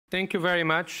Thank you very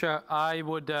much.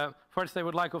 First I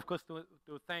would like, of course,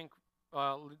 to thank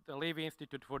the Levy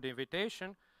Institute for the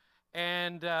invitation.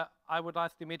 And I would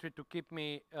ask Dimitri to keep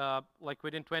me like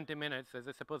within 20 minutes, as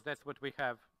I suppose that's what we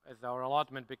have as our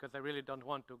allotment, because I really don't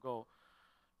want to go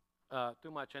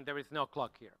too much, and there is no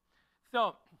clock here.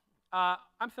 So I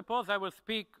suppose I will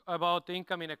speak about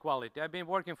income inequality. I've been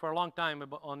working for a long time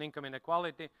on income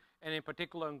inequality, and in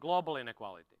particular on global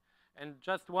inequality. And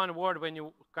just one word when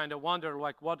you kind of wonder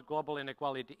like what global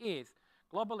inequality is.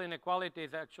 Global inequality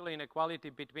is actually inequality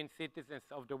between citizens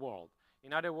of the world.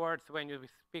 In other words, when you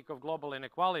speak of global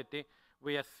inequality,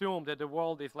 we assume that the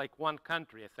world is like one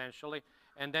country, essentially,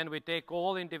 and then we take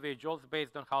all individuals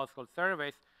based on household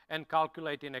surveys and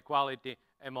calculate inequality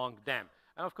among them.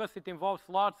 And of course, it involves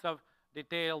lots of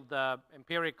detailed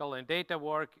empirical and data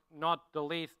work. Not the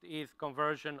least is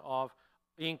conversion of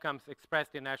incomes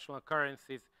expressed in national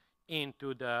currencies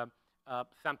into the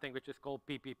something which is called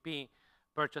PPP,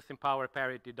 purchasing power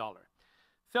parity dollar.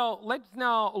 So let's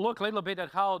now look a little bit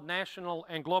at how national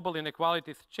and global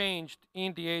inequalities changed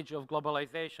in the age of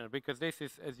globalization, because this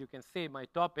is, as you can see, my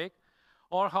topic,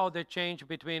 or how they changed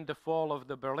between the fall of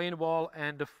the Berlin Wall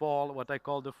and the fall, what I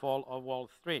call the fall of Wall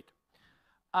Street.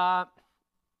 So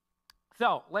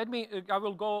I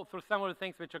will go through some of the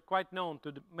things which are quite known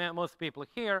to most people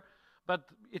here, but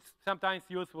it's sometimes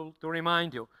useful to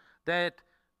remind you that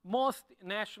most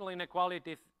national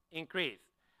inequalities increased.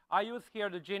 I use here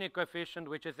the Gini coefficient,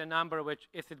 which is a number which,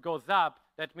 if it goes up,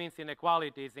 that means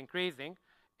inequality is increasing.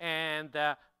 And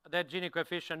that Gini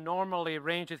coefficient normally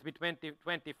ranges between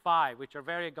 25, which are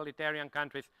very egalitarian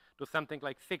countries, to something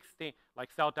like 60,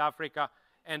 like South Africa,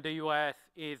 and the US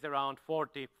is around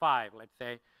 45, let's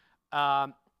say.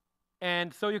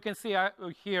 And so you can see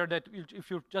here that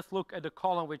if you just look at the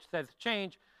column which says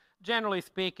change, generally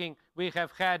speaking, we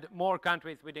have had more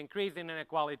countries with increasing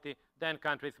inequality than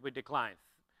countries with declines.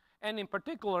 And in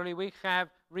particular, we have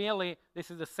really, this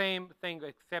is the same thing,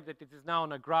 except that it is now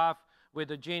on a graph with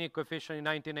the Gini coefficient in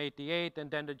 1988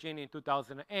 and then the Gini in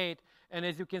 2008. And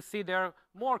as you can see, there are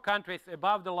more countries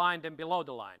above the line than below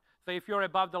the line. So if you're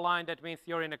above the line, that means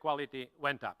your inequality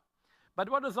went up. But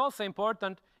what is also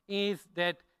important is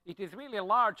that it is really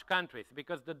large countries,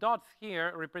 because the dots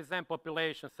here represent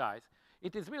population size.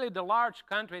 It is really the large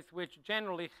countries which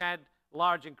generally had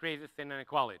large increases in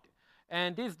inequality.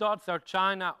 And these dots are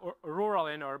China, rural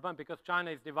and urban, because China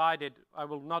is divided. I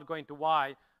will not go into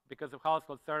why, because of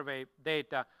household survey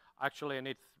data, actually, and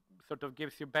it sort of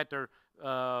gives you better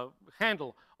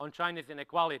handle on China's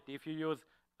inequality. If you use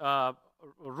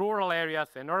rural areas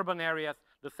and urban areas,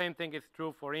 the same thing is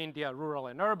true for India, rural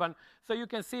and urban. So you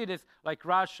can see this like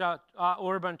Russia,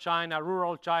 urban China,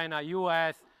 rural China,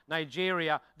 US,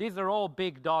 Nigeria. These are all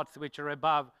big dots which are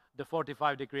above the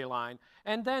 45-degree line.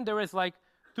 And then there is like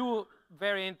two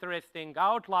very interesting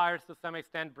outliers to some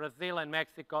extent, Brazil and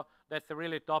Mexico. That's a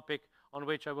really topic on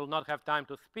which I will not have time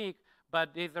to speak,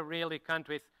 but these are really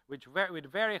countries with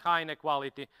very high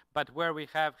inequality, but where we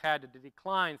have had the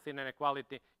declines in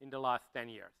inequality in the last 10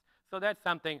 years. So that's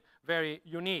something very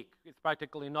unique. It's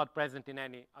practically not present in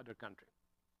any other country.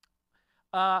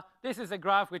 This is a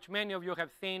graph which many of you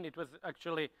have seen. It was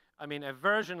actually, I mean, a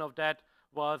version of that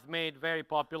was made very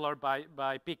popular by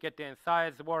Piketty and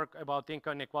Sayed's work about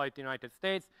income inequality in the United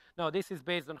States. Now, this is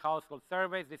based on household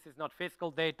surveys. This is not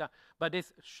fiscal data, but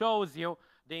this shows you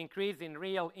the increase in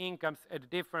real incomes at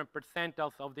different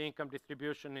percentiles of the income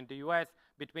distribution in the US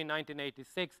between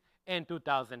 1986 and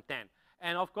 2010.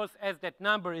 And of course, as that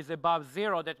number is above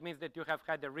 0, that means that you have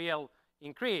had a real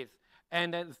increase.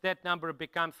 And as that number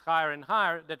becomes higher and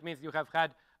higher, that means you have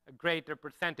had a greater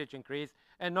percentage increase.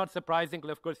 And not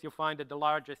surprisingly, of course, you find that the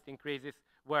largest increases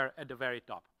were at the very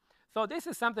top. So this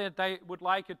is something that I would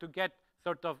like you to get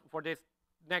sort of for this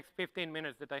next 15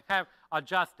 minutes that I have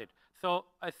adjusted. So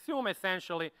assume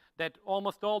essentially that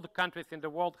almost all the countries in the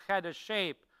world had a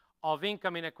shape of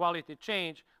income inequality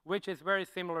change, which is very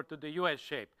similar to the US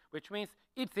shape, which means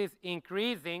it is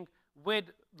increasing with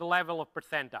the level of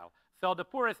percentile. So the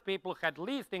poorest people had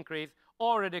least increase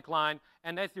or a decline,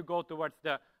 and as you go towards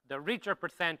the richer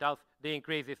percentiles, the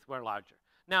increases were larger.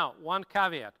 Now, one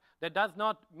caveat, that does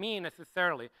not mean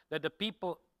necessarily that the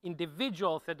people,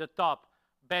 individuals at the top,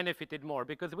 benefited more,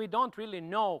 because we don't really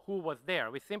know who was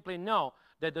there. We simply know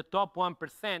that the top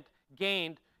 1%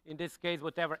 gained, in this case,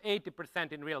 whatever,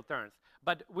 80% in real terms.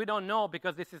 But we don't know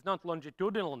because this is not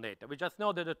longitudinal data. We just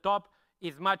know that the top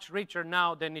is much richer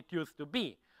now than it used to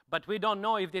be. But we don't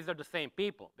know if these are the same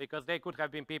people, because they could have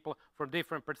been people from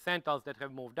different percentiles that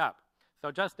have moved up.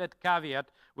 So just that caveat,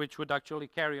 which would actually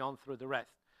carry on through the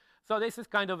rest. So this is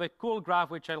kind of a cool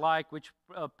graph which I like, which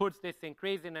puts this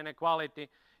increase in inequality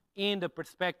in the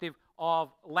perspective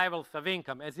of levels of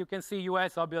income. As you can see,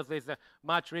 US obviously is a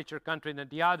much richer country than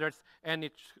the others, and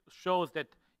it shows that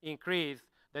increase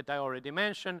that I already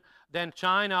mentioned. Then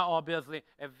China, obviously,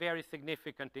 a very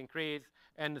significant increase,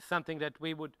 and something that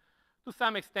we would, to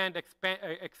some extent,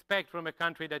 expect from a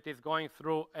country that is going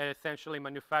through essentially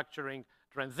manufacturing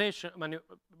transition,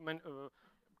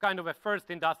 kind of a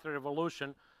first industrial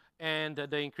revolution, and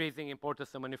the increasing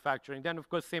importance of manufacturing. Then, of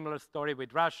course, similar story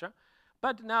with Russia.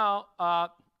 But now,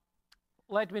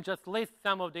 let me just list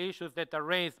some of the issues that are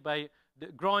raised by the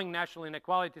growing national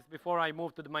inequalities before I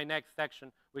move to my next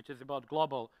section, which is about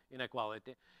global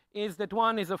inequality. Is that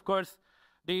one is, of course,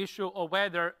 the issue of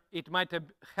whether it might have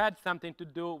had something to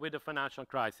do with the financial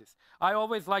crisis. I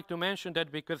always like to mention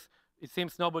that because it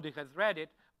seems nobody has read it,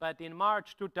 but in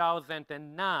March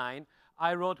 2009,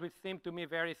 I wrote, which seemed to me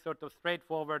very sort of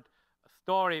straightforward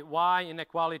story, why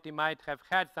inequality might have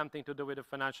had something to do with the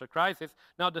financial crisis.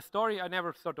 Now, the story, I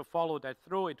never sort of followed that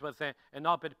through. It was an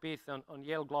op-ed piece on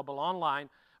Yale Global Online.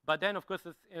 But then, of course,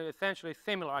 it's essentially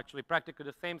similar, actually. Practically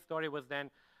the same story was then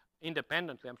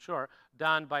independently, I'm sure,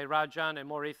 done by Rajan and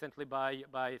more recently by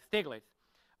Stiglitz.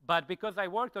 But because I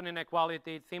worked on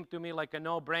inequality, it seemed to me like a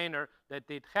no-brainer that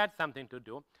it had something to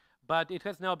do. But it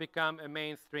has now become a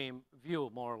mainstream view,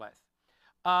 more or less.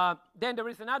 Then there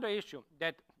is another issue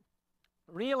that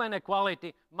real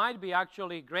inequality might be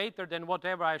actually greater than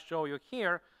whatever I show you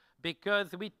here,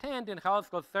 because we tend in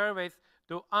household surveys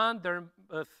to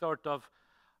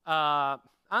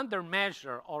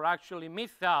undermeasure or actually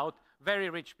miss out very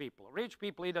rich people. Rich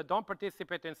people either don't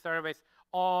participate in surveys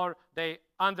or they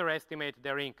underestimate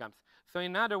their incomes. So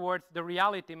in other words, the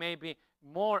reality may be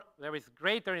more, there is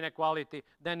greater inequality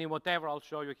than in whatever I'll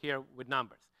show you here with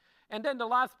numbers. And then the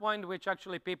last point, which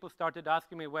actually people started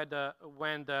asking me when the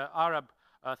Arab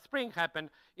Spring happened,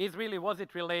 is really, was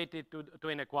it related to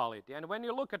inequality? And when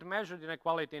you look at measured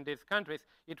inequality in these countries,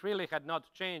 it really had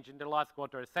not changed in the last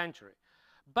quarter century.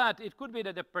 But it could be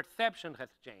that the perception has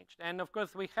changed. And of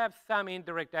course, we have some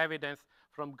indirect evidence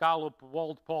from Gallup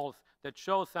Wolff polls that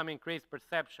show some increased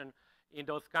perception in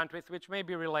those countries, which may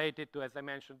be related to, as I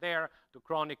mentioned there, to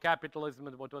crony capitalism,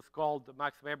 what was called,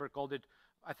 Max Weber called it,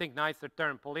 I think, nicer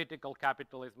term, political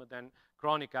capitalism than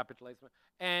crony capitalism.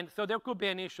 And so there could be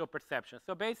an issue of perception.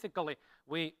 So basically,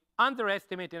 we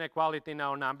underestimate inequality in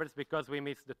our numbers because we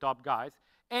miss the top guys.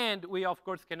 And we, of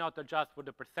course, cannot adjust for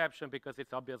the perception because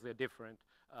it's obviously a different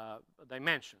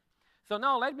dimension. So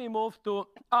now let me move to,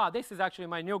 this is actually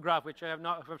my new graph, which I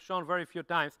have shown very few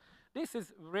times. This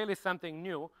is really something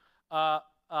new.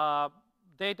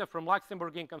 Data from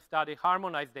Luxembourg income study,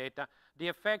 harmonized data, the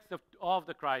effects of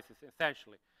the crisis,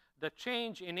 essentially. The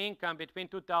change in income between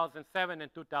 2007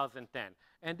 and 2010.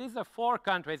 And these are 4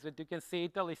 countries that you can see: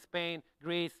 Italy, Spain,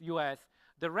 Greece, US.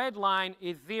 The red line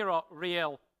is 0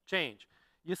 real change.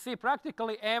 You see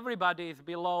practically everybody is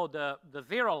below the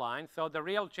 0 line, so the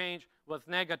real change was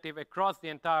negative across the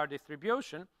entire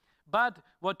distribution. But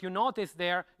what you notice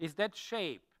there is that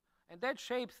shape. And that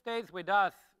shape stays with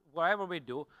us wherever we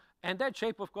do. And that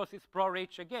shape, of course, is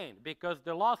pro-rich again, because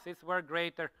the losses were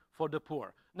greater for the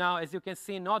poor. Now, as you can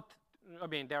see,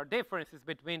 there are differences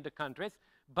between the countries,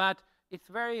 but it's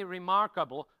very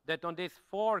remarkable that on these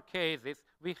 4 cases,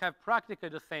 we have practically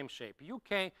the same shape.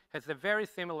 UK has a very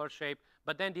similar shape,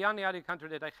 but then the only other country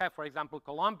that I have, for example,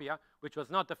 Colombia, which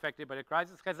was not affected by the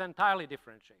crisis, has an entirely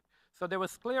different shape. So there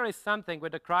was clearly something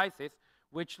with the crisis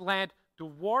which led to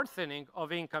worsening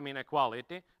of income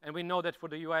inequality, and we know that for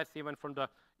the US, even from the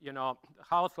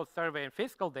household survey and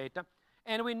fiscal data.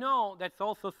 And we know that's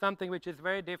also something which is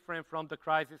very different from the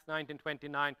crisis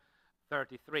 1929-33,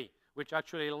 which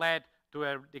actually led to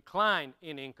a decline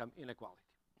in income inequality.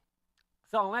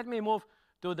 So let me move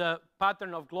to the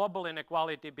pattern of global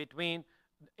inequality between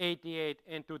 1988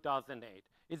 and 2008.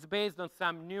 It's based on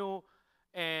some new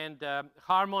and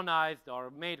harmonized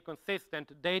or made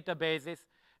consistent databases.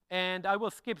 And I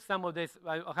will skip some of this.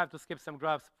 I'll have to skip some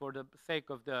graphs for the sake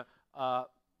of the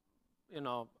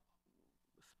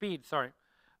speed, sorry.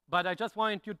 But I just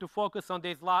wanted you to focus on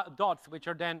these dots, which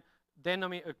are then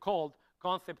called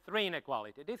concept 3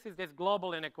 inequality. This is this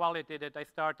global inequality that I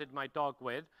started my talk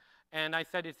with. And I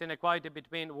said it's inequality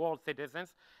between world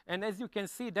citizens. And as you can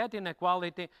see, that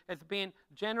inequality has been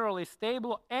generally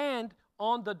stable and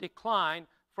on the decline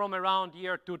from around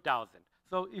year 2000.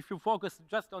 So if you focus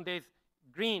just on these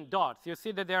green dots, you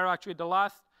see that they're actually the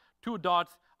last 2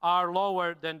 dots are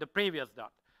lower than the previous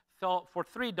dot. So for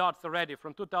 3 dots already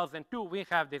from 2002, we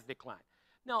have this decline.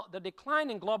 Now, the decline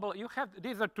in global,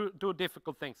 these are two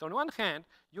difficult things. On one hand,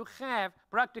 you have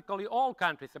practically all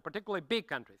countries, and particularly big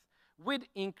countries, with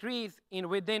increase in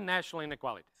within national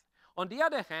inequalities. On the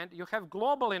other hand, you have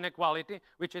global inequality,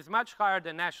 which is much higher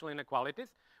than national inequalities,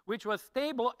 which was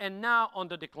stable and now on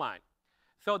the decline.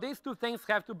 So these two things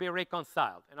have to be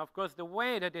reconciled. And of course, the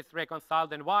way that it's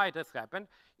reconciled and why it has happened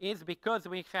is because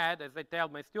we had, as I tell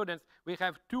my students, we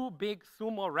have two big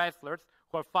sumo wrestlers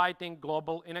who are fighting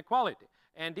global inequality.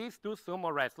 And these two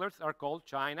sumo wrestlers are called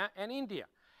China and India.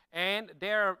 And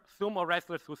they're sumo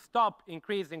wrestlers who stop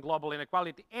increasing global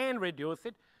inequality and reduce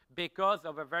it because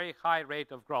of a very high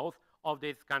rate of growth of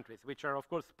these countries, which are, of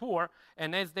course, poor.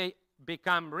 And as they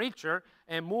become richer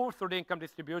and move through the income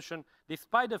distribution,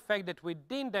 despite the fact that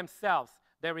within themselves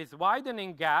there is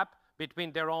widening gap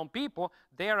between their own people,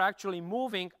 they are actually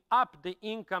moving up the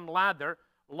income ladder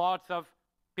lots of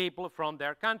people from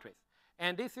their countries.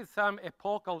 And this is some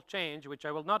epochal change, which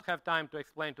I will not have time to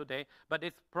explain today, but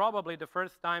it's probably the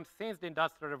first time since the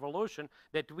Industrial Revolution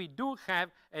that we do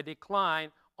have a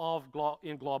decline of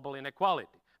in global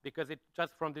inequality. Because it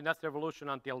just from the Industrial Revolution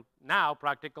until now,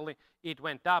 practically, it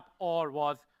went up or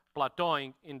was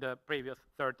plateauing in the previous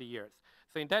 30 years.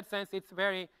 So in that sense, it's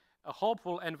very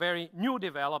hopeful and very new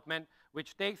development,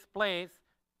 which takes place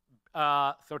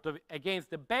sort of against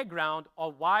the background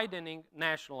of widening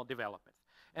national developments.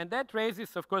 And that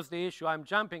raises, of course, the issue, I'm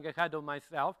jumping ahead of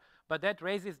myself, but that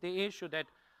raises the issue that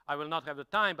I will not have the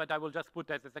time, but I will just put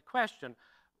that as a question.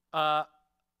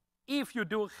 If you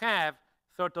do have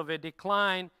sort of a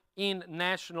decline in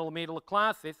national middle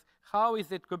classes, how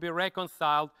is it could be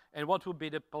reconciled and what would be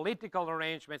the political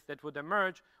arrangements that would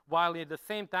emerge, while at the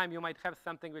same time you might have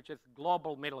something which is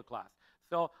global middle class.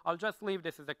 So I'll just leave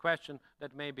this as a question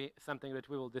that may be something that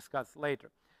we will discuss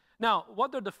later. Now,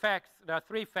 what are the facts? There are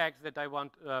three facts that I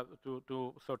want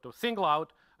to sort of single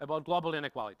out about global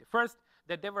inequality. First,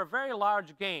 that there were very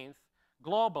large gains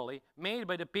globally made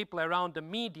by the people around the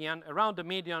median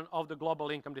of the global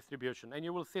income distribution. And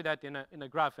you will see that in a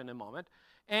graph in a moment.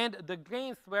 And the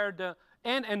gains were the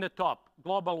top,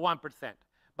 global 1%.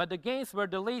 But the gains were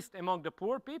the least among the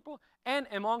poor people and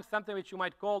among something which you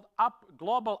might call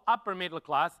global upper middle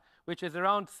class, which is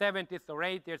around 70th or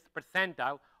 80th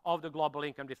percentile of the global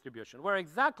income distribution, where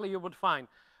exactly you would find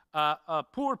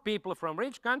poor people from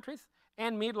rich countries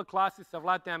and middle classes of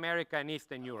Latin America and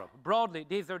Eastern Europe. Broadly,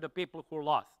 these are the people who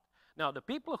lost. Now, the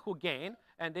people who gain,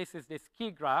 and this is this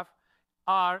key graph,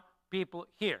 are people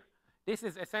here. This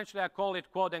is essentially, I call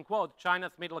it, quote unquote,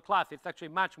 China's middle class. It's actually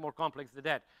much more complex than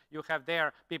that. You have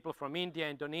there people from India,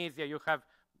 Indonesia, you have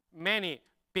many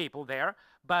people there.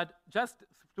 But just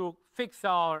to fix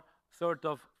our sort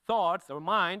of thoughts or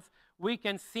minds, we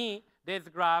can see this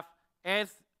graph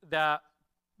as the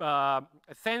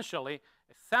essentially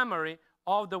a summary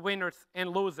of the winners and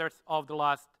losers of the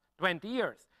last 20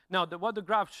 years. Now, what the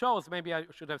graph shows, maybe I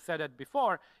should have said it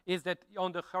before, is that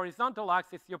on the horizontal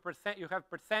axis, you have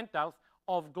percentiles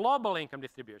of global income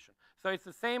distribution. So it's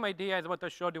the same idea as what I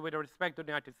showed you with respect to the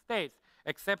United States,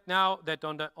 except now that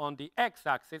on the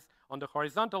x-axis, on the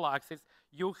horizontal axis,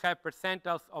 you have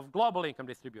percentiles of global income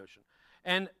distribution.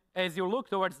 And as you look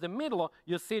towards the middle,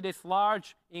 you see this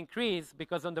large increase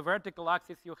because on the vertical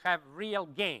axis, you have real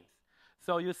gains.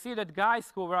 So you see that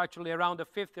guys who were actually around the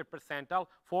 50th percentile,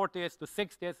 40th to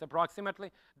 60th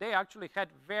approximately, they actually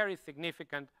had very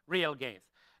significant real gains.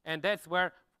 And that's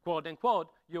where, quote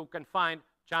unquote, you can find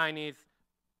Chinese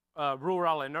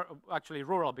rural, and actually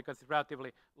rural because it's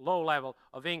relatively low level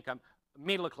of income,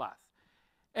 middle class.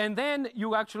 And then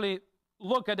you actually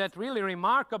look at that really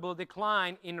remarkable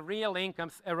decline in real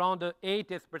incomes around the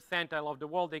 80th percentile of the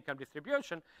world income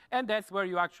distribution, and that's where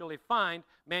you actually find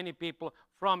many people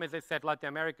from, as I said, Latin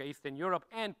America, Eastern Europe,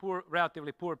 and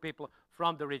relatively poor people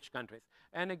from the rich countries.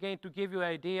 And again, to give you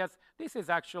ideas, this is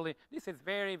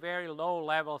very, very low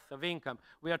levels of income.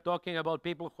 We are talking about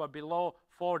people who are below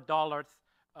 $4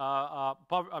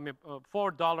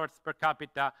 per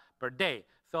capita per day.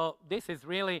 So this is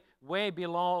really way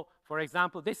below, for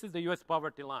example, this is the US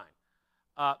poverty line.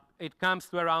 It comes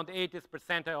to around 80th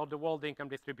percentile of the world income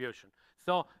distribution.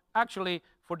 So actually,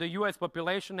 for the US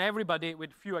population, everybody,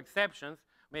 with few exceptions,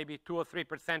 maybe 2 or 3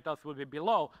 percentiles would be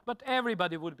below, but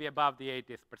everybody would be above the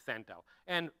 80th percentile.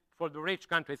 And for the rich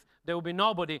countries, there will be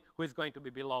nobody who is going to be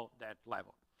below that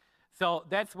level. So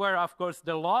that's where, of course,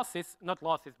 the losses, not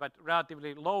losses, but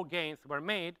relatively low gains were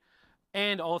made.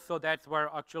 And also that's where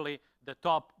actually the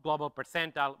top global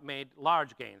percentile made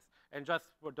large gains. And just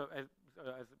for as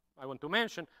I want to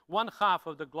mention, 1/2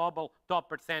 of the global top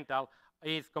percentile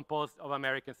is composed of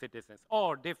American citizens.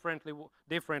 Or differently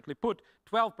put,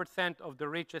 12% of the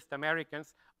richest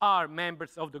Americans are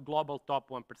members of the global top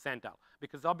 1 percentile.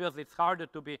 Because obviously it's harder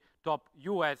to be top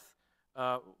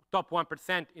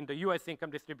 1% in the US income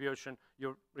distribution.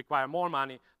 You require more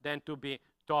money than to be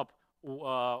top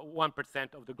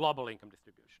 1% of the global income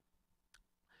distribution.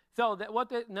 So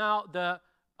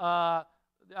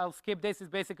I'll skip this, is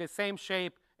basically the same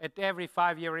shape at every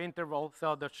 5-year interval,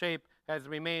 so the shape has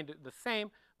remained the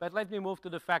same. But let me move to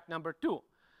the fact number 2.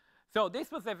 So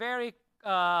this was a very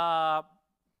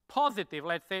positive,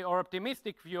 let's say, or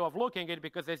optimistic view of looking at it,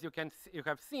 because as you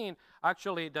have seen,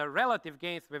 actually the relative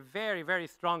gains were very, very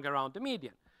strong around the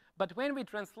median. But when we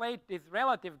translate these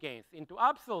relative gains into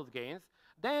absolute gains,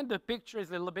 then the picture is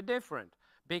a little bit different,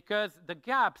 because the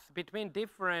gaps between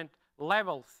different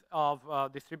levels of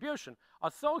distribution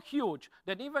are so huge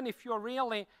that even if you're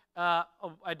really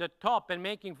at the top and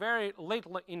making very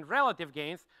little in relative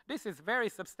gains, this is very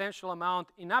substantial amount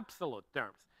in absolute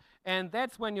terms. And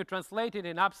that's when you translate it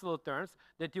in absolute terms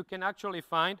that you can actually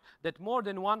find that more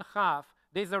than 1/2,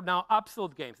 these are now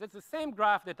absolute gains. It's the same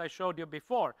graph that I showed you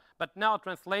before, but now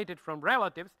translated from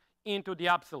relatives into the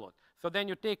absolute. So then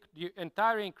you take the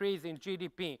entire increase in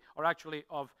GDP, or actually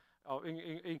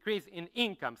increase in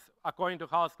incomes according to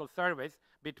household surveys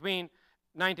between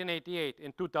 1988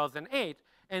 and 2008,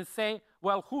 and say,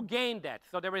 well, who gained that?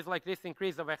 So there is like this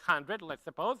increase of 100, let's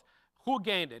suppose. Who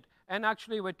gained it? And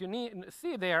actually what you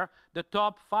see there, the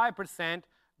top 5%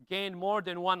 gained more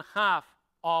than 1/2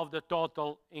 of the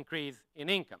total increase in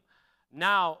income.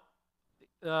 Now,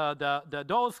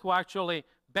 those who actually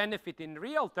benefit in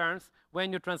real terms,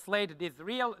 when you translate these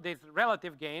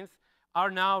relative gains, are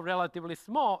now relatively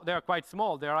small. They are quite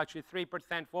small. They are actually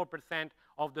 3%, 4%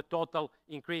 of the total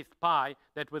increased pie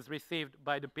that was received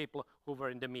by the people who were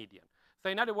in the median. So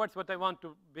in other words, what I want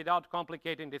to, without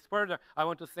complicating this further, I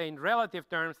want to say in relative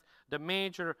terms, the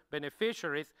major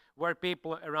beneficiaries were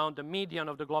people around the median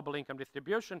of the global income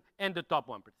distribution and the top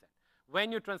 1%.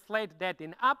 When you translate that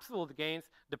in absolute gains,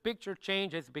 the picture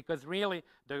changes, because really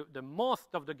the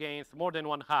most of the gains, more than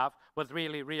 1/2, was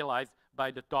really realized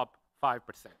by the top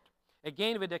 5%.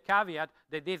 Again, with the caveat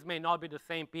that these may not be the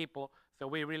same people, so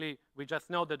we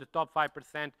just know that the top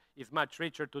 5% is much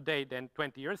richer today than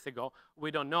 20 years ago.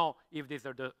 We don't know if these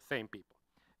are the same people.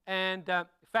 And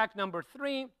fact number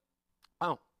 3,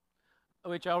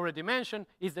 which I already mentioned,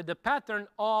 is that the pattern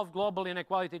of global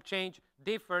inequality change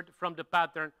differed from the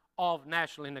pattern of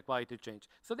national inequality change.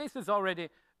 So this is already,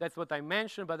 that's what I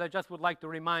mentioned, but I just would like to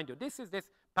remind you. This is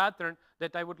this pattern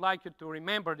that I would like you to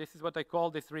remember. This is what I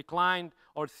call this reclined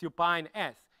or supine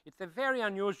S. It's a very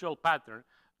unusual pattern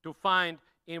to find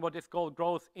in what is called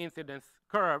growth incidence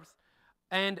curves.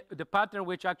 And the pattern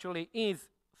which actually is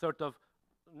sort of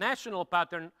national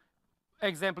pattern,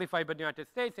 exemplified by the United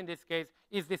States in this case,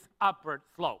 is this upward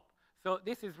slope. So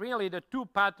this is really the two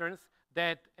patterns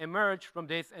that emerge from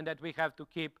this and that we have to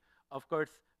keep, of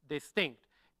course, distinct.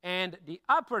 And the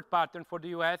upward pattern for the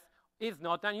US is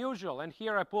not unusual. And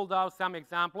here I pulled out some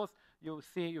examples. You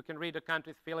see, you can read the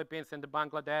countries, Philippines and the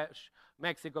Bangladesh,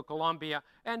 Mexico, Colombia,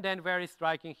 and then very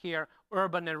striking here,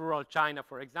 urban and rural China,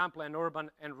 for example, and urban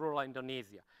and rural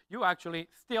Indonesia. You actually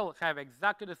still have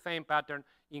exactly the same pattern,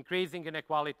 increasing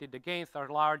inequality. The gains are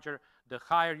larger. The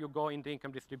higher you go in the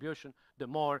income distribution, the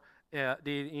more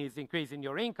is increase in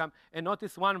your income. And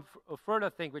notice one further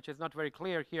thing, which is not very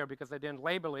clear here because I didn't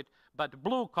label it, but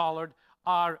blue-colored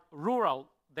are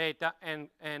rural data, and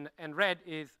red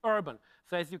is urban.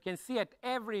 So as you can see, at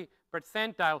every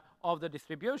percentile of the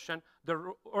distribution,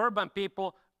 the urban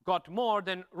people got more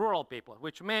than rural people,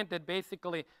 which meant that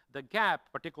basically the gap,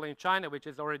 particularly in China, which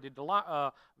is already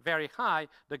very high,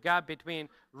 the gap between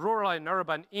rural and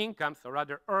urban incomes, or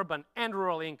rather urban and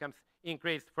rural incomes,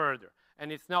 increased further.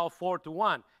 And it's now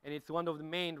 4-to-1, and it's one of the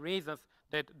main reasons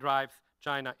that drives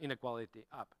China inequality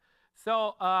up.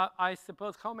 So I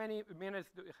suppose, how many minutes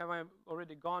have I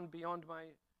already gone beyond my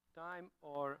time,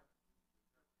 or?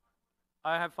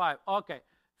 I have 5. Okay.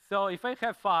 So if I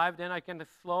have 5, then I can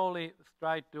slowly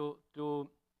try to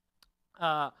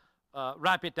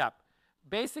wrap it up.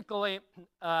 Basically,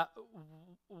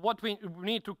 what we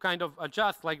need to kind of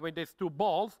adjust, like with these two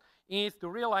balls, is to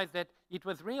realize that it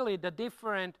was really the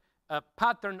different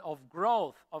pattern of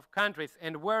growth of countries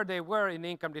and where they were in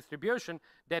income distribution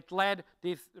that led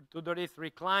to this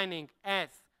reclining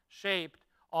S-shaped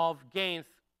of gains,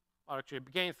 or actually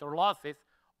gains or losses,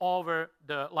 over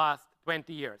the last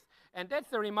 20 years. And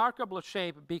that's a remarkable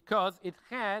shape because it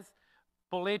has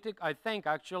I think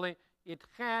actually, it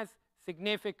has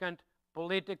significant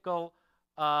political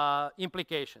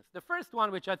implications. The first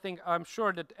one, which I think I'm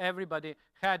sure that everybody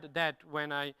had that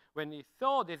when he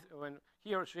saw this, when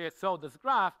he or she saw this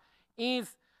graph,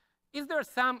 is there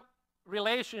some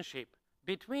relationship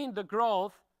between the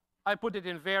growth, I put it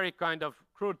in very kind of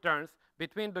crude terms,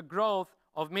 between the growth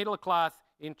of middle class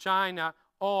in China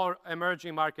or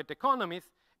emerging market economies,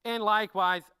 and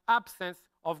likewise absence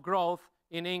of growth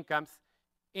in incomes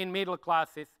in middle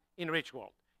classes in rich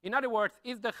world. In other words,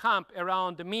 is the hump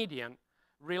around the median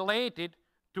related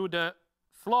to the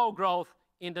slow growth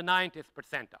in the 90th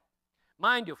percentile?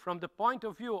 Mind you, from the point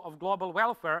of view of global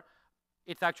welfare,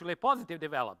 it's actually a positive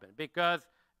development because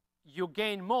you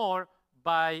gain more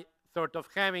by sort of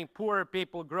having poorer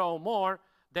people grow more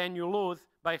than you lose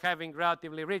by having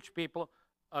relatively rich people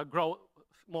grow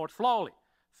more slowly.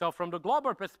 So from the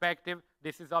global perspective,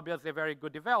 this is obviously a very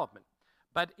good development.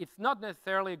 But it's not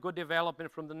necessarily a good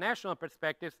development from the national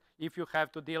perspectives if you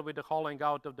have to deal with the hollowing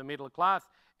out of the middle class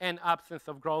and absence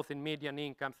of growth in median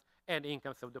incomes and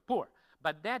incomes of the poor.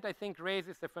 But that, I think,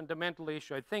 raises a fundamental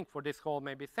issue, I think, for this whole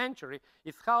maybe century,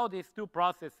 is how these two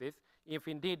processes, if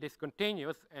indeed this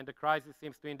continues, and the crisis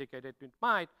seems to indicate that it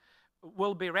might,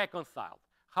 will be reconciled.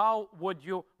 How would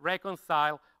you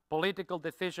reconcile political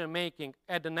decision-making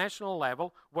at the national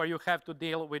level, where you have to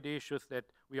deal with the issues that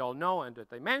we all know and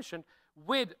that I mentioned,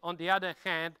 with, on the other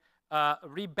hand,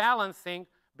 rebalancing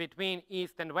between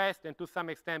East and West, and to some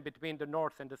extent between the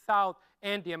North and the South,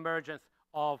 and the emergence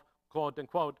of,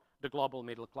 quote-unquote, the global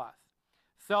middle class.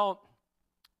 So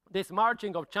this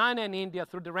marching of China and India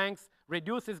through the ranks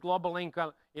reduces global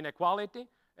income inequality,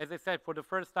 as I said, for the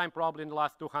first time probably in the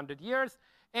last 200 years,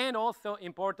 and also,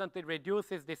 importantly,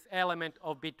 reduces this element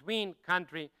of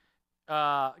between-country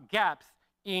gaps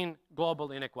in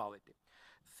global inequality.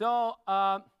 So,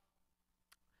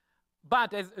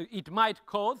 but as it might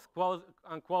cause, quote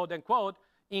unquote,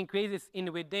 increases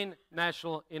in within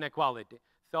national inequality.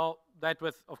 So that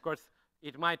was, of course,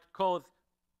 it might cause,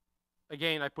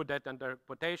 again, I put that under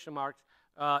quotation marks,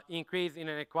 increase in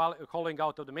inequality, hollowing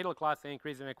out of the middle class, and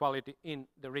increase in inequality in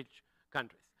the rich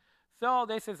countries. So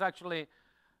this is actually,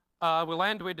 we'll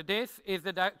end with this, is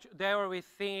that there we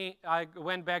see, I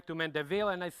went back to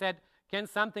Mendeville and I said, can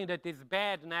something that is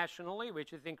bad nationally,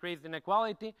 which is increased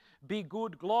inequality, be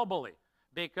good globally?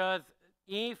 Because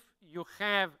if you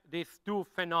have these two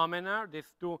phenomena,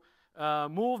 these two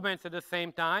movements at the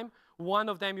same time, one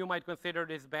of them you might consider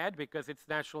this bad because it's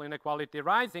national inequality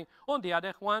rising. On the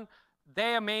other one,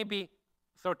 they may be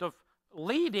sort of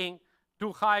leading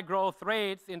to high growth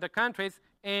rates in the countries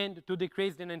and to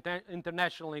decrease in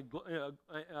internationally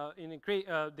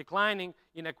declining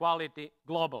inequality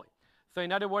globally. So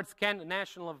in other words, can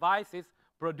national vices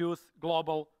produce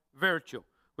global virtue,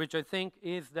 which I think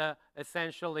is the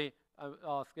essentially,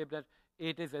 I'll skip that,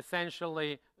 it is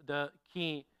essentially the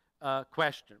key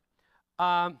question.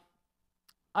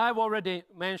 I've already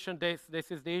mentioned this. This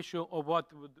is the issue of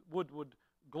what would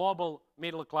global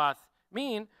middle class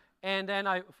mean. And then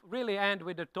I really end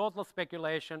with the total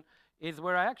speculation, is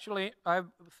where I've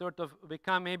sort of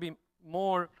become maybe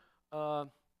more, how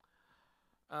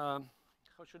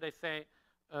should I say,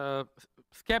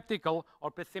 skeptical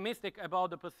or pessimistic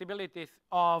about the possibilities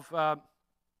of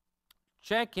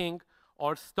checking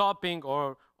or stopping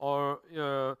or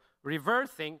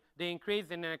reversing the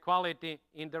increase in inequality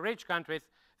in the rich countries,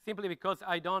 simply because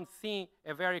I don't see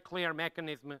a very clear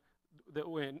mechanism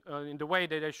in the way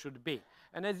that it should be.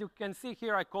 And as you can see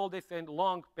here, I call this a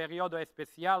long periodo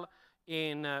especial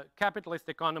in capitalist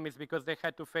economies because they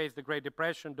had to face the Great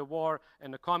Depression, the war,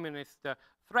 and the communist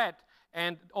threat.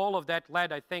 And all of that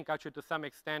led, I think, actually to some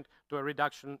extent to a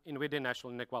reduction in within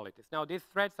national inequalities. Now, these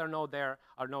threats are no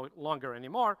longer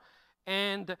anymore.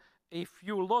 And if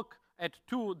you look at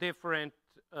two different,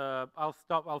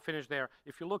 I'll finish there.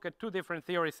 If you look at two different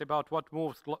theories about what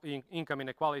moves income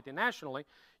inequality nationally,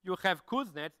 you have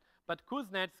Kuznets, but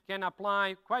Kuznets can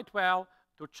apply quite well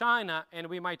to China, and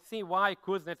we might see why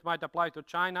Kuznets might apply to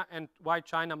China and why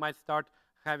China might start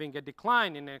having a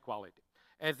decline in inequality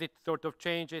as it sort of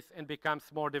changes and becomes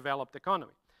more developed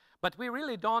economy. But we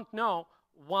really don't know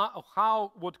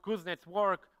how would Kuznets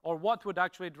work or what would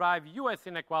actually drive US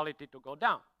inequality to go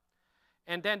down.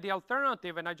 And then the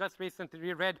alternative, and I just recently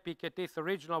reread Piketty's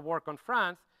original work on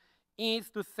France,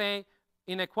 is to say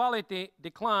inequality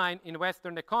decline in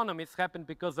Western economies happened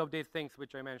because of these things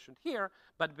which I mentioned here,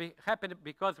 but happened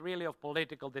because really of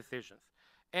political decisions.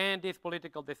 And these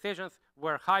political decisions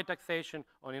were high taxation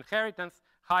on inheritance,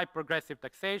 high progressive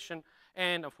taxation,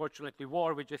 and unfortunately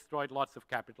war, which destroyed lots of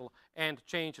capital and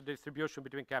changed the distribution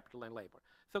between capital and labor.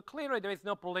 So clearly there is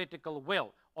no political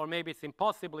will, or maybe it's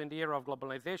impossible in the era of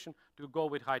globalization to go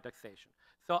with high taxation.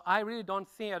 So I really don't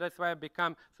see it. That's why I've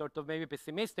become sort of maybe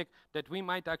pessimistic that we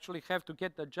might actually have to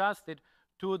get adjusted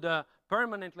to the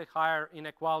permanently higher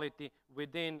inequality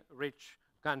within rich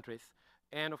countries.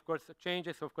 And of course,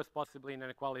 changes, of course, possibly in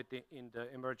inequality in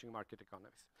the emerging market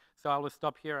economies. So I will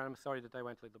stop here. I'm sorry that I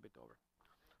went a little bit over.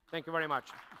 Thank you very much.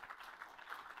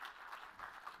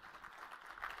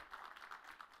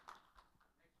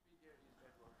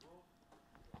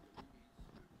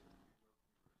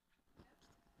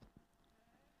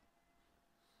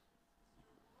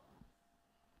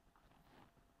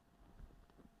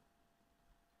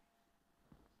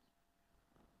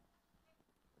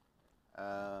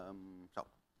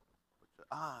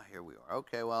 Here we are.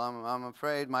 Okay, well, I'm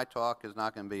afraid my talk is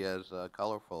not going to be as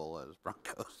colorful as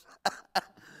Branko's.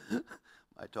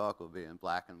 My talk will be in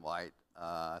black and white,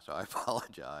 so I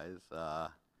apologize.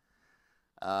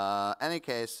 Any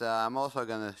case, I'm also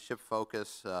going to shift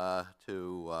focus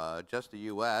to just the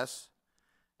U.S.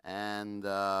 and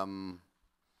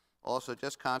also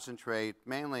just concentrate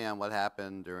mainly on what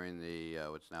happened during the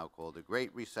what's now called the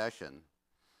Great Recession.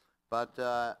 But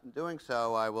in doing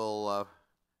so, I will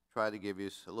try to give you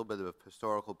a little bit of a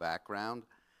historical background.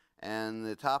 And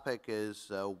the topic is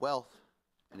wealth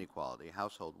inequality,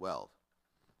 household wealth.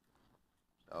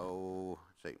 So,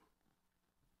 let's see.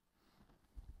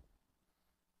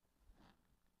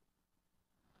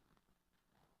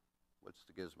 What's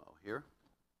the gizmo here?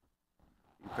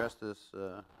 You press this.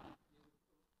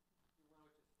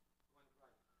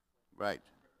 Right.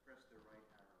 Press the right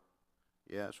arrow.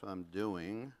 Yeah, that's what I'm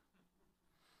doing.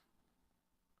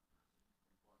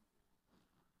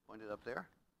 Point it up there.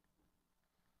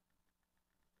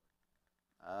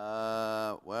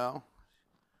 Well,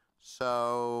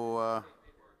 so,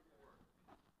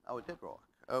 oh, it did work.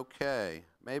 Okay,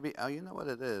 maybe, oh, you know what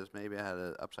it is? Maybe I had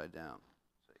it upside down.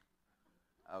 Let's see.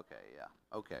 Okay, yeah,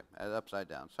 okay, I had it upside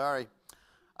down. Sorry.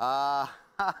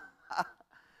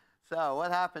 So,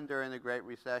 what happened during the Great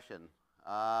Recession?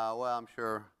 Well, I'm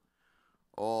sure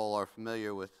all are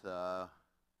familiar with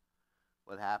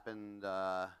what happened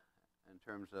in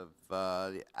terms of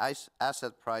the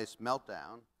asset price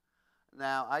meltdown.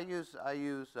 Now, I use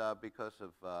because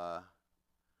of the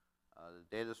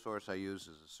data source I use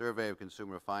is a survey of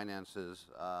consumer finances.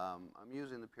 I'm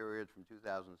using the period from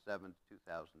 2007 to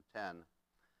 2010.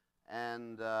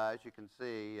 And as you can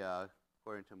see,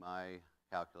 according to my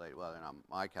well, they're not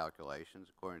my calculations,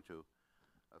 according to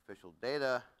official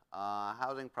data,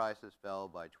 housing prices fell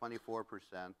by 24%.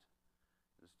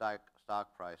 The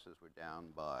stock prices were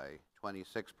down by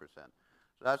 26%.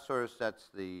 So that sort of sets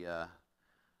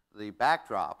the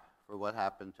backdrop for what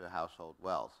happened to household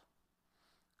wealth.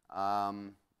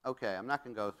 Okay, I'm not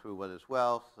going to go through what is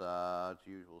wealth. It's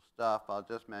usual stuff. I'll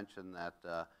just mention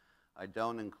that I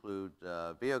don't include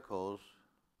vehicles.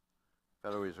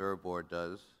 Federal Reserve Board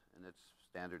does in its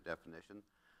standard definition.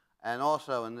 And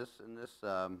also in this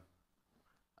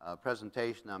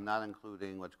presentation, I'm not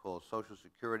including what's called Social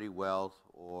Security wealth,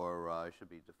 or it should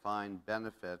be defined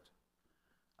benefit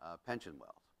pension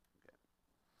wealth. Okay.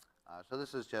 So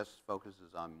this is just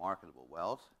focuses on marketable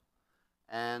wealth.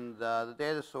 And the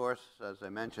data source, as I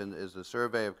mentioned, is the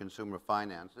Survey of Consumer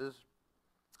Finances.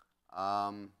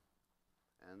 And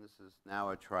this is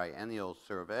now a triennial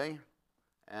survey.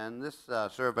 And this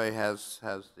survey has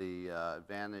the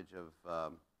advantage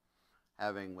of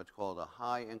having what's called a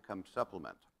high income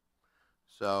supplement.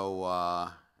 So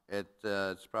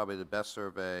it's probably the best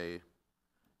survey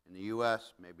in the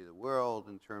US, maybe the world,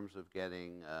 in terms of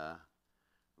getting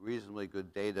reasonably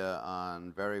good data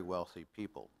on very wealthy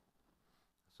people.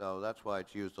 So that's why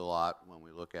it's used a lot when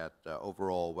we look at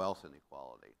overall wealth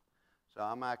inequality. So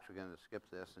I'm actually going to skip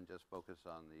this and just focus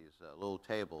on these little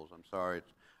tables. I'm sorry,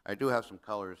 I do have some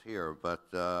colors here, but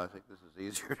I think this is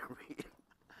easier to read.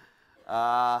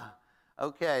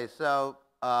 Okay, so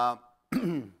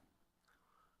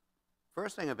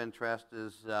first thing of interest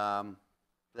is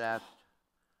that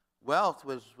wealth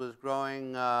was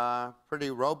growing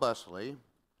pretty robustly.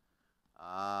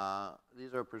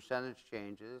 These are percentage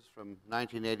changes from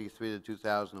 1983 to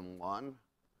 2001.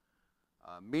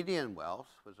 Median wealth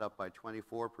was up by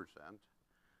 24%.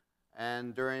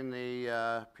 And during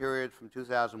the period from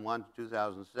 2001 to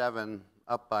 2007,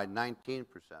 up by 19%.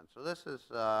 So this is,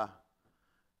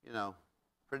 you know,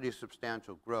 pretty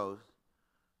substantial growth.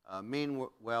 Mean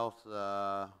wealth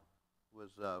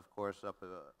was, of course, up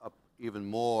even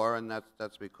more, and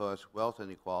that's because wealth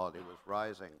inequality was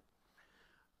rising.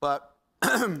 But,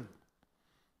 you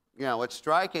know, what's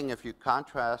striking if you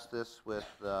contrast this with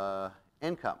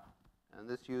income, and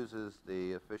this uses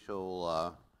the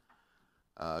official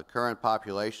current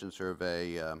population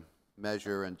survey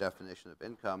measure and definition of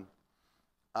income,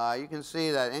 you can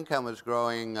see that income was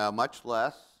growing much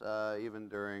less even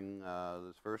during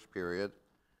this first period.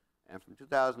 And from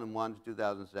 2001 to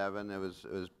 2007, it was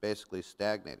basically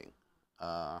stagnating.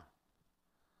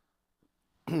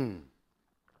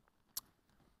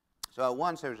 So at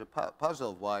once there was a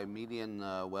puzzle of why median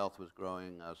wealth was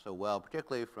growing so well,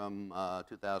 particularly from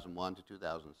 2001 to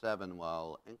 2007,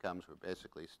 while incomes were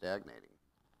basically stagnating.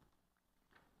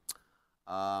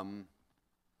 And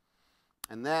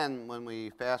then when we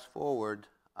fast forward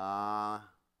to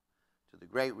the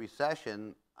Great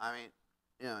Recession, I mean,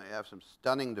 you know, you have some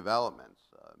stunning developments.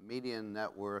 Median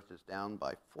net worth is down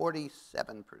by 47%.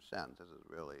 This is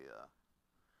really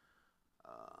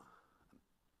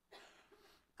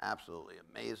absolutely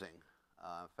amazing.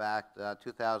 In fact,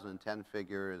 2010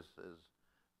 figure is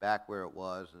back where it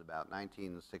was in about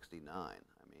 1969. I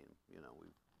mean, you know, we've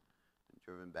been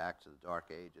driven back to the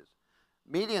dark ages.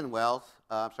 Median wealth,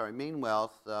 mean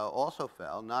wealth also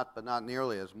fell, but not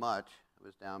nearly as much. It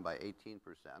was down by 18%.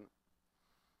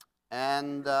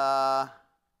 And,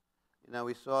 you know,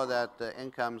 we saw that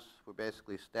incomes were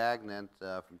basically stagnant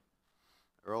from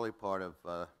early part of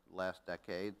last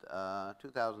decade,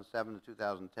 2007 to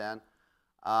 2010.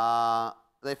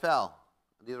 They fell.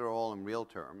 These are all in real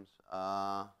terms,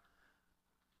 by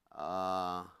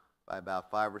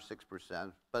about 5 or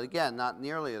 6%. But again, not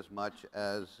nearly as much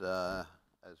as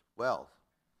wealth.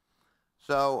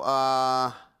 So,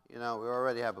 you know, we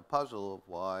already have a puzzle of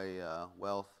why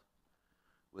wealth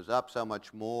was up so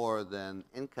much more than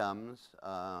incomes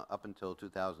up until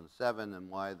 2007, and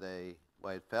why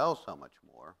it fell so much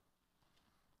more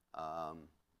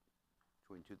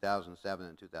between 2007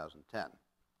 and 2010.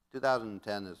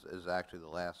 2010 is actually the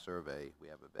last survey we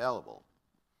have available.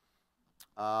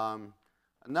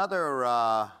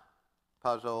 Another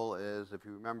puzzle is, if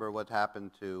you remember what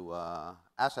happened to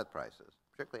asset prices,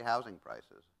 particularly housing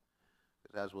prices.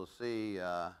 Because as we'll see,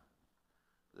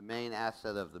 the main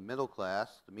asset of the middle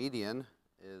class, the median,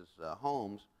 is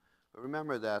homes. But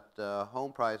remember that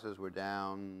home prices were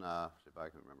down, if I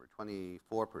can remember, 24%.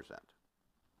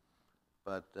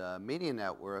 But median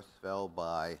net worth fell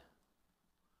by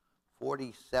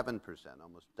 47%,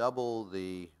 almost double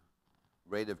the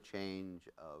rate of change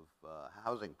of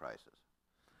housing prices.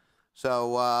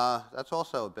 So that's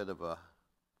also a bit of a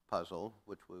puzzle,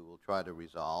 which we will try to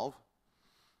resolve.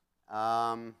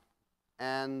 And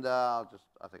I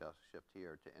think I'll shift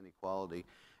here to inequality.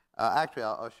 Actually,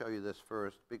 I'll show you this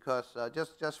first, because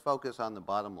just focus on the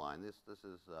bottom line. This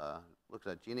is looks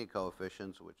at Gini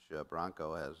coefficients, which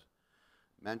Branko has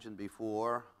mentioned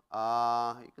before.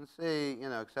 You can see, you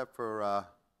know, except for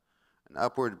an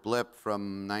upward blip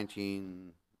from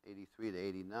 1983 to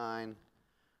 89,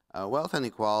 wealth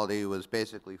inequality was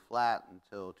basically flat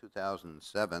until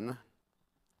 2007. Is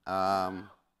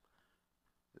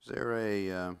there a,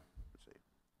 let's see.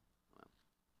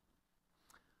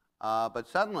 But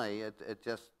suddenly it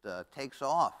just takes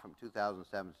off from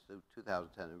 2007 to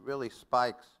 2010. It really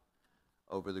spikes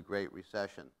over the Great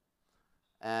Recession.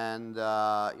 And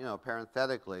you know,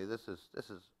 parenthetically, this is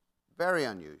very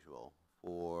unusual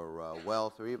for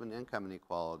wealth or even income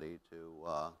inequality to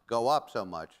go up so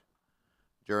much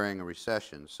during a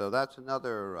recession. So that's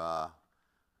another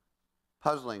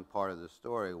puzzling part of the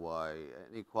story, why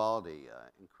inequality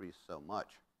increased so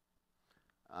much.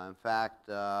 In fact,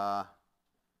 I'll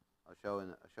show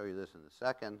you this in a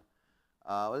second.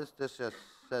 This just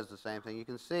says the same thing. You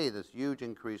can see this huge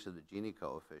increase of the Gini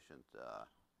coefficient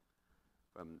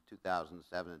from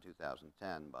 2007 to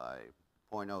 2010 by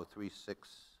 0.036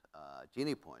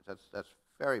 Gini points. That's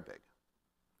very big,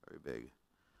 very big.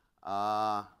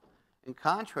 In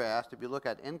contrast, if you look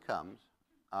at incomes,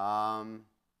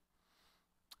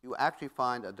 you actually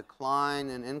find a decline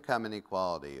in income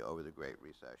inequality over the Great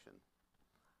Recession.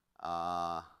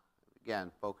 Again,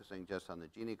 focusing just on the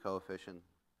Gini coefficient,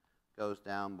 goes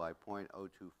down by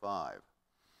 0.025.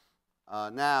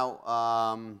 Now,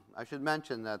 I should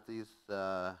mention that these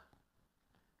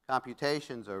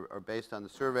computations are based on the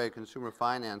Survey of Consumer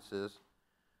Finances,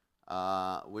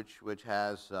 which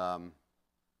has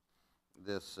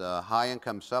this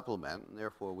high-income supplement, and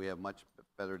therefore we have much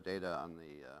better data on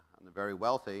the very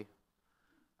wealthy.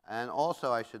 And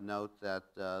also, I should note that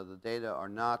the data are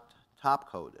not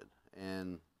top-coded.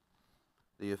 In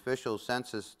the official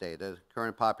census data,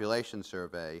 current population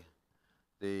survey,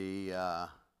 the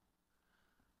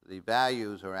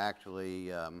values are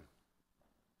actually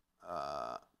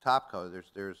top-coded.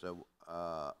 There's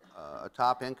a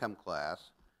top income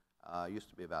class. Used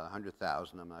to be about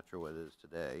 100,000. I'm not sure what it is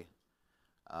today.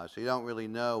 So you don't really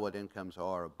know what incomes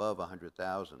are above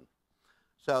 100,000.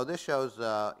 So this shows,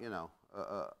 you know,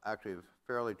 actually a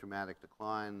fairly dramatic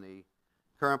decline. The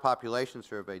current population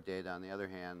survey data, on the other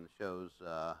hand, shows,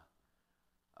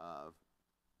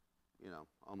 you know,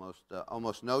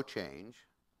 almost no change.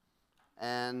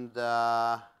 And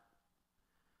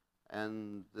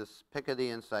this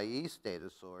Piketty and Saiz data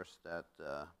source that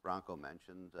Branko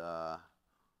mentioned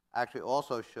actually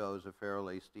also shows a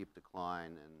fairly steep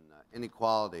decline in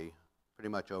inequality pretty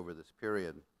much over this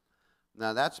period.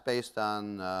 Now that's based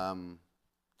on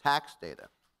tax data,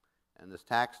 and this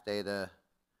tax data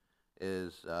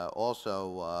is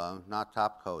also not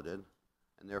top-coded,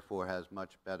 and therefore has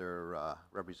much better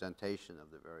representation of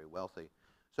the very wealthy.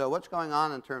 So what's going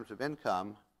on in terms of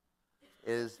income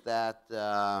is that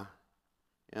the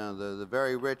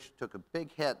very rich took a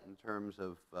big hit in terms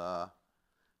of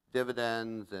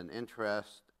dividends and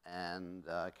interest and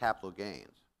capital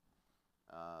gains.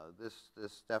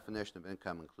 This definition of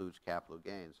income includes capital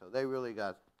gains. So they really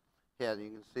got hit. You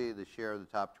can see the share of the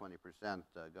top 20%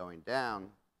 going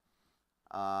down.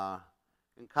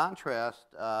 In contrast,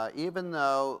 even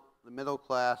though the middle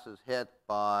class is hit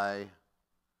by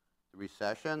the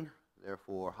recession,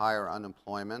 therefore higher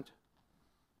unemployment,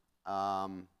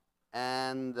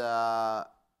 and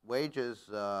wages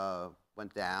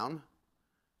went down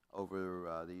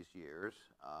over these years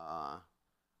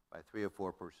by 3 or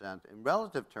 4%. In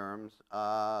relative terms,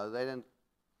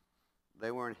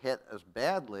 they weren't hit as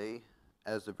badly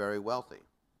as the very wealthy.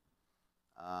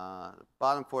 The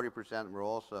bottom 40% were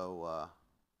also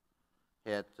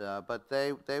hit, but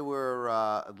they were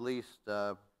at least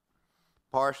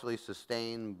partially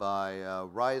sustained by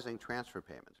rising transfer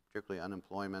payments, particularly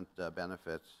unemployment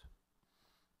benefits,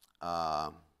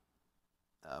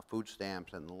 food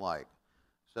stamps, and the like.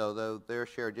 So though their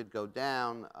share did go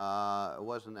down, it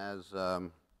wasn't as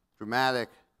dramatic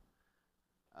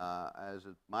as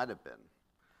it might have been.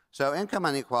 So income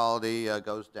inequality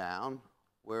goes down,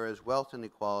 whereas wealth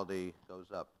inequality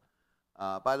goes up.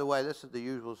 By the way, this is the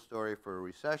usual story for a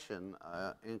recession.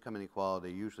 Income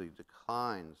inequality usually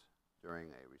declines during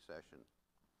a recession.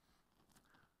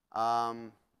 I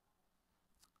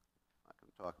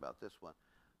can talk about this one.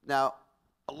 Now,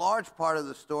 a large part of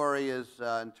the story is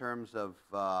in terms of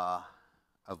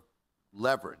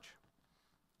leverage.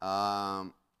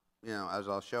 As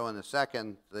I'll show in a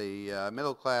second, the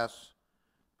middle class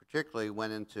particularly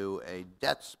went into a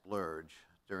debt splurge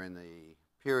during the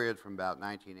period from about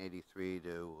 1983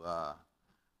 to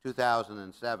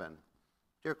 2007,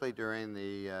 particularly during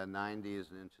the 90s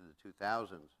and into the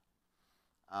 2000s.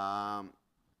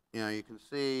 You can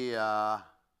see,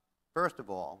 first of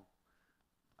all,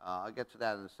 I'll get to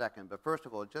that in a second, but first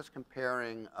of all, just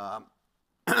comparing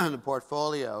the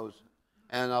portfolios,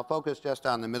 and I'll focus just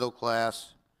on the middle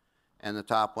class and the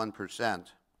top 1%.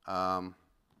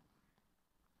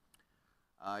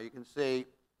 You can see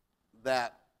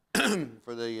that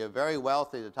for the very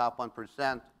wealthy, the top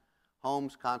 1%,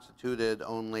 homes constituted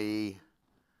only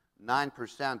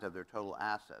 9% of their total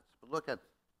assets. But look at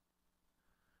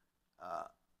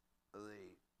the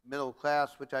middle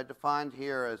class, which I defined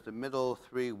here as the middle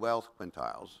 3 wealth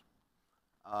quintiles.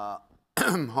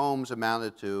 Homes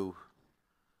amounted to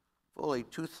fully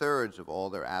 2/3 of all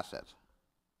their assets.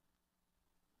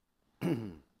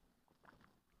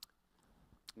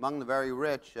 Among the very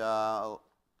rich,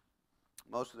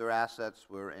 most of their assets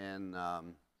were in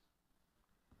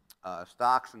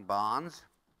stocks and bonds.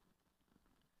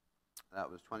 That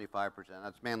was 25%.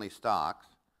 That's mainly stocks.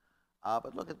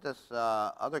 But look at this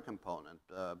other component,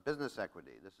 business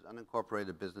equity. This is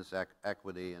unincorporated business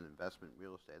equity and investment in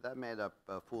real estate. That made up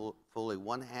fully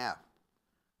 1/2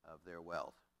 of their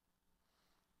wealth.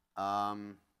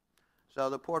 So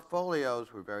the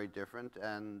portfolios were very different,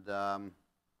 and the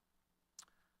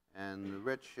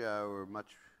rich were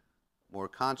much more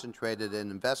concentrated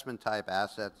in investment-type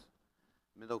assets,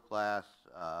 middle class,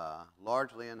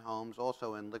 largely in homes,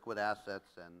 also in liquid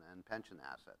assets and pension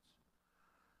assets.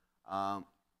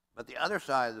 But the other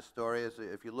side of the story is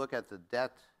if you look at the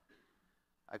debt,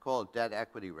 I call it debt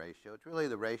equity ratio. It's really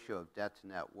the ratio of debt to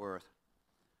net worth.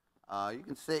 You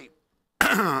can see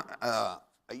a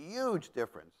huge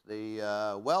difference. The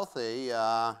wealthy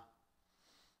had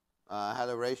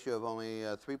a ratio of only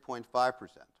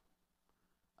 3.5%.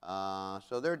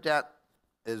 So their debt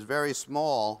is very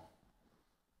small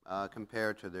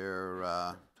compared to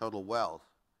their total wealth.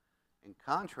 In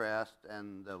contrast,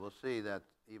 and we'll see that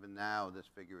even now this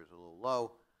figure is a little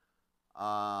low,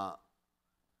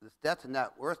 this debt to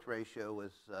net worth ratio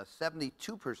was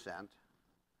 72%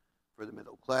 for the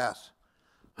middle class.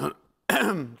 So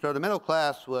the middle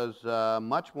class was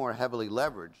much more heavily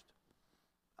leveraged,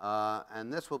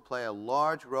 and this will play a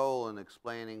large role in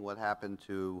explaining what happened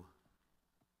to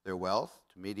their wealth,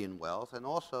 to median wealth, and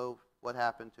also what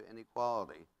happened to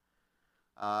inequality.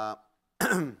 So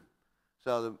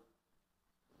the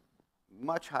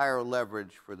much higher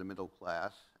leverage for the middle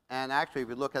class. And actually, if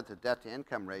you look at the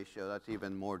debt-to-income ratio, that's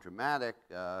even more dramatic,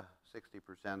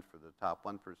 60% for the top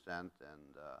 1%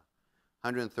 and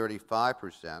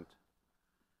 135%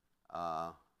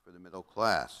 for the middle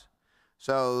class.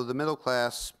 So the middle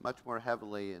class much more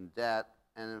heavily in debt.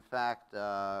 And in fact,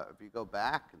 if you go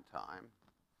back in time,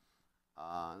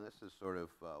 and this is sort of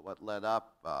what led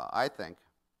up, I think,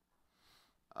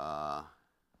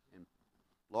 in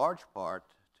large part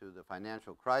to the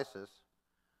financial crisis.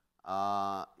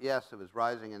 Yes, it was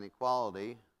rising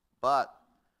inequality, but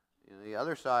the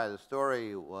other side of the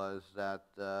story was that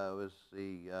it was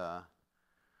the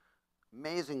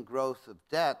amazing growth of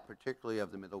debt, particularly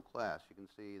of the middle class. You can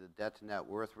see the debt to net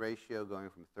worth ratio going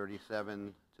from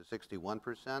 37 to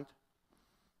 61%, and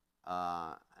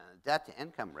the debt to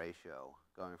income ratio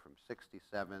going from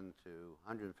 67 to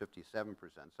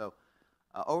 157%. So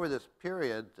over this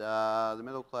period, the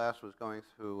middle class was going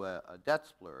through a debt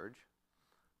splurge.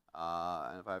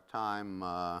 And if I have time,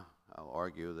 I'll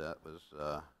argue that was,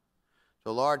 to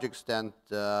a large extent,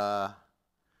 if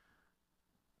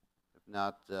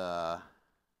not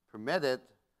permitted,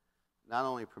 not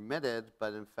only permitted,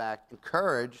 but in fact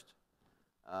encouraged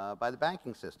by the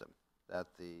banking system, that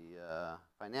the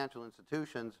financial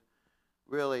institutions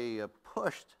really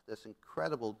pushed this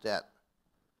incredible debt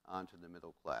onto the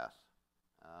middle class.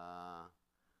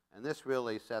 And this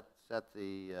really set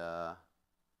the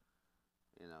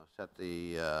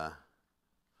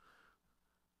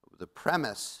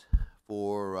premise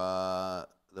for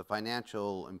the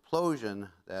financial implosion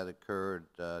that occurred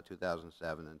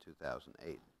 2007 and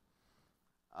 2008.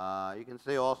 You can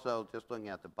see also, just looking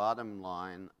at the bottom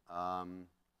line,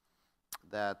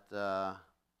 that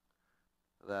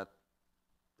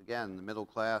again, the middle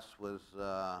class was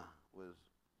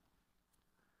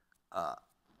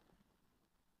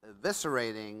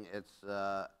eviscerating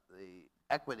the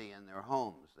equity in their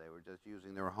homes. They were just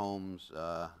using their homes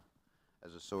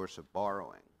as a source of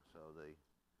borrowing. So the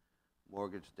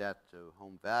mortgage debt to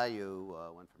home value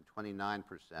went from 29%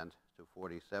 to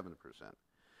 47%.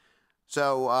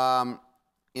 So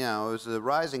it was the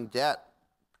rising debt,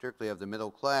 particularly of the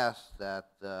middle class, that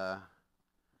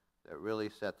really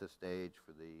set the stage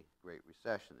for the Great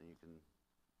Recession. And you can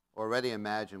already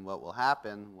imagine what will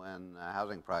happen when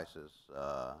housing prices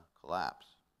collapse.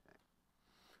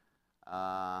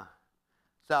 Okay.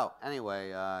 So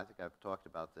anyway, I think I've talked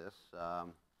about this. I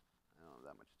don't have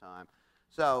that much time.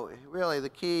 So really, the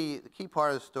key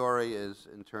part of the story is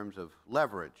in terms of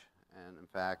leverage, and in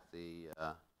fact, the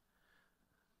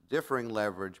differing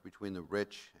leverage between the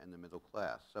rich and the middle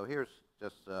class. So here's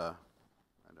just, I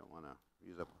don't want to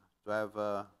use up, do I have,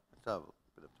 let's have a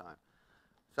bit of time.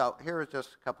 So here is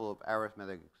just a couple of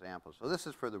arithmetic examples. So this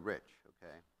is for the rich,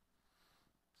 okay?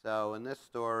 So in this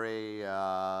story, they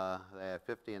have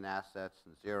 50 in assets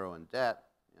and 0 in debt.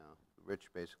 The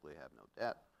rich basically have no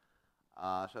debt.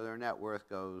 So their net worth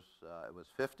goes, it was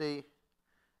 50.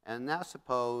 And now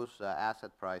suppose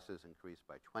asset prices increase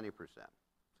by 20%.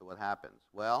 So what happens?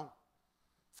 Well,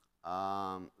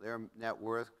 their net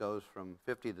worth goes from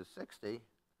 50 to 60.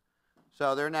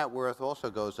 So their net worth also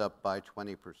goes up by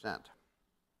 20%.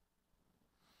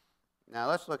 Now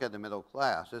let's look at the middle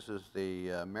class. This is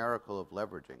the miracle of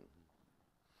leveraging.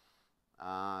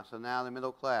 So now the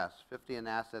middle class, 50 in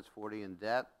assets, 40 in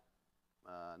debt,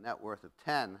 net worth of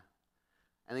 10.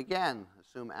 And again,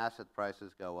 assume asset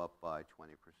prices go up by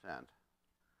 20%.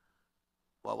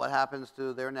 Well, what happens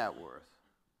to their net worth?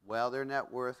 Well, their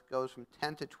net worth goes from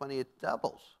 10 to 20. It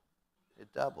doubles.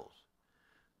 It doubles.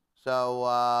 So,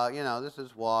 this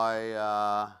is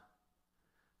why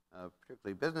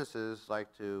particularly businesses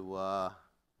like to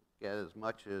get as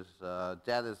much as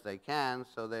debt as they can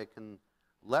so they can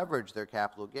leverage their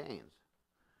capital gains.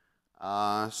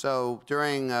 So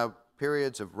during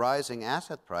periods of rising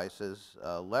asset prices,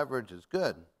 leverage is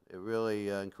good. It really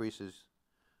increases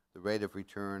the rate of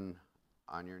return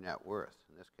on your net worth.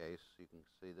 In this case, you can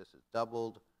see this is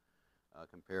doubled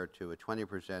compared to a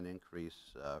 20%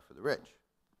 increase for the rich.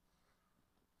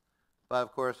 But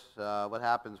of course, what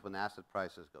happens when asset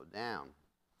prices go down?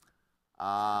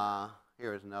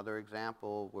 Here is another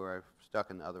example where I've stuck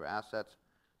in other assets.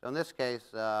 So in this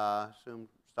case, assume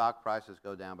stock prices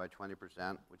go down by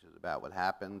 20%, which is about what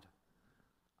happened.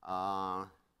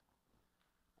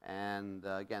 And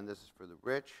again, this is for the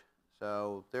rich.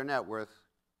 So their net worth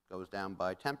goes down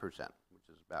by 10%, which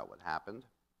is about what happened.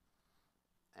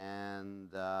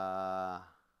 And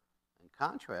in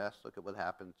contrast, look at what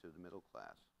happened to the middle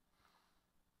class.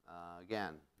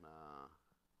 Again,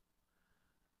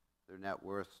 their net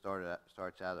worth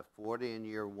starts out at 40 in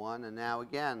year 1, and now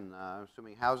again,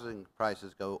 assuming housing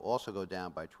prices also go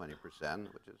down by 20%,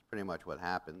 which is pretty much what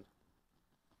happened.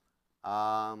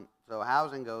 So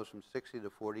housing goes from 60 to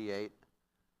 48,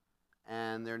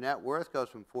 and their net worth goes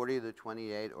from 40 to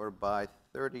 28, or by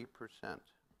 30%.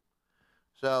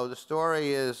 So the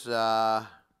story is, high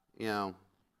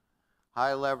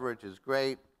leverage is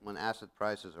great when asset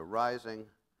prices are rising,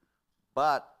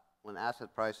 but when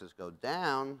asset prices go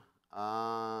down,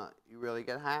 you really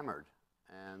get hammered.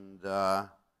 And,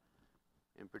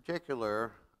 in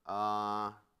particular,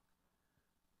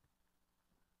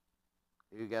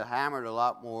 you get hammered a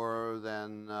lot more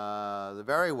than the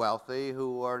very wealthy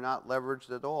who are not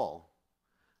leveraged at all.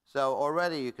 So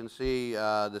already you can see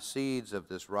the seeds of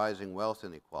this rising wealth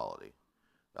inequality.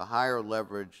 The higher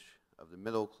leverage of the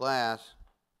middle class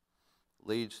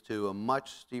leads to a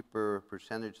much steeper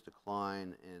percentage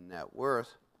decline in net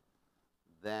worth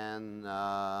than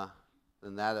that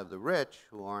of the rich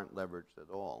who aren't leveraged at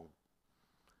all.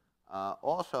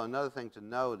 Also, another thing to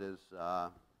note is,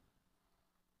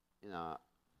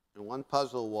 one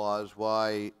puzzle was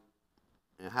why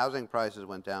housing prices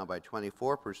went down by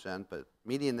 24%, but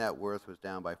median net worth was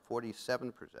down by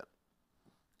 47%.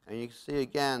 And you can see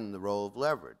again the role of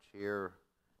leverage. Here,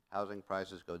 housing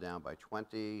prices go down by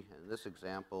 20. In this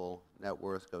example, net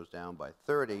worth goes down by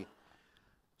 30.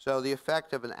 So the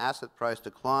effect of an asset price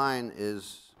decline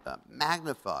is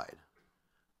magnified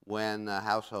when a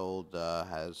household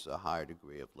has a higher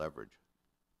degree of leverage.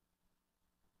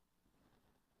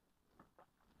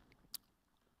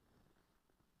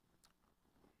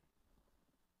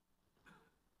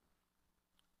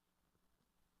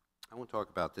 I won't talk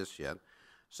about this yet.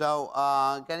 So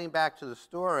getting back to the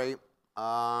story,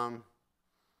 so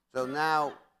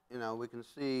now we can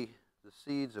see the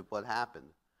seeds of what happened.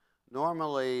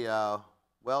 Normally,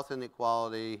 wealth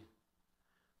inequality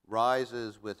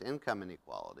rises with income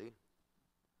inequality.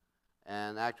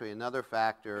 And actually another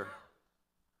factor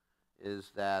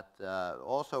is that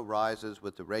also rises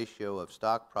with the ratio of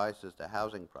stock prices to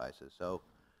housing prices. So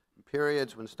in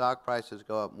periods when stock prices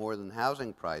go up more than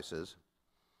housing prices,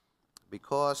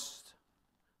 because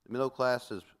the middle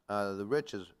classes, the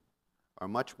rich are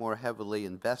much more heavily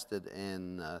invested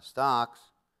in stocks,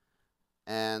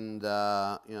 and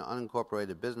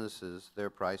unincorporated businesses, their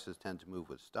prices tend to move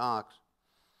with stocks.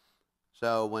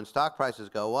 So when stock prices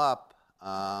go up,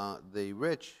 the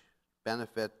rich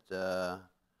benefit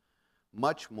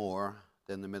much more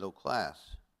than the middle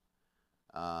class.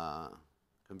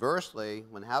 Conversely,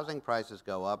 when housing prices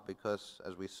go up, because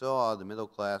as we saw, the middle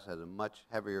class has a much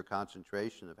heavier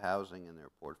concentration of housing in their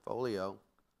portfolio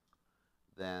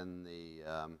than the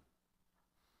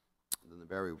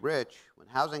very rich, when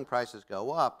housing prices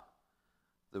go up,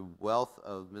 the wealth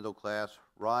of middle class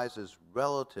rises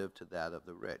relative to that of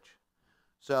the rich.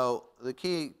 So the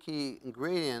key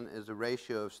ingredient is the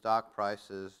ratio of stock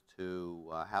prices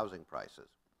to housing prices.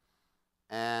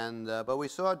 And, but we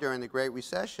saw during the Great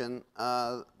Recession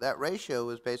that ratio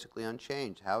was basically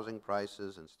unchanged. Housing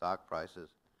prices and stock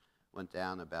prices went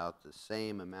down about the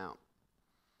same amount.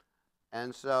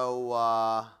 And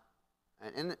so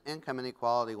income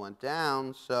inequality went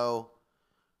down, so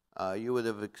you would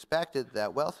have expected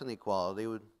that wealth inequality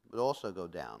would also go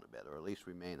down a bit, or at least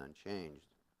remain unchanged.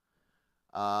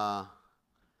 But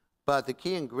the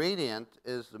key ingredient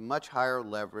is the much higher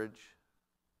leverage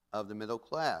of the middle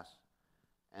class.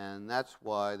 And that's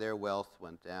why their wealth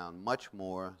went down much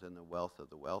more than the wealth of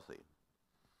the wealthy.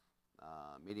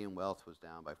 Median wealth was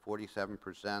down by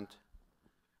 47%.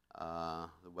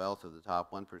 The wealth of the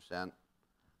top 1%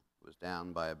 was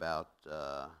down by about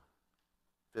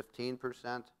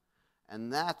 15%.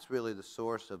 And that's really the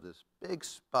source of this big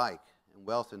spike in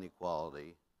wealth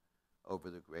inequality over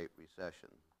the Great Recession.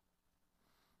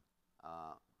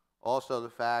 Also the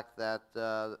fact that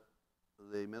the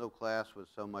middle class was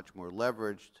so much more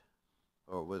leveraged,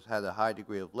 or had a high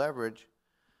degree of leverage,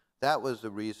 that was the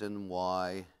reason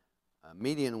why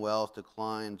median wealth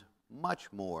declined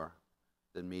much more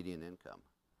than median income,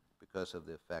 because of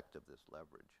the effect of this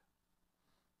leverage.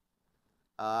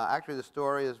 Actually, the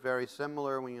story is very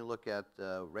similar when you look at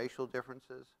racial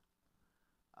differences.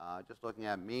 Just looking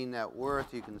at mean net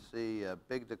worth, you can see a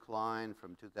big decline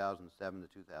from 2007 to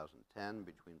 2010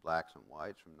 between blacks and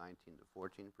whites, from 19 to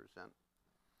 14%.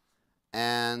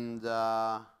 And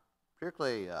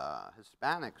particularly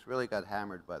Hispanics really got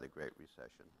hammered by the Great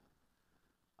Recession.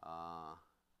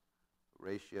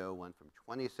 Ratio went from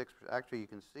 26%. Actually, you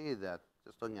can see that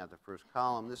just looking at the first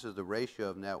column, this is the ratio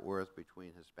of net worth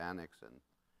between Hispanics and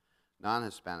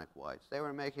non-Hispanic whites. They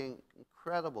were making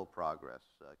incredible progress,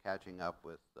 catching up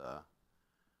with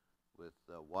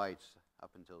whites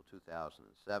up until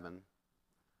 2007.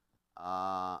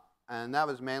 And that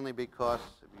was mainly because,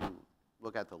 if you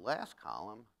look at the last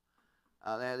column,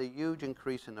 they had a huge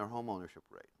increase in their home ownership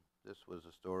rate. This was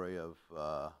a story of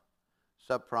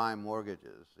subprime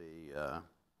mortgages. The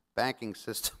banking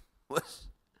system was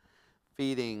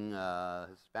feeding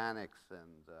Hispanics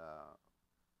and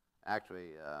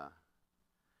actually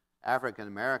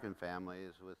African-American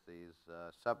families with these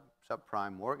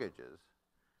subprime mortgages.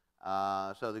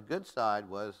 So the good side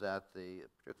was that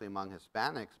particularly among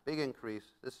Hispanics, big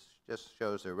increase. This just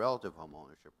shows their relative home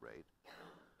ownership rate.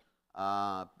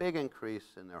 Big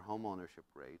increase in their home ownership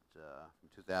rate from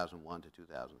 2001 to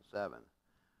 2007.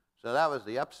 So that was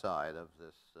the upside of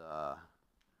this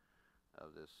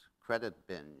credit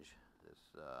binge,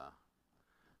 this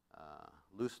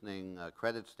loosening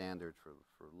credit standards for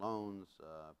loans,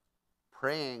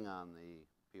 preying on the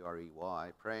PREY,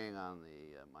 preying on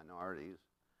the minorities,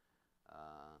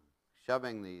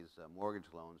 shoving these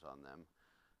mortgage loans on them.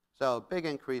 So big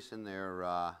increase in their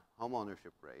home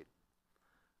ownership rate.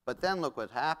 But then look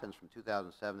what happens from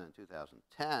 2007 and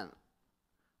 2010.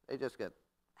 They just get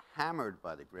hammered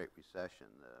by the Great Recession.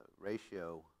 The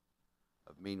ratio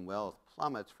of mean wealth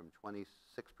plummets from 26%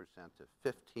 to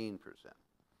 15%.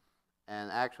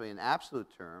 And actually, in absolute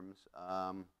terms,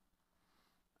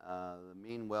 the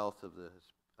mean wealth of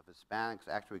Hispanics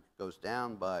actually goes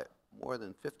down by more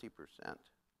than 50%.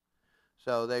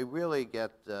 So they really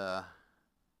get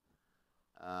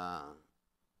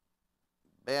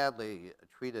badly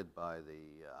treated by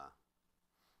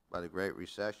the Great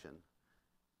Recession.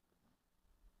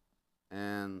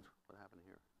 And what happened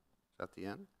here? Is that the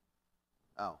end?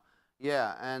 Oh,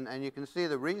 yeah, and you can see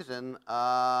the reason.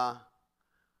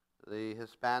 The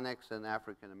Hispanics and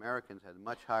African Americans had a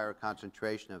much higher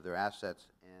concentration of their assets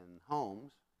in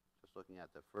homes. Just looking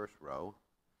at the first row.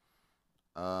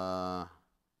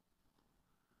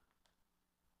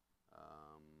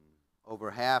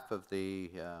 Over half of the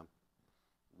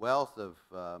wealth of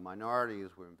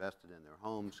minorities were invested in their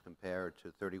homes compared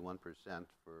to 31%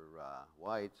 for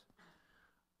whites.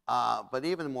 But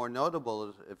even more notable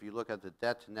is if you look at the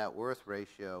debt to net worth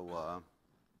ratio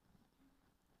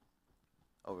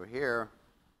over here.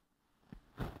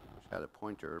 I wish I had a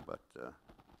pointer, but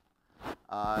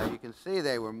you can see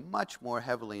they were much more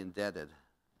heavily indebted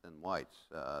than whites.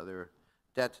 Their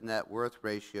debt to net worth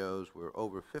ratios were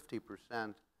over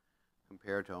 50%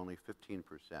 compared to only 15%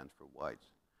 for whites.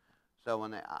 So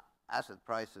when the asset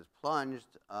prices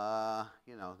plunged,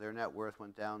 their net worth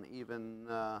went down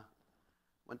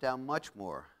much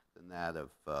more than that of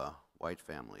white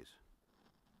families.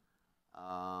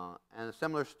 And a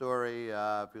similar story,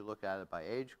 if you look at it by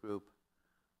age group.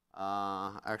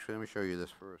 Actually, let me show you this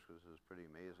first because this is pretty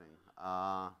amazing.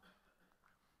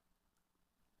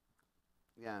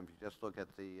 If you just look at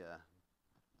the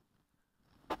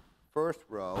first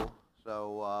row,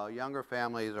 so younger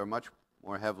families are much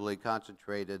more heavily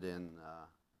concentrated in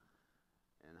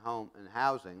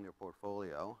housing, their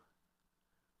portfolio,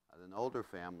 than older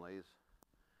families.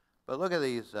 But look at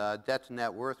these debt to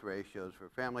net worth ratios for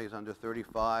families under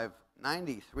 35,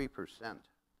 93%.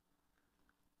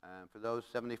 And for those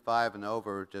 75 and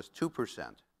over, just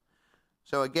 2%.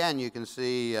 So again, you can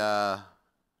see, you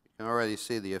can already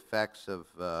see the effects of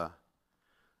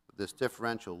this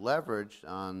differential leverage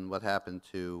on what happened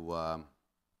to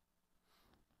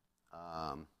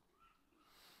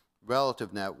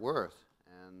relative net worth.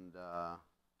 And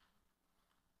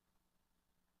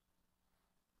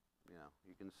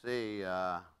you can see,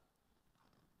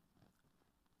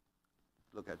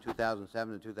 look at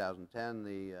 2007 to 2010,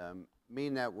 the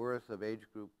mean net worth of age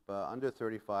group under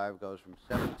 35 goes from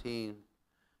 17%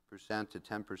 to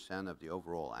 10% of the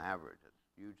overall average. It's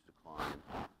a huge decline.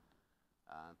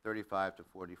 35 to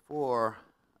 44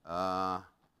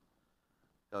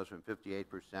 goes from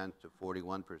 58% to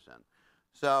 41%.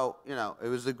 So, it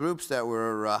was the groups that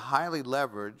were highly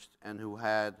leveraged and who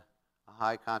had a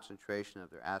high concentration of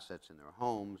their assets in their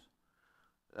homes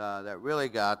that really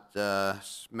got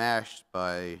smashed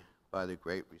by the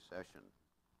Great Recession.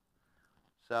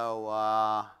 So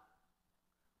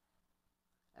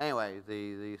anyway,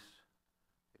 I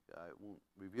won't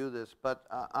review this, but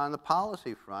on the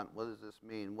policy front, what does this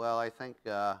mean? Well, I think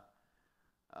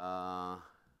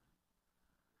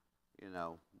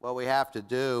what we have to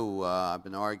do, I've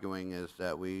been arguing, is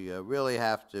that we really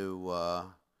have to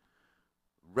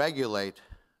regulate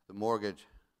the mortgage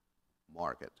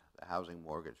market, the housing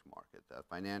mortgage market.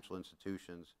 Financial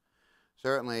institutions,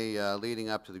 certainly leading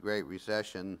up to the Great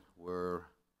Recession, were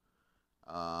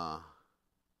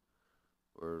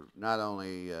not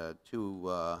only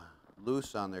too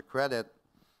loose on their credit,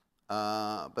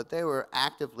 but they were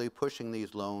actively pushing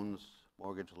these loans,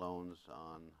 mortgage loans,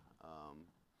 on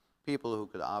people who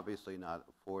could obviously not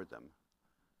afford them.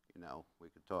 We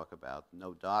could talk about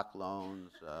no doc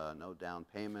loans, no down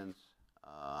payments,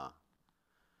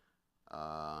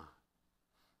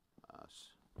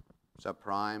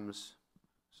 subprimes.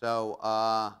 So,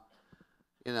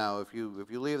 if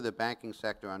you leave the banking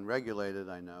sector unregulated,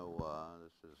 I know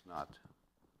this is not,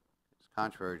 it's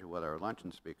contrary to what our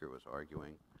luncheon speaker was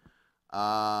arguing.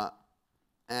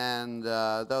 And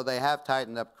though they have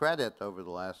tightened up credit over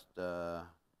the last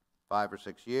 5 or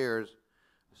 6 years,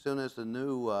 as soon as the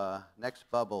new next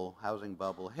bubble, housing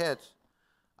bubble, hits,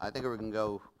 I think we're going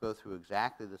to go through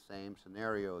exactly the same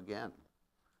scenario again.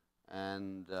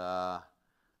 And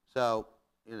so,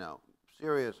 you know,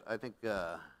 I think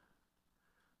there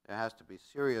has to be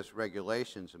serious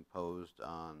regulations imposed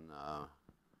on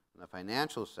the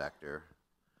financial sector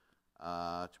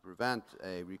to prevent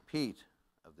a repeat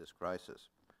of this crisis.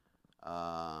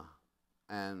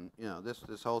 And you know,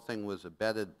 this whole thing was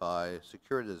abetted by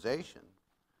securitization,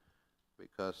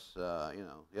 because you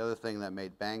know, the other thing that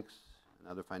made banks and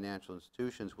other financial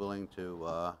institutions willing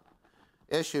to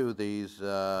issue these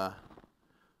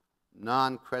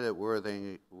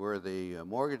non-credit-worthy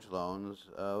mortgage loans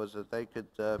was that they could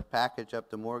package up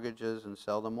the mortgages and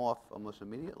sell them off almost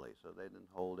immediately, so they didn't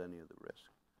hold any of the risk.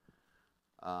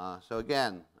 So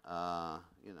again,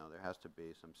 you know, there has to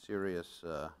be some serious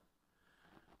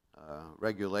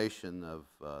regulation of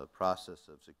the process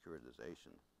of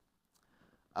securitization.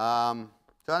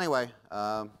 So anyway,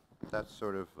 that's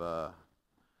sort of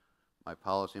my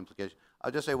policy implication. I'll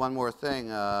just say one more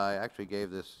thing. I actually gave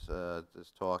this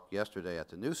talk yesterday at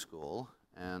the New School,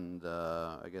 and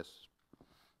I guess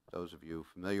those of you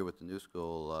familiar with the New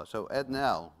School, so Ed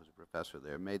Nell, who's a professor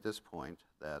there, made this point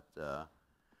that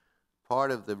part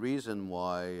of the reason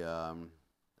why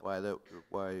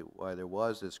there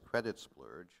was this credit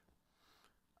splurge,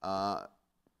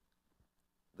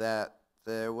 that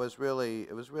it was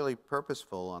really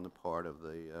purposeful on the part of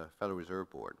the Federal Reserve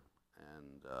Board,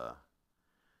 and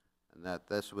that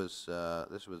this was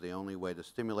the only way to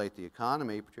stimulate the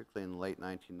economy, particularly in the late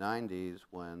 1990s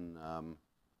when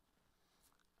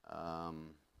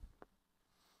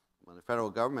the federal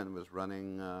government was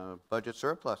running budget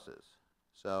surpluses.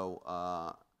 So,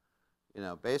 you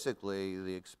know, basically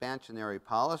the expansionary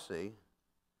policy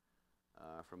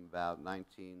from about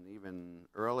even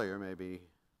earlier, maybe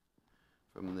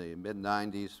from the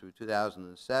mid-90s through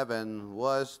 2007,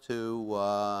 was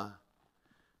to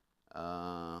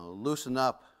loosen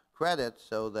up credit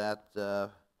so that,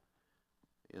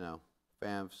 you know,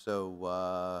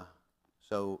 so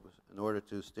in order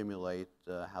to stimulate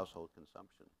household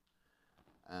consumption.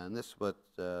 And this is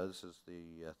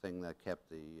the thing that kept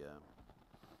the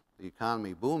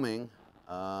economy booming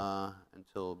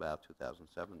until about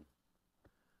 2007.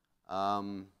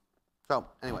 So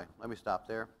anyway, let me stop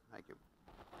there. Thank you.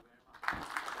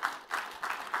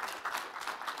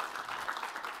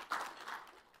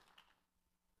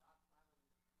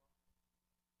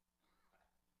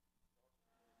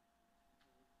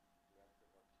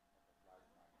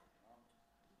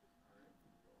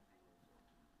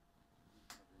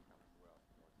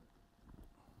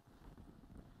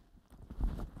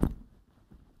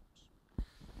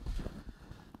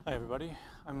 Hi, everybody.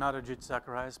 I'm not Ajit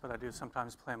Zacharias, but I do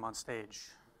sometimes play him on stage.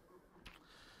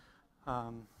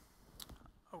 Okay.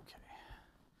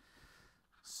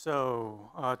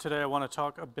 So today I want to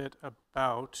talk a bit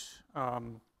about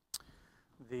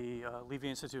the Levy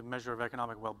Institute Measure of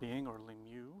Economic Well-Being, or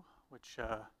LIMU, which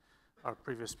our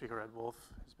previous speaker, Ed Wolff,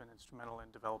 has been instrumental in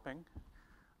developing.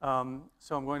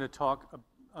 So I'm going to talk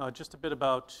just a bit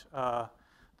about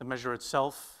the measure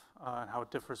itself, and how it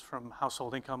differs from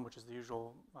household income, which is the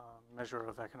usual measure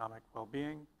of economic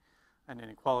well-being and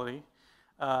inequality,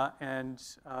 and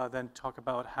then talk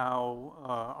about how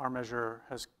our measure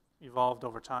has evolved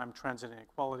over time, trends in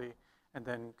inequality, and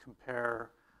then compare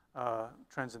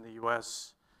trends in the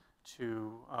US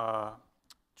to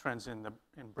trends in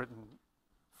Britain,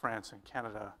 France, and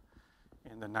Canada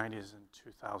in the 90s and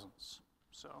 2000s.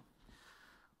 So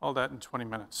all that in 20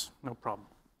 minutes, no problem.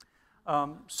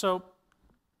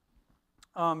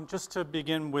 Just to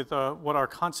begin with what our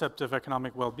concept of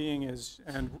economic well-being is,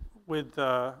 and with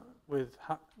the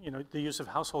use of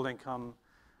household income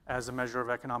as a measure of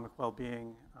economic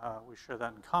well-being, we share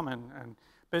that in common. And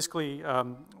basically,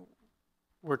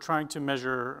 we're trying to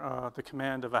measure the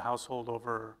command of a household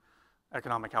over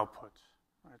economic output,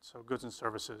 right? So goods and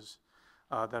services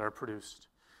that are produced.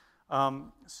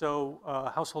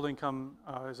 Household income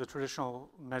is a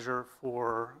traditional measure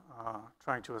for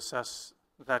trying to assess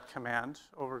that command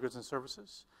over goods and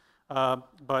services,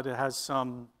 but it has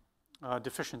some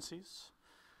deficiencies,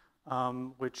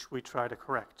 which we try to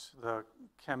correct. The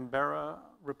Canberra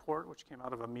report, which came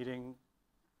out of a meeting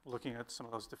looking at some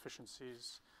of those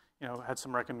deficiencies, had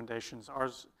some recommendations.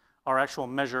 Our actual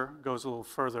measure goes a little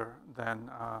further than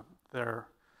their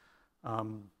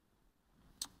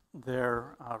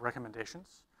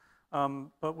recommendations,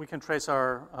 but we can trace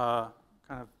our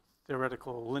kind of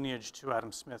theoretical lineage to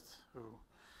Adam Smith, who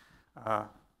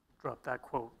dropped that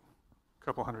quote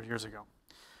couple hundred years ago.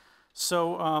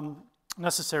 So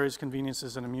necessaries,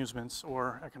 conveniences, and amusements,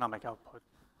 or economic output,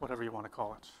 whatever you want to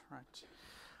call it, right?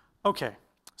 Okay,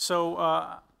 so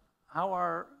how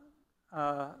are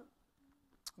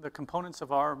the components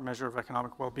of our measure of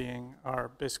economic well-being are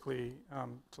basically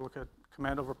to look at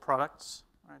command over products,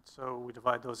 right? So we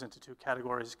divide those into two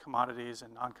categories, commodities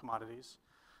and non-commodities.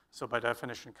 So by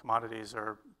definition, commodities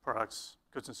are products,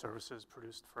 goods and services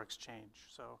produced for exchange.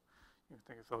 So you can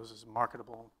think of those as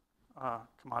marketable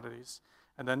commodities,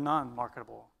 and then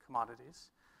non-marketable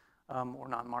commodities, or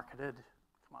non-marketed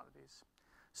commodities.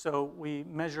 So we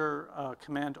measure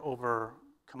command over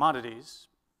commodities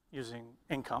using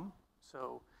income.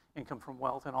 So income from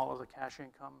wealth and all of the cash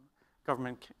income,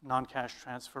 government non-cash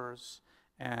transfers,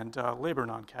 and labor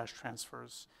non-cash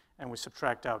transfers, and we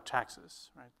subtract out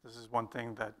taxes, right? This is one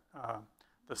thing that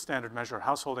the standard measure of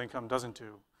household income doesn't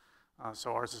do,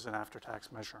 so ours is an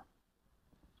after-tax measure.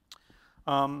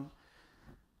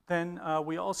 Then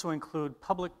we also include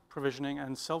public provisioning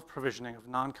and self-provisioning of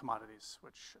non-commodities,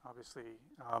 which obviously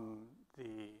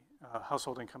the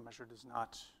household income measure does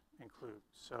not include.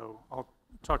 So I'll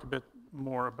talk a bit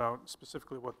more about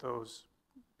specifically what those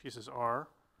pieces are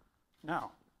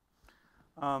now.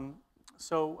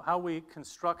 So how we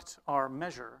construct our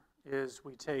measure is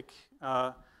we take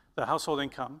the household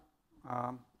income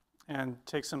and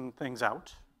take some things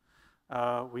out.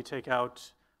 We take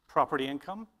out property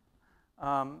income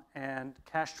and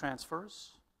cash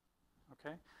transfers,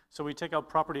 okay? So we take out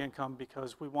property income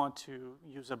because we want to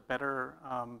use a better,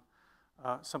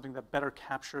 something that better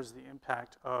captures the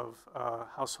impact of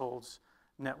households'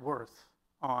 net worth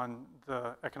on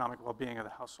the economic well-being of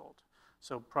the household.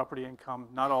 So property income,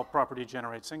 not all property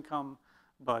generates income,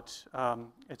 but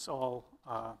it's all,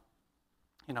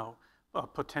 you know, a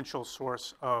potential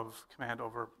source of command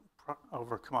over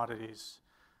commodities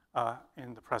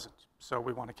in the present. So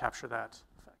we want to capture that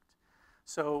effect.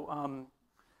 So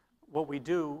what we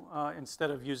do, instead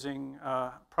of using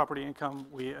property income,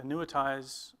 we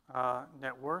annuitize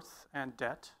net worth and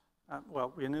debt.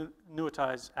 Well, we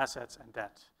annuitize assets and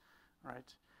debt,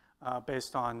 right,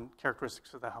 based on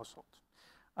characteristics of the household.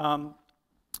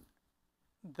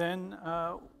 Then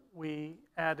we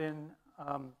add in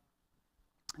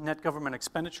net government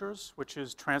expenditures, which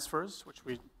is transfers, which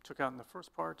we took out in the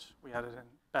first part. We added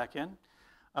back in.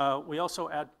 We also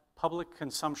add public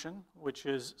consumption, which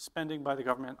is spending by the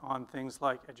government on things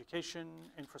like education,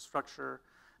 infrastructure.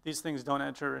 These things don't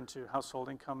enter into household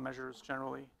income measures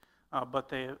generally, but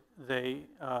they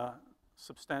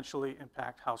substantially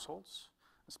impact households,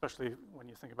 especially when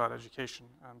you think about education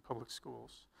and public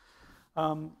schools.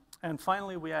 And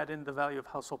finally, we add in the value of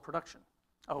household production.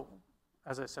 Oh,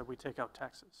 as I said, we take out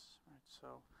taxes, right?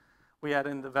 So we add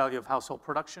in the value of household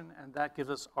production, and that gives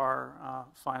us our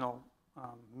final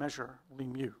measure,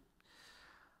 LIMU.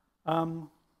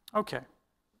 Okay.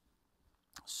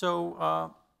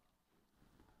 So,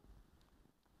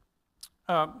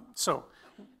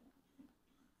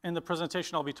 in the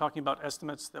presentation, I'll be talking about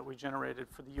estimates that we generated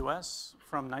for the US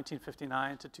from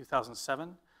 1959 to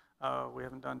 2007. We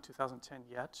haven't done 2010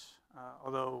 yet,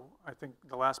 although I think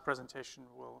the last presentation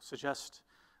will suggest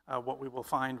what we will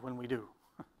find when we do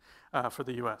for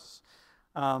the US.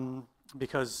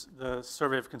 Because the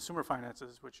Survey of Consumer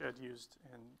Finances, which Ed used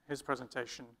in his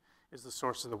presentation, is the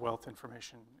source of the wealth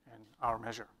information in our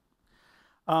measure.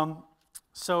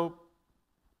 So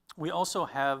we also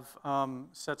have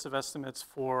sets of estimates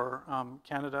for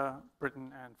Canada,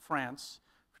 Britain, and France,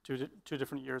 for two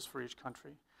different years for each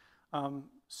country.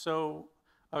 So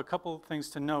a couple of things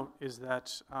to note is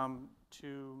that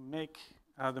to make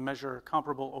the measure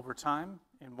comparable over time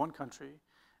in one country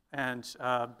and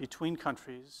between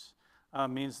countries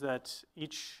means that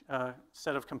each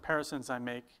set of comparisons I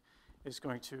make is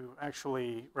going to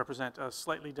actually represent a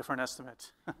slightly different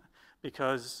estimate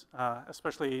because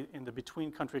especially in the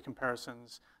between country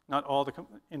comparisons, not all the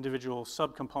individual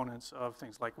subcomponents of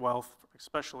things like wealth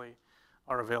especially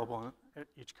are available in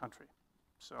each country.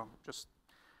 So just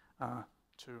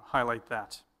to highlight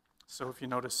that. So if you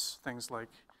notice things like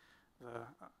the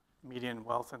median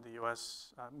wealth in the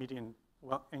US, median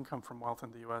income from wealth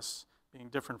in the US being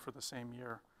different for the same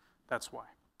year, that's why,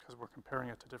 because we're comparing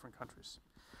it to different countries.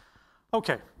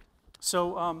 Okay,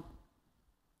 so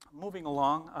moving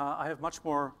along, I have much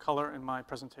more color in my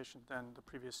presentation than the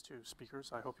previous two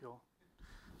speakers. I hope you'll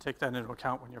take that into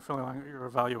account when you're filling out your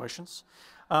evaluations.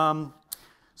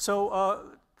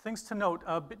 Things to note,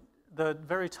 the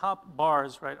very top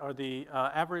bars, right, are the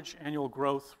average annual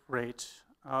growth rate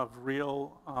of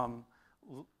real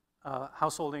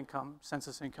household income,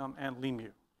 census income, and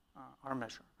LIMU, our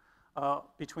measure.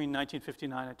 between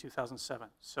 1959 and 2007,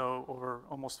 so over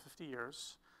almost 50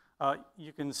 years.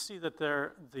 You can see that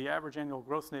the average annual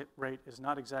growth rate is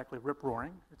not exactly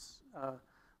rip-roaring. It's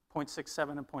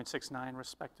 0.67 and 0.69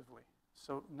 respectively,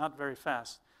 so not very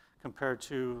fast compared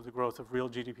to the growth of real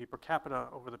GDP per capita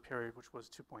over the period, which was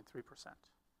 2.3%.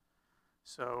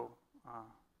 So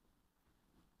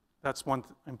that's one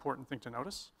important thing to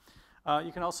notice.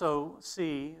 You can also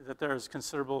see that there's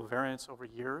considerable variance over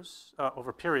years,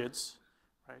 over periods,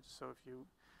 right? So if you,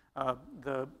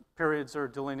 the periods are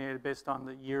delineated based on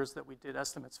the years that we did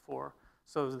estimates for.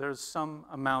 So there's some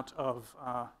amount of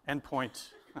endpoint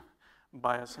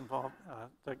bias involved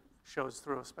that shows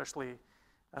through, especially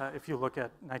if you look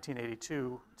at 1982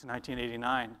 to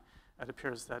 1989, it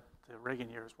appears that the Reagan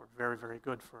years were very, very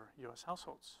good for US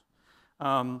households.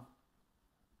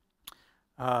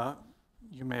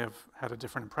 You may have had a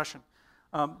different impression.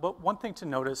 But one thing to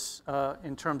notice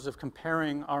in terms of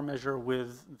comparing our measure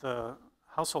with the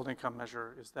household income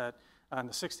measure is that in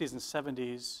the 60s and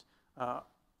 70s, the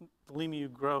LEMU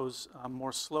grows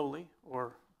more slowly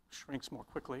or shrinks more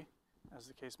quickly, as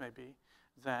the case may be,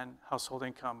 than household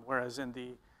income, whereas in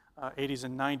the 80s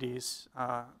and 90s,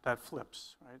 that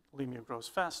flips, right? LEMU grows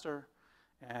faster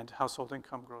and household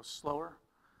income grows slower.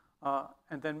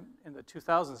 And then in the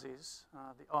 2000s,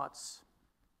 the aughts,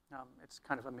 it's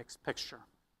kind of a mixed picture.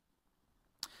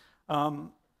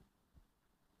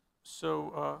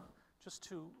 Just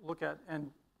to look at,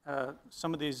 and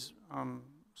some of these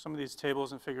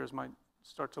tables and figures might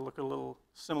start to look a little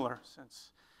similar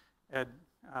since Ed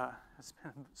has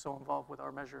been so involved with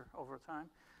our measure over time.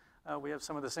 We have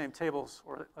some of the same tables,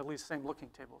 or at least same looking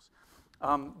tables.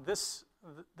 This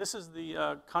is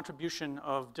the contribution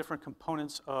of different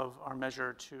components of our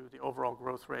measure to the overall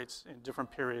growth rates in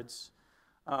different periods.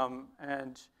 For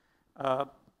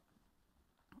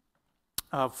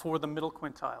the middle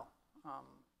quintile,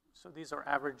 so these are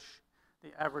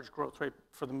the average growth rate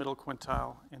for the middle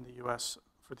quintile in the US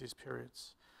for these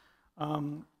periods.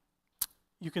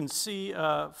 You can see,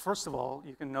 first of all,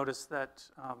 you can notice that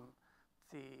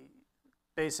the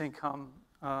base income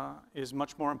is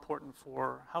much more important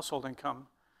for household income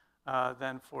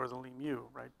than for the LEMU,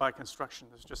 right? By construction,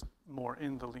 there's just more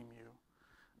in the LEMU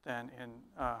than in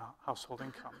household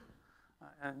income.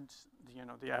 And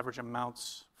the average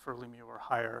amounts for LEMU are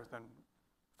higher than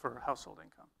for household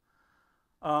income.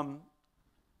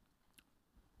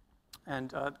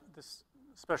 This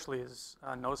especially is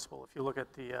noticeable if you look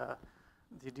at the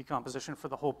decomposition for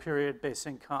the whole period. Base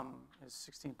income is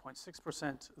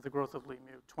 16.6% of the growth of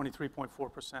LEMU,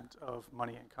 23.4% of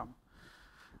money income.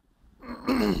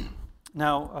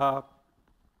 Now,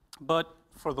 but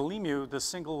for the LEMU, the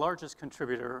single largest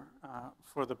contributor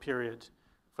for the period,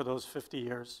 for those 50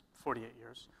 years, 48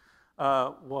 years,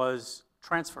 was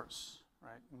transfers,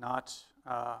 right? Not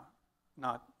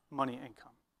money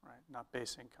income, right? Not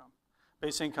base income.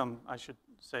 Base income, I should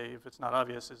say, if it's not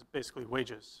obvious, is basically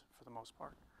wages for the most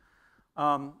part.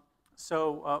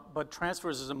 But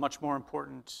transfers is a much more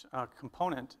important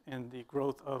component in the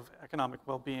growth of economic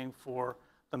well-being for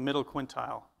the middle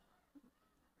quintile,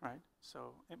 right?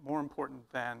 So more important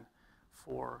than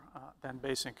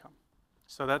base income.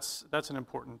 So that's an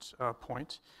important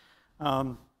point.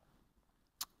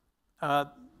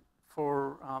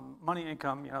 For money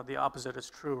income, the opposite is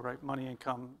true, right? Money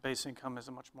income, base income is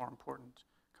a much more important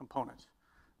component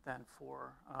than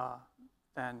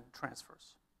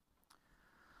transfers.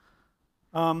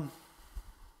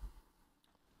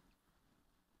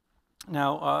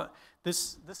 Now,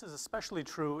 this is especially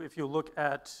true if you look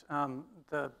at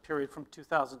the period from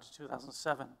 2000 to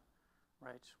 2007,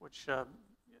 right? Which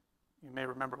you may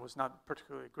remember was not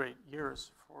particularly great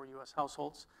years for U.S.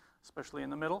 households, especially in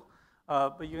the middle.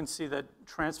 But you can see that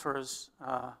transfers,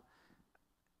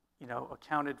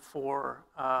 accounted for,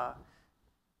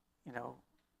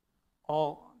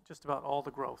 just about all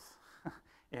the growth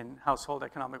in household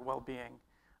economic well-being.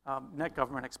 Net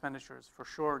government expenditures for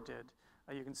sure did.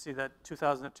 You can see that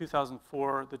 2000 to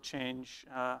 2004, the change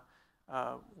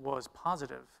was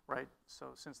positive, right?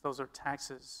 So since those are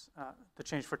taxes, the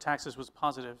change for taxes was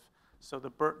positive. So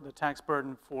the tax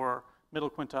burden for middle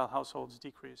quintile households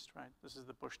decreased, right? This is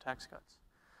the Bush tax cuts.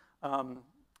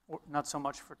 Not so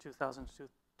much for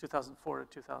 2004 to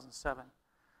 2007.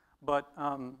 But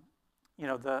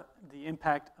the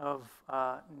impact of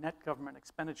net government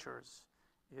expenditures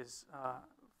is,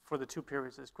 for the two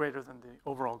periods, is greater than the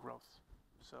overall growth.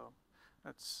 So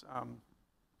that's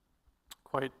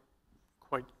quite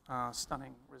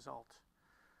stunning result.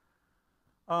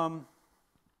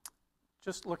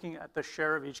 Just looking at the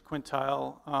share of each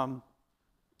quintile,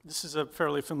 this is a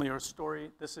fairly familiar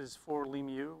story. This is for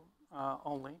LEMU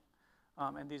only.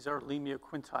 and these are Lee-Mu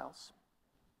quintiles.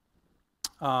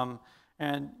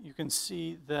 And you can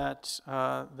see that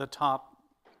the top,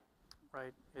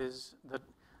 right, is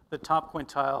the top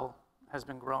quintile has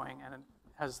been growing, and it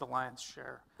has the lion's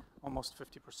share, almost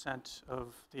 50%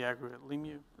 of the aggregate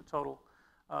Lee-Mu, the total,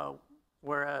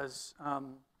 whereas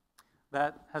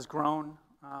that has grown.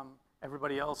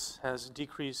 Everybody else has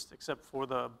decreased except for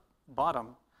the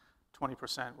bottom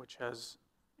 20%, which has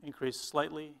increased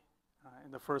slightly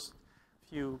in the first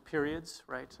few periods,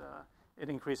 right? It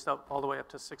increased up all the way up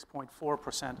to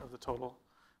 6.4% of the total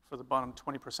for the bottom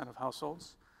 20% of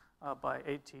households by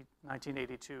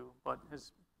 1982, but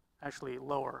is actually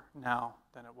lower now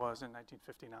than it was in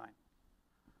 1959.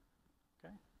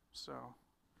 Okay, so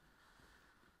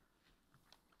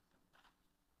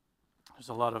there's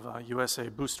a lot of USA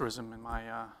boosterism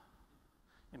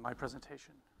in my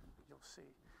presentation, you'll see.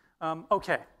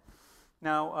 Okay,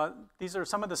 now these are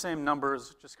some of the same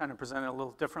numbers, just kind of presented a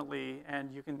little differently,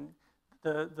 and you can,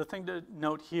 the thing to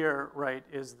note here, right,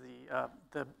 is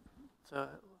the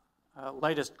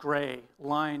lightest gray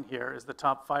line here is the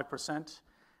top 5%,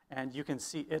 and you can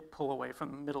see it pull away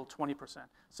from the middle 20%.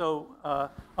 So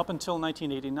up until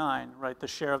 1989, right, the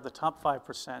share of the top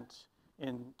 5%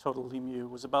 in total Lee-Mu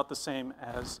was about the same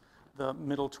as the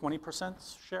middle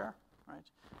 20% share,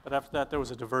 right? But after that, there was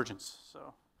a divergence,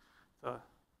 so that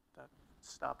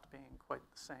stopped being quite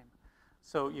the same.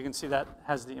 So you can see that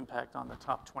has the impact on the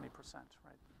top 20%,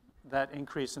 right? That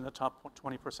increase in the top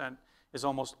 20% is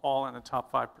almost all in the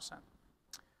top 5%.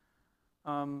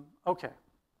 Okay,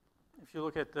 if you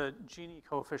look at the Gini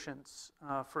coefficients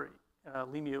for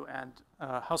Lee-Mu and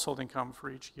household income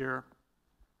for each year,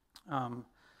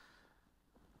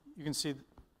 you can see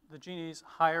the Gini's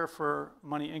higher for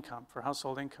money income, for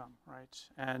household income, right?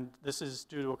 And this is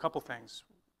due to a couple things.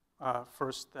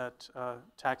 First, that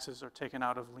taxes are taken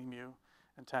out of Lee-Mu,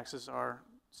 and taxes are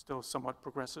still somewhat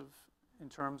progressive in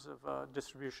terms of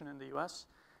distribution in the US.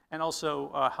 And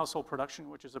also household production,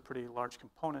 which is a pretty large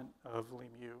component of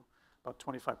Lee-Mu, about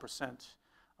 25%,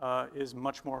 is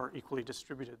much more equally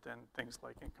distributed than things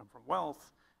like income from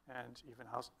wealth and even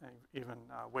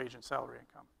wage and salary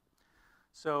income.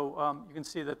 So you can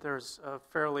see that there's a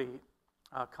fairly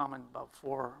common, about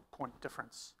 4-point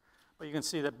difference. But you can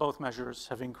see that both measures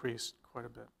have increased quite a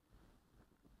bit.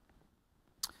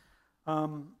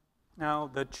 Now,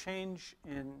 the change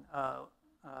in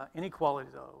inequality,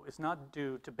 though, is not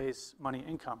due to base money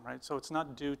income, right? So it's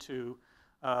not due to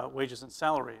wages and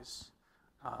salaries.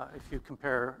 If you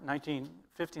compare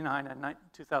 1959 and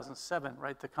 2007,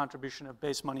 right, the contribution of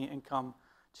base money income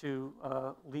to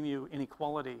Lee-Mu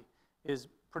inequality is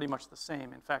pretty much the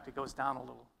same. In fact, it goes down a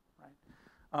little, right?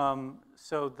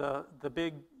 So the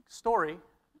big story,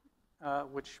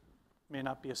 which may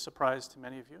not be a surprise to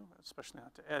many of you, especially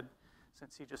not to Ed,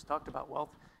 since he just talked about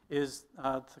wealth, is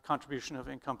the contribution of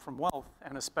income from wealth,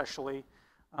 and especially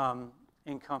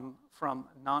income from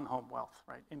non-home wealth,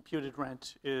 right? Imputed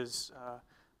rent is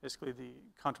basically the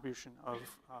contribution of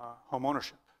home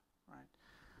ownership, right?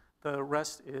 The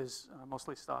rest is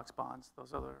mostly stocks, bonds,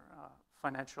 those other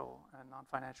financial and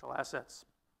non-financial assets.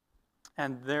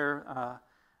 And they're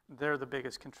the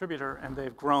biggest contributor, and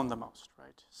they've grown the most,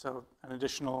 right? So an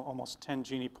additional almost 10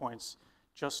 Gini points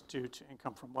just due to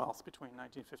income from wealth between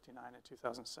 1959 and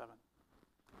 2007.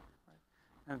 Right?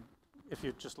 And if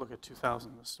you just look at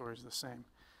 2000, the story's the same.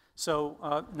 So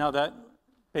now that,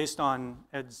 based on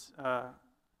Ed's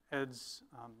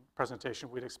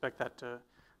presentation, we'd expect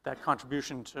that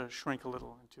contribution to shrink a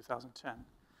little in 2010,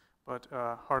 but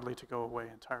hardly to go away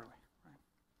entirely. Right?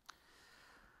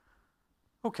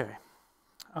 Okay.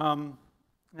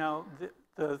 Now,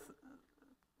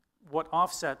 what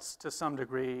offsets to some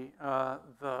degree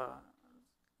the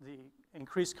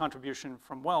increased contribution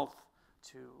from wealth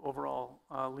to overall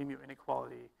Lee-Mu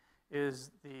inequality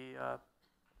is the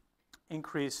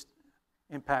increased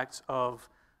impacts of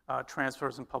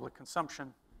transfers in public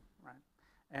consumption, right?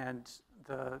 And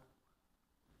the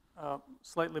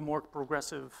slightly more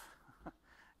progressive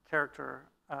character,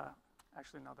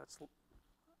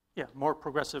 more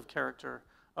progressive character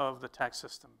of the tax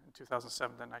system in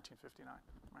 2007 than 1959,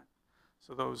 right?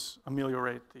 So those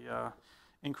ameliorate the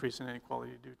increase in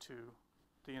inequality due to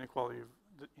the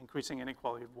increasing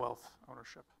inequality of wealth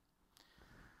ownership.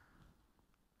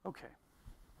 Okay.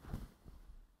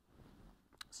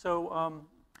 So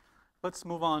let's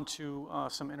move on to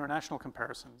some international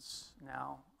comparisons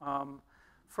now.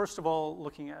 First of all,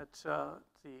 looking at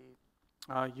the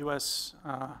U.S.,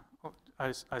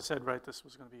 I said, right, this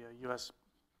was going to be a U.S.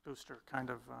 booster kind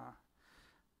of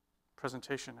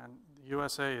presentation, and the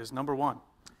USA is number one.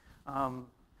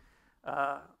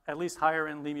 at least higher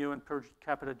in LIMU and per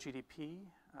capita GDP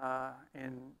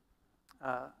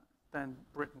than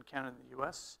Britain, Canada, and the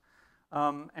US.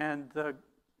 And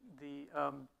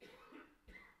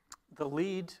the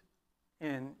lead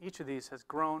in each of these has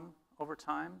grown over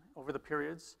time, over the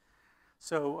periods.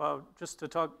 So just to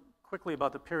talk quickly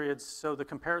about the periods, so the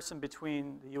comparison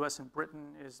between the US and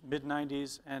Britain is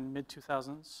mid-90s and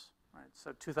mid-2000s, right?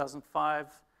 So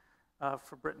 2005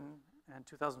 for Britain and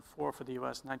 2004 for the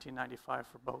US, 1995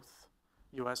 for both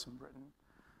US and Britain.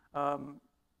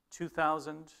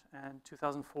 2000 and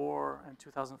 2004 and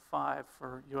 2005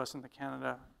 for US and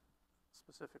Canada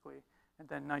specifically, and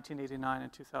then 1989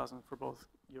 and 2000 for both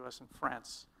US and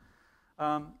France.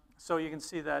 So you can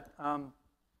see that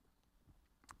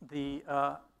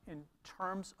in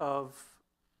terms of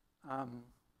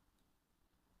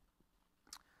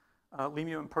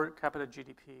LIMU and per capita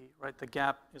GDP, right, the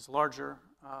gap is larger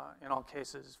in all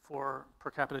cases for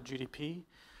per capita GDP,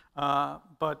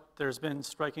 but there's been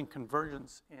striking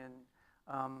convergence in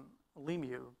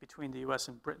LIMU between the US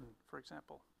and Britain, for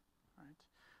example, right?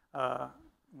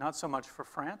 Not so much for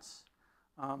France,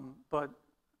 but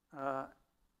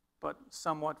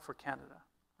somewhat for Canada,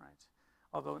 right?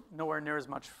 Although nowhere near as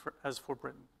much as for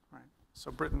Britain, right?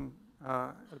 So Britain,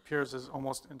 it appears, is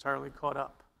almost entirely caught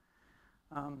up.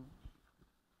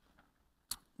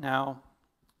 Now,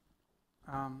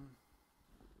 and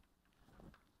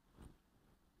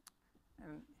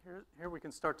here we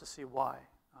can start to see why.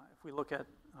 If we look at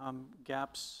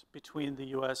gaps between the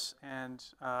US and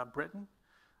Britain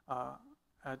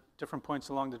at different points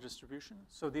along the distribution.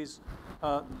 So these,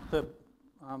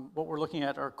 what we're looking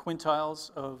at are quintiles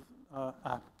of,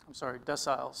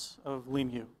 deciles of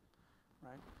LIMU,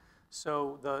 right?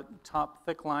 So the top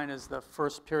thick line is the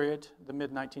first period, the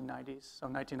mid-1990s, so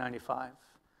 1995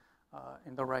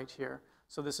 in the right here.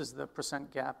 So this is the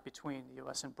percent gap between the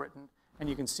US and Britain. And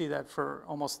you can see that for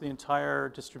almost the entire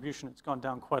distribution, it's gone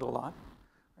down quite a lot.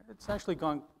 It's actually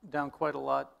gone down quite a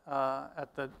lot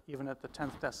even at the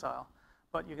 10th decile.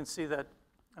 But you can see that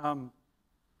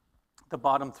the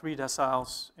bottom 3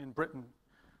 deciles in Britain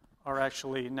are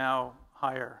actually now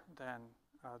higher than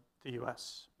the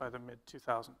US by the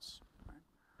mid-2000s.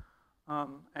 Right?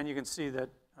 And you can see that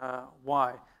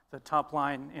why. The top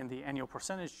line in the annual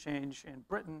percentage change in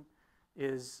Britain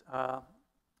is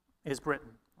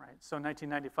Britain, right? So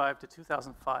 1995 to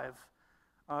 2005,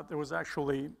 there was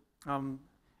actually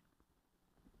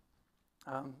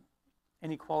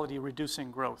inequality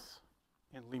reducing growth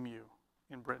in LIMU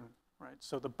in Britain, right?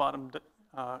 So the bottom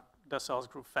deciles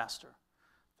grew faster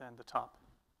than the top,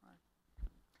 right?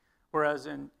 Whereas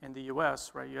in the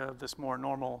US, right, you have this more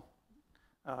normal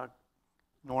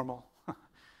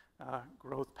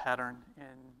growth pattern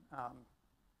in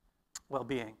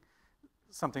well-being,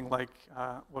 something like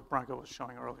what Branko was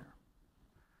showing earlier.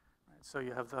 Right? So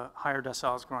you have the higher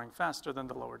deciles growing faster than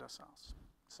the lower deciles.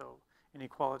 So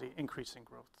inequality increasing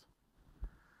growth.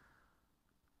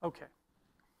 Okay.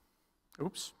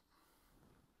 Oops.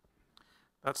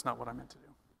 That's not what I meant to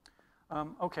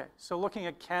do. Okay, so looking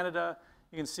at Canada,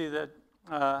 you can see that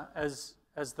as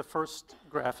the first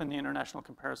graph in the international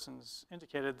comparisons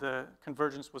indicated, the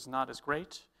convergence was not as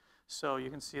great. So you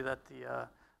can see that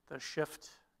the shift,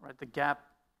 right, the gap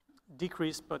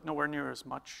decreased, but nowhere near as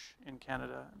much in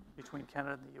Canada, between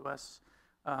Canada and the US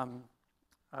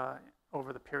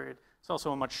over the period. It's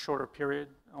also a much shorter period,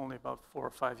 only about 4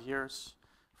 or 5 years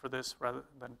for this rather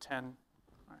than 10.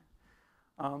 Right?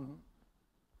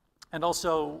 And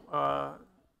also,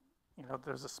 you know,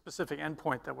 there's a specific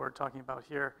endpoint that we're talking about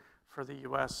here for the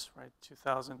US, right?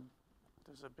 2000,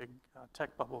 there's a big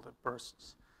tech bubble that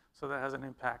bursts. So that has an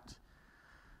impact.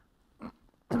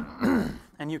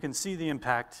 And you can see the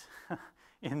impact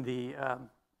in the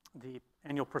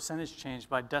annual percentage change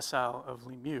by decile of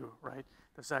LIMU, right?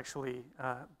 There's actually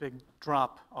a big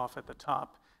drop off at the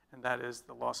top, and that is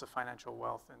the loss of financial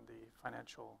wealth and the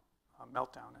financial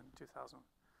meltdown in 2000,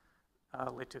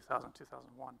 late 2000,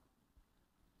 2001.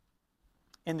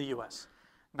 In the US,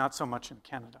 not so much in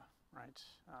Canada, right?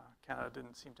 Canada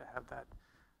didn't seem to have that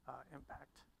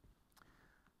impact.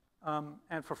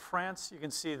 And for France, you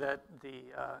can see that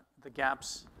the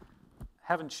gaps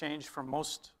haven't changed for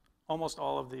almost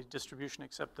all of the distribution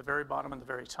except the very bottom and the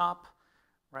very top,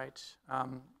 right?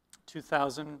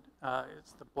 2000,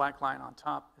 it's the black line on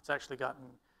top. It's actually gotten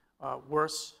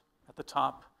worse at the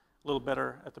top, a little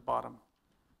better at the bottom,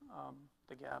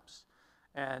 the gaps.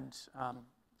 And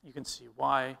you can see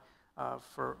why.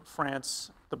 For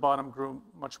France, the bottom grew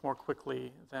much more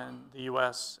quickly than the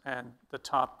US, and the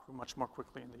top grew much more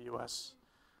quickly in the US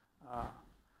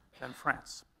than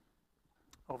France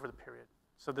over the period.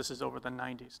 So this is over the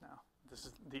 90s now, this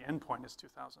is the end point is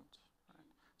 2000, right?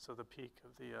 So the peak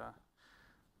of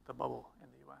the bubble in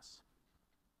the U.S.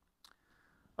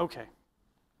 Okay.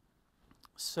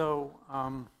 So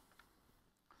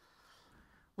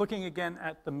looking again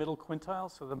at the middle quintile,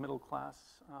 so the middle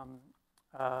class,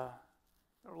 there are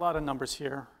a lot of numbers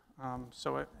here.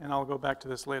 And I'll go back to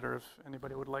this later if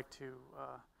anybody would like to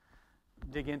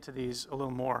dig into these a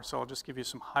little more. So I'll just give you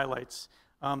some highlights.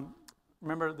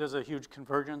 Remember, there's a huge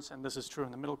convergence, and this is true in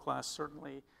the middle class,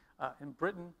 certainly. In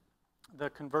Britain,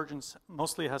 the convergence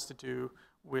mostly has to do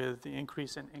with the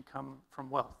increase in income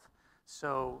from wealth.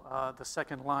 So the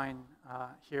second line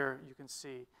here, you can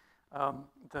see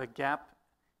the gap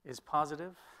is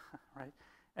positive, right?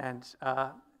 And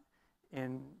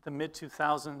in the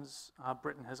mid-2000s,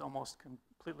 Britain has almost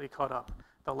completely caught up.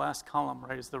 The last column,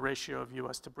 right, is the ratio of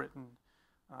US to Britain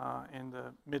in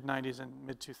the mid-90s and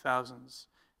mid-2000s.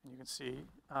 And you can see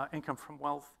income from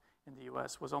wealth in the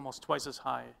US was almost twice as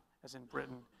high as in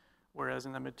Britain, whereas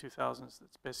in the mid-2000s,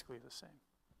 it's basically the same,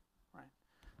 right?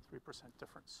 3%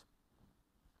 difference.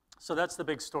 So that's the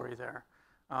big story there,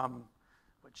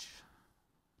 which,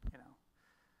 you know,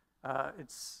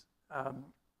 it's,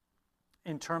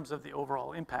 in terms of the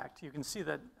overall impact, you can see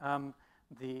that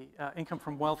the income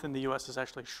from wealth in the US has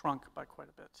actually shrunk by quite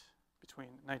a bit between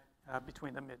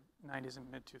the mid-90s and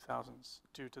mid-2000s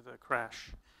due to the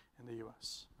crash in the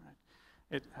US, right?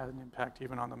 It had an impact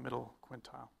even on the middle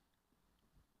quintile.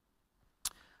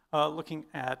 Looking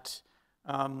at,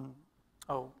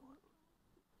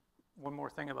 one more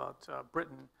thing about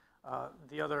Britain.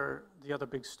 The other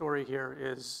big story here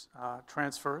is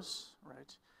transfers,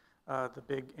 right? The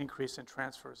big increase in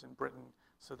transfers in Britain,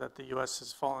 so that the US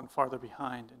has fallen farther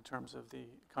behind in terms of the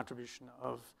contribution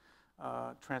of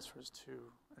transfers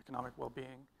to economic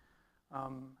well-being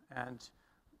and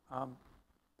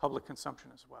public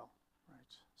consumption as well,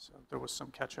 right? So there was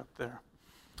some catch-up there.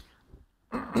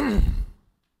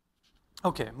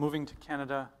 Okay, moving to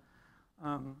Canada.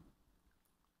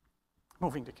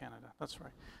 That's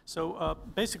right. So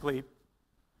basically,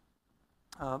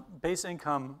 base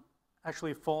income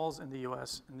actually falls in the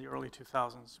US in the early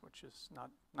 2000s, which is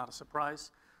not a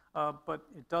surprise, but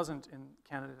it doesn't in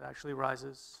Canada. It actually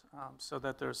rises, so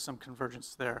that there's some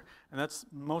convergence there. And that's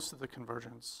most of the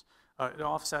convergence. It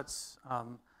offsets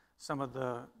some of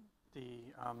the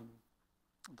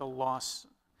loss,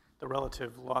 the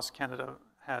relative loss Canada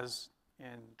has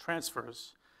in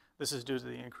transfers. This is due to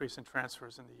the increase in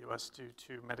transfers in the US due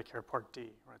to Medicare Part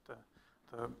D, right?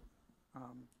 The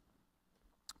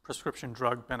prescription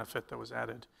drug benefit that was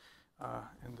added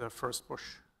in the first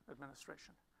Bush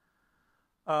administration.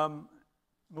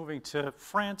 Moving to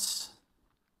France,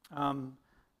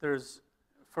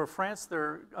 for France,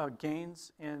 there are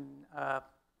gains in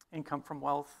income from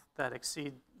wealth that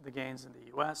exceed the gains in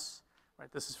the US,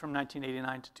 right? This is from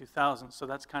 1989 to 2000, so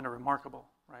that's kind of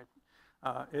remarkable, right?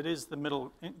 It is the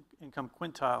middle income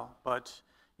quintile, but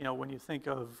you know, when you think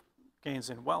of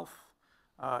gains in wealth,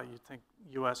 you think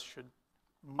US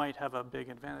might have a big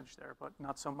advantage there, but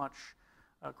not so much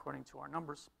according to our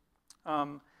numbers.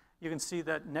 You can see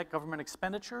that net government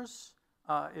expenditures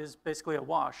is basically a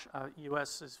wash.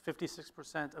 US is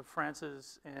 56% of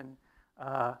France's in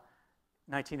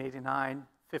 1989,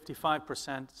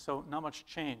 55%, so not much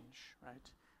change,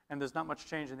 right? And there's not much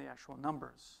change in the actual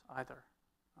numbers either.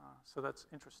 So that's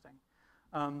interesting.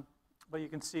 But you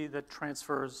can see that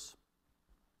transfers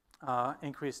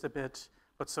increased a bit,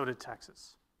 but so did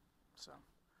taxes. So,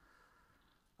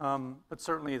 but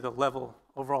certainly the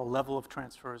overall level of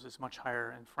transfers is much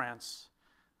higher in France,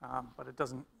 but it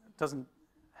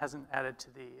hasn't added to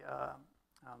the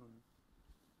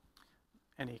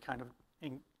any kind of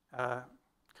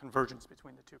convergence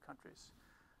between the two countries.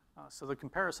 So the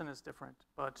comparison is different,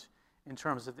 but in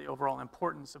terms of the overall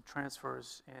importance of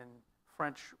transfers in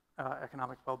French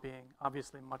economic well-being,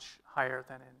 obviously much higher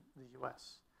than in the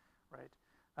US, right?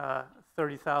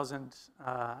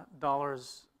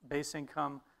 $30,000 base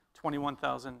income,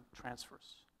 21,000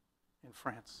 transfers in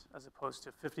France, as opposed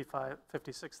to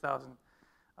 56,000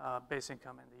 base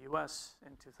income in the US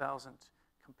in 2000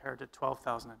 compared to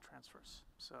 12,000 in transfers.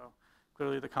 So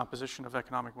clearly the composition of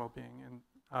economic well-being in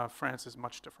France is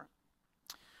much different.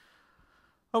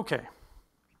 Okay.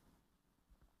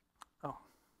 Oh.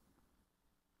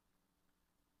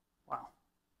 Wow.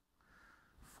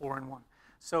 4 and 1.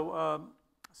 So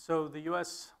the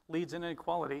U.S. leads in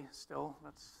inequality still.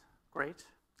 That's great.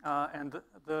 And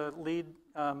the lead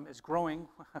is growing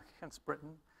against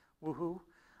Britain. Woohoo.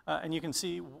 And you can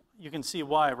see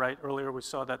why, right? Earlier we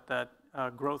saw that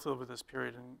growth over this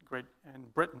period in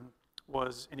Britain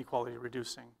was inequality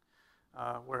reducing.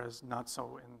 whereas not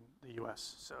so in the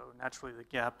US. So naturally, the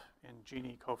gap in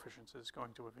Gini coefficients is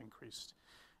going to have increased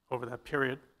over that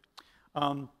period.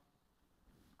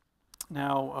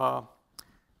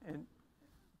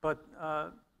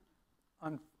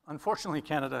 Unfortunately,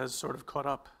 Canada has sort of caught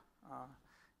up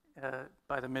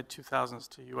by the mid-2000s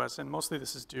to US, and mostly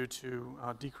this is due to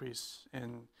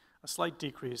a slight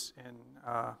decrease in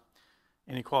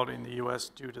inequality in the US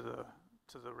due to the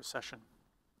recession.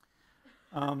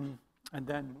 And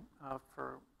then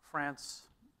for France,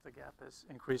 the gap has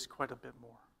increased quite a bit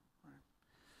more.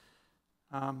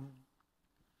 Right?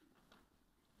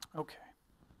 Okay.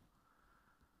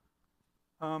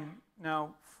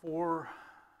 Now for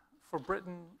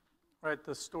Britain, right,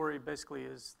 the story basically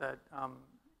is that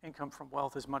income from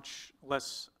wealth is much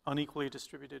less unequally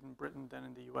distributed in Britain than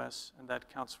in the US, and that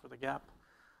counts for the gap.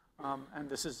 And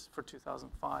this is for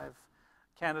 2005.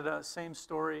 Canada, same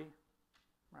story,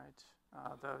 right?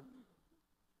 The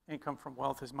income from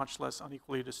wealth is much less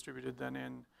unequally distributed than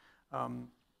in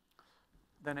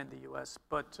the US,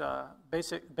 but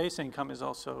base income is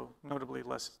also notably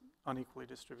less unequally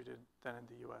distributed than in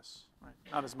the US, right?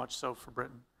 Not as much so for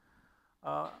Britain.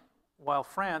 While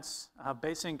France,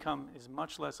 base income is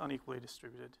much less unequally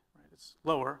distributed. Right? It's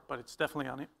lower, but it's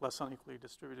definitely less unequally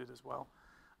distributed as well.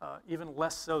 Even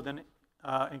less so than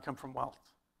income from wealth.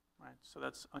 Right? So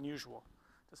that's unusual,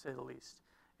 to say the least.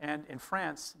 And in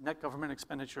France, net government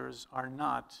expenditures are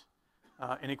not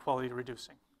inequality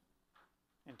reducing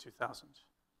in 2000.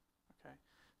 Okay?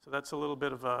 So that's a little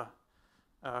bit of a,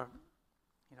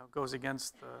 goes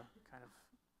against the kind of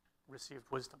received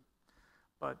wisdom.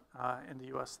 But in the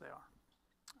US, they are.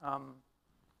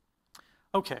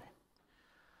 Okay.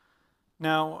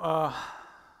 Now,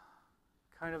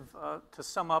 to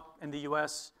sum up, in the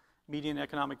US, median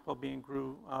economic well-being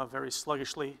grew very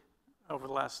sluggishly over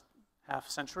the last half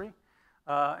century.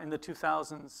 In the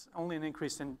 2000s, only an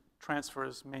increase in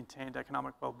transfers maintained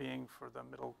economic well-being for the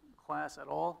middle class at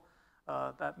all.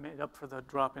 That made up for the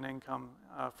drop in income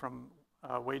from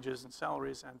wages and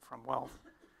salaries and from wealth.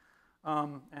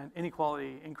 And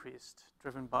inequality increased,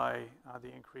 driven by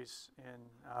the increase in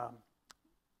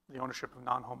the ownership of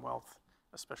non-home wealth,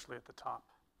 especially at the top.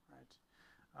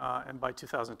 Right? And by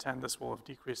 2010, this will have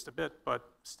decreased a bit, but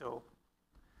still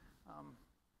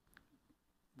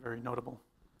very notable.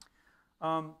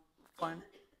 Fine.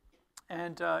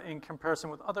 And in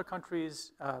comparison with other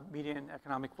countries, median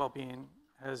economic well-being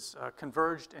has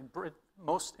converged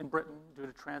most in Britain due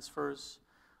to transfers.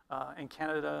 In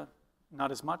Canada, not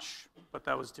as much, but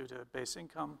that was due to base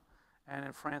income, and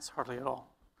in France, hardly at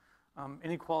all.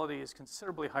 Inequality is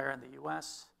considerably higher in the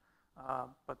US,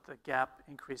 but the gap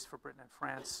increased for Britain and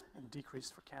France and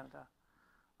decreased for Canada.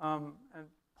 And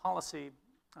policy,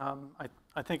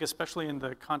 I think especially in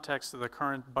the context of the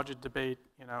current budget debate,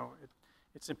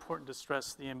 it's important to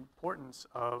stress the importance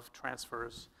of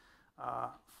transfers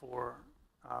for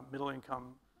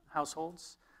middle-income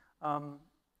households.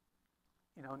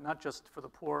 Not just for the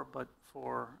poor, but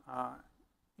for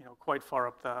quite far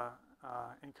up the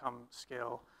income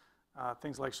scale.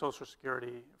 Things like Social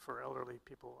Security for elderly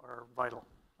people are vital,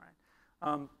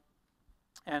 right?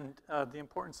 And the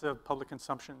importance of public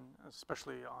consumption,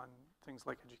 especially on things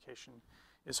like education,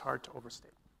 is hard to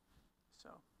overstate. So,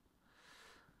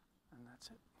 and that's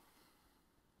it.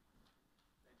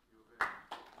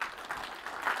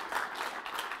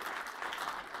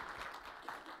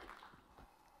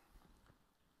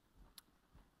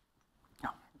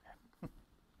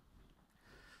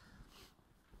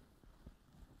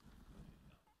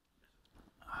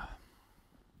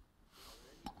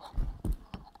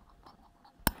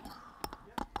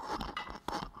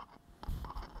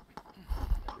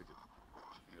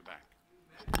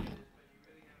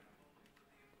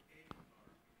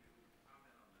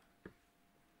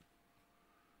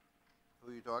 Who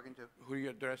are you talking to? Who are you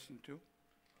addressing to?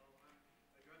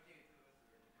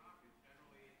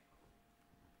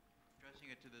 Addressing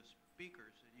it to the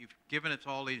speakers. You've given us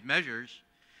all these measures,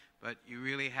 but you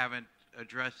really haven't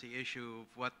addressed the issue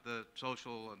of what the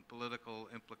social and political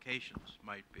implications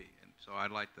might be. And so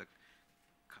I'd like the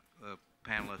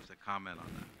panelists to comment on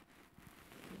that.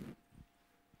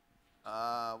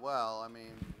 Well, I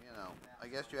mean, I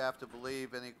guess you have to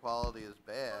believe inequality is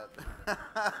bad.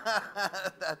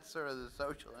 That's sort of the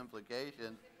social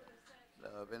implication. So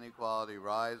if inequality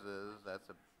rises, that's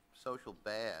a social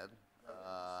bad.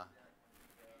 I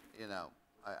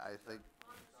think,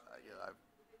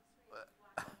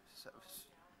 I've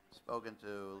spoken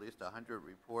to at least 100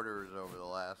 reporters over the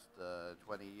last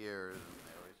 20 years, and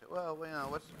they always say, well,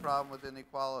 what's the problem with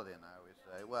inequality? And I always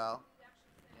say, well,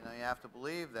 you have to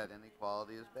believe that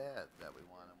inequality is bad, that we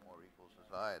want a more equal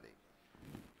society.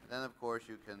 Then, of course,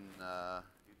 you can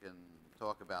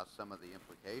talk about some of the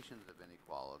implications of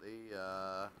inequality.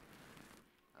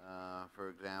 For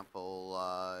example,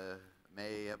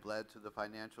 may have led to the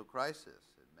financial crisis.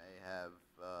 It may have,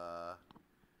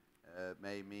 it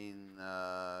may mean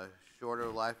shorter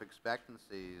life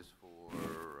expectancies for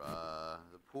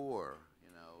the poor.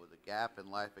 You know, the gap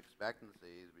in life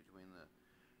expectancies between the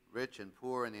rich and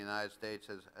poor in the United States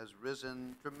has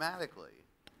risen dramatically.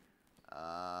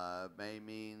 May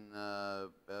mean a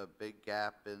big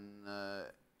gap in,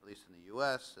 at least in the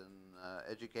U.S., in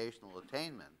educational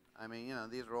attainment. I mean, you know,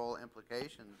 these are all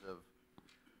implications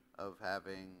of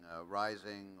having a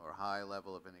rising or high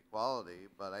level of inequality.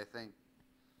 But I think,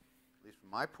 at least from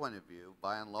my point of view,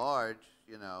 by and large,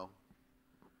 you know,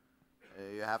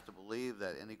 you have to believe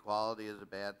that inequality is a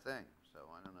bad thing. So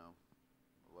I don't know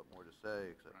what more to say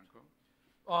except.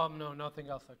 Branko? No, nothing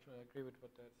else. Actually, I agree with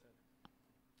what Ed said.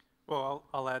 Well,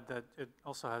 I'll add that it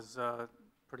also has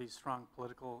pretty strong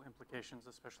political implications,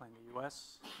 especially in the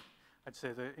U.S. I'd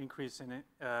say the increase in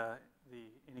the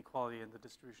inequality in the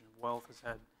distribution of wealth has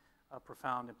had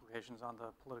profound implications on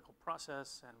the political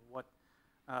process and what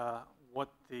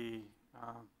the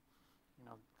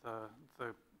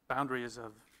the boundaries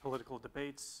of political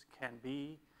debates can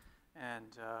be,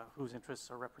 and whose interests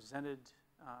are represented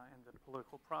in the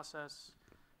political process.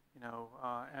 You know,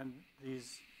 and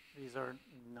these are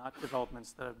not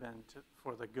developments that have been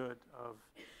for the good of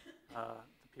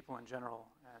the people in general,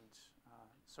 and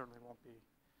certainly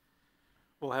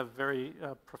will have very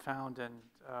profound and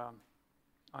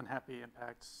unhappy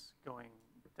impacts going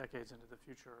decades into the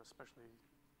future, especially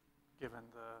given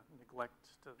the neglect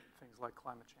to things like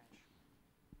climate change.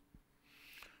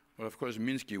 Well, of course,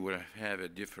 Minsky would have had a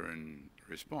different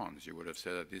response. He would have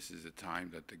said that this is a time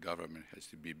that the government has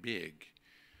to be big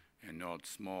and not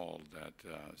small, that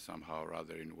somehow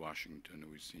rather in Washington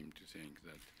we seem to think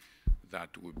that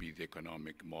that would be the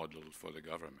economic model for the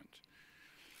government.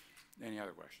 Any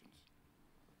other questions?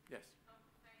 Yes.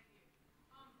 Thank you.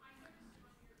 I noticed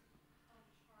on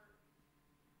your chart.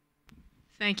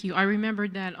 Thank you. I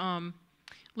remembered that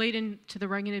late into the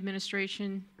Reagan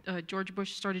administration, George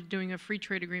Bush started doing a free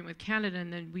trade agreement with Canada,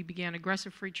 and then we began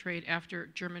aggressive free trade after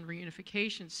German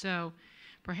reunification. So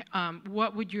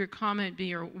what would your comment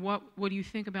be, or what do you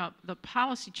think about the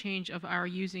policy change of our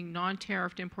using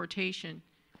non-tariffed importation,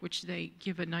 which they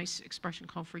give a nice expression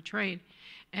called free trade,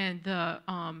 and the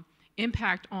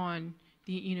impact on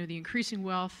the increasing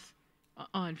wealth,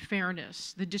 on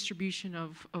fairness? The distribution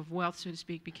of wealth, so to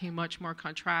speak, became much more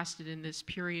contrasted in this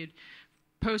period,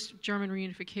 post-German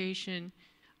reunification.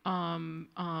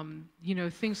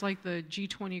 Things like the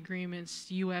G20 agreements,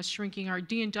 the U.S. shrinking,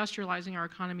 deindustrializing our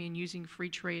economy and using free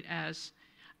trade as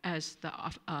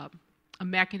a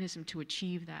mechanism to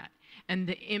achieve that, and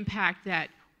the impact that,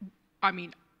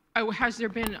 has there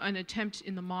been an attempt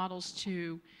in the models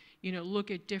to, look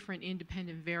at different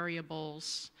independent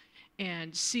variables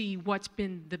and see what's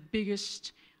been the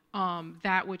biggest,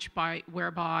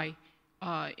 whereby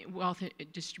wealth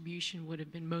distribution would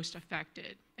have been most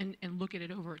affected, and look at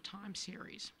it over a time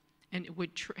series, and it would,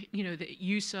 the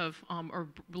use of or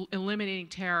eliminating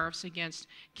tariffs against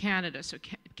Canada. So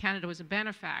Canada was a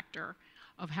benefactor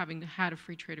of having had a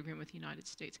free trade agreement with the United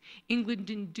States. England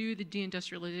didn't do the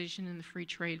deindustrialization and the free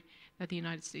trade that the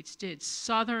United States did.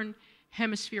 Southern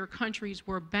Hemisphere countries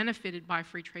were benefited by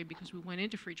free trade because we went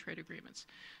into free trade agreements.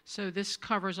 So this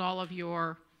covers all of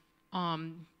your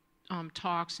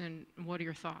talks, and what are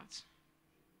your thoughts?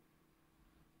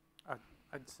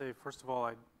 I'd say, first of all,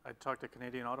 I'd talked to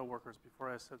Canadian auto workers before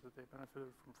I said that they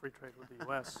benefited from free trade with the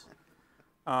U.S.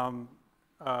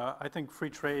 I think free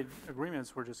trade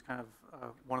agreements were just kind of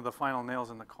one of the final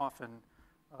nails in the coffin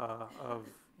of,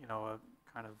 a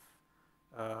kind of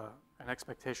an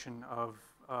expectation of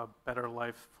a better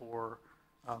life for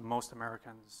most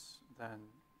Americans than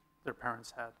their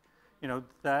parents had.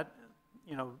 That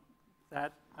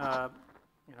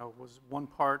was one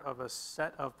part of a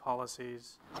set of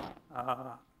policies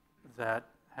that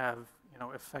have,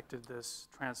 affected this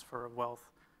transfer of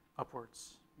wealth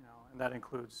upwards. And that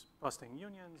includes busting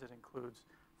unions, it includes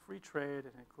free trade,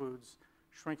 it includes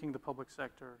shrinking the public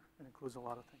sector, it includes a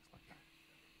lot of things like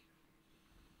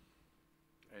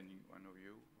that. Any one of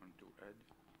you want to add?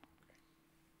 Okay.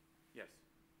 Yes.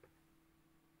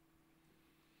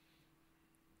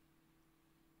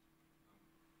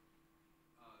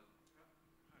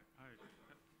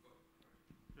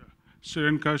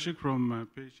 Suren Kaushik from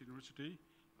Pace University.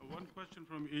 One question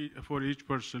for each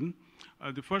person.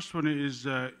 The first one is,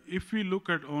 if we look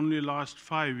at only last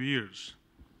 5 years,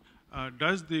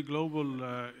 does the global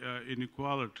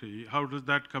inequality, how does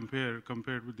that compare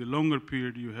compared with the longer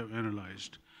period you have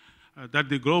analyzed? that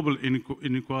the global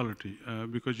inequality,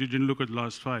 because you didn't look at the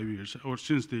last 5 years, or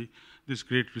since this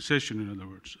Great Recession, in other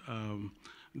words,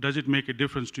 does it make a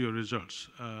difference to your results?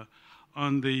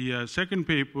 On the second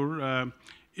paper,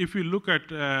 if you look at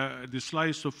the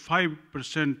slice of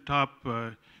 5% top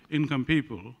income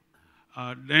people,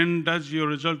 then does your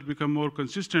result become more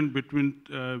consistent between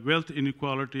wealth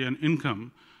inequality and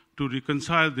income to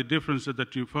reconcile the differences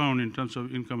that you found in terms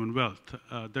of income and wealth?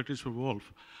 That is for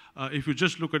Wolff. If you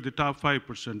just look at the top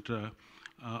 5%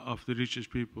 of the richest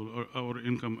people or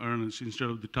income earners instead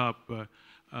of the top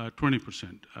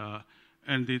 20%.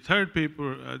 And the third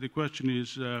paper, the question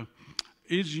is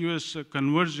U.S.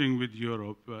 converging with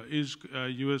Europe? Is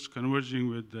U.S. converging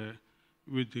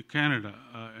with Canada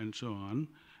and so on?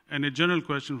 And a general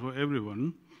question for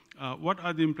everyone, what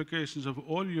are the implications of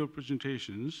all your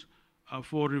presentations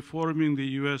for reforming the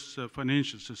U.S.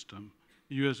 Financial system,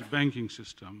 U.S. banking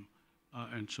system,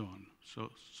 and so on? So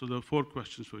there are 4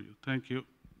 questions for you. Thank you.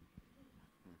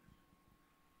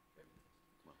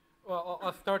 Well,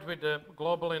 I'll start with the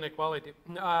global inequality.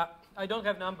 I don't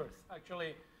have numbers.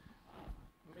 Actually,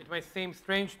 it may seem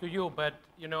strange to you, but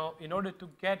you know, in order to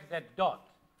get that dot,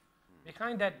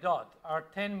 behind that dot are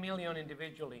 10 million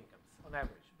individual incomes on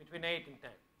average, between 8 and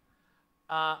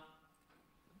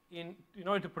 10. In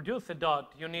order to produce a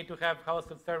dot, you need to have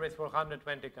household surveys for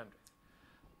 120 countries.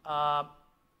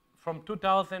 From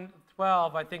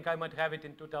 2012, I think I might have it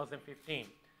in 2015.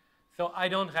 So I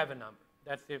don't have a number.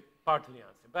 That's the partly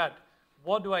answer. But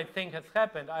what do I think has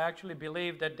happened? I actually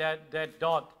believe that that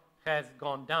dot has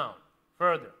gone down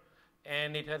further.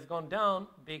 And it has gone down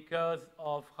because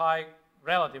of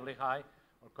relatively high,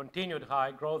 or continued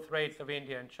high growth rates of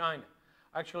India and China.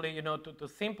 Actually, you know, to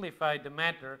simplify the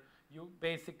matter, you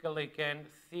basically can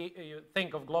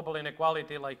think of global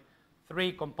inequality like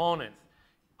 3 components.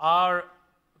 Are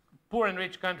poor and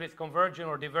rich countries converging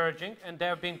or diverging? And they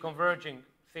have been converging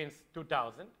since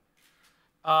 2000.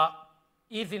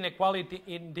 Is inequality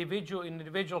in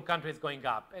individual countries going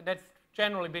up? And that's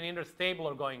generally been either stable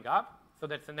or going up, so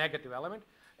that's a negative element.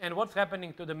 And what's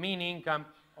happening to the mean income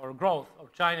or growth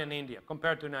of China and India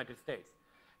compared to the United States?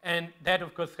 And that,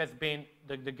 of course, has been,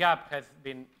 the gap has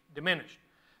been diminished.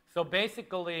 So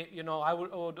basically, you know, I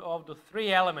would, of the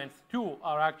 3 elements, 2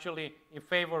 are actually in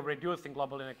favor of reducing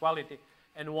global inequality,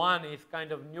 and 1 is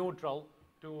kind of neutral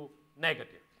to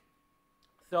negative.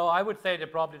 So I would say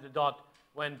that probably the dot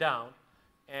went down.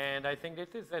 And I think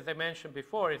this is, as I mentioned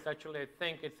before, it's actually, I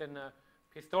think it's an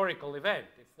historical event.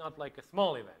 It's not like a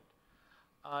small event.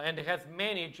 And it has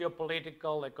many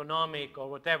geopolitical, economic, or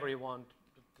whatever you want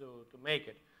to make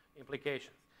it,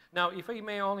 implications. Now, if I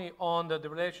may only on the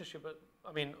relationship,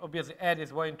 I mean, obviously Ed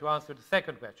is going to answer the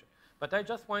second question. But I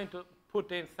just wanted to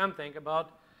put in something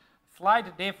about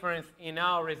slight difference in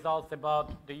our results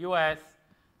about the US,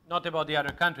 not about the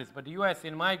other countries, but the US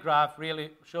in my graph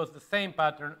really shows the same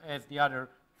pattern as the other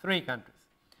 3 countries.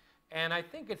 And I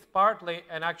think it's partly,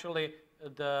 and actually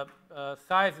the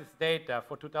sizes data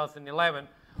for 2011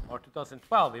 or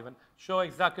 2012 even, show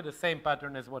exactly the same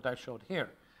pattern as what I showed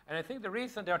here. And I think the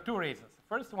reason, there are 2 reasons. The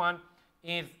first one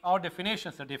is our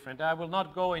definitions are different. I will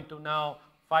not go into now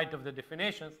fight of the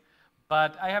definitions,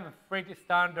 but I have a pretty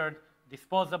standard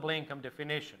disposable income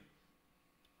definition.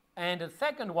 And the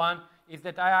second one is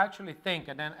that I actually think,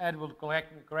 and then Ed will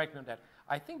correct me on that,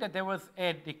 I think that there was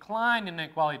a decline in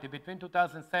inequality between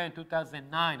 2007 and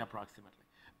 2009 approximately.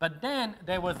 But then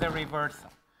there was a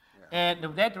reversal. Yeah. And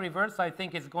that reversal, I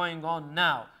think, is going on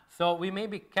now. So we may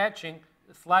be catching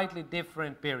slightly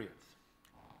different periods.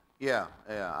 Yeah,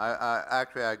 yeah.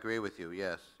 Actually, I agree with you.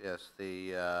 Yes, yes.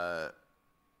 At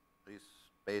least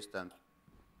based on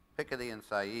Piketty and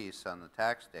Saiz on the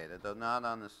tax data, though not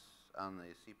on the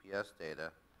CPS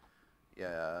data.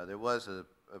 Yeah, there was a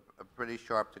pretty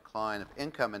sharp decline of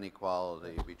income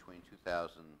inequality between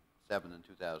 2007 and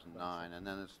 2009, and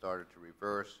then it started to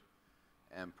reverse.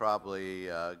 And probably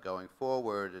going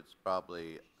forward, it's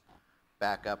probably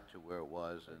back up to where it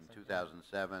was in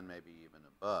 2007, maybe even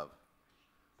above.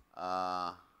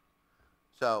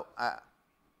 So,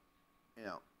 you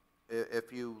know,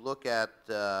 if you look at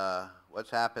what's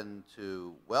happened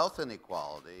to wealth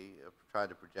inequality, try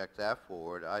to project that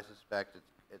forward, I suspect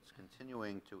it's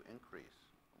continuing to increase.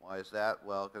 Why is that?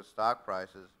 Well, because stock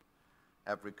prices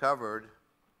have recovered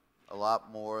a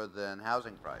lot more than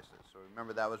housing prices. So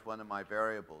remember, that was one of my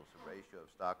variables, the ratio of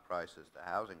stock prices to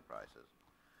housing prices.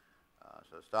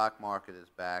 So the stock market is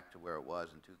back to where it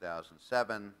was in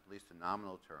 2007, at least in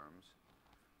nominal terms.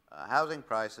 Housing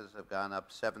prices have gone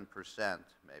up 7%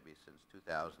 maybe since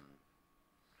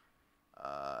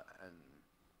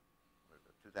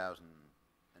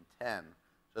 2010.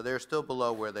 So they're still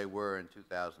below where they were in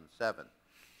 2007.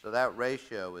 So that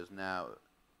ratio is now,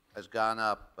 has gone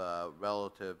up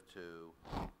relative to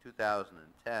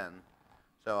 2010.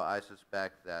 So I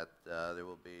suspect that there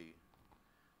will be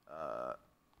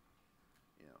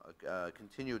a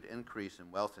continued increase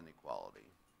in wealth inequality.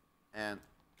 And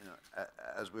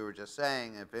as we were just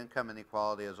saying, if income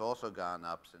inequality has also gone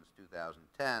up since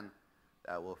 2010,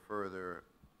 that will further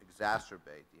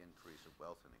exacerbate the increase of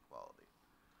wealth inequality.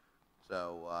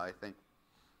 So I think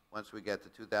once we get to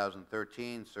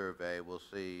 2013 survey, we'll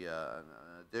see an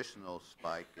additional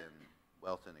spike in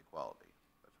wealth inequality.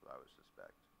 That's what I would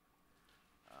suspect.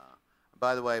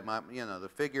 By the way, the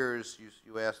figures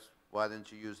you asked, why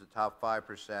didn't you use the top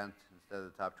 5% instead of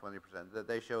the top 20%?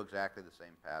 They show exactly the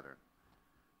same pattern.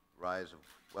 Rise of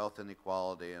wealth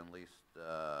inequality, at least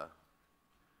for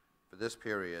this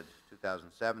period,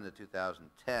 2007 to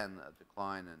 2010, a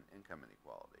decline in income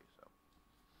inequality. So,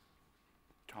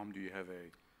 Tom, do you have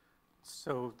a?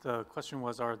 So the question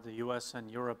was, are the U.S.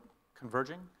 and Europe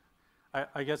converging?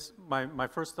 I guess my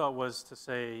first thought was to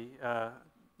say,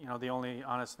 the only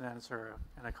honest answer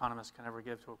an economist can ever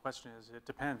give to a question is it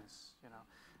depends.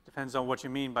 Depends on what you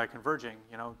mean by converging.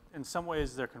 In some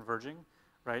ways they're converging,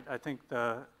 right? I think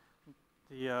the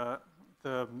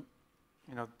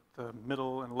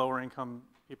middle and lower income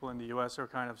people in the U.S. are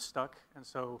kind of stuck, and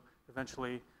so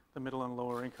eventually the middle and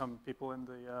lower income people in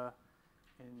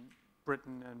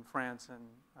Britain and France and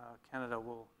Canada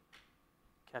will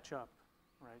catch up,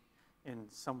 right? In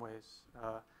some ways,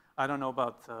 I don't know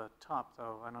about the top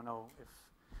though. I don't know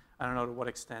to what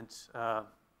extent the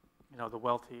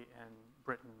wealthy in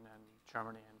Britain and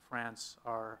Germany and France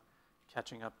are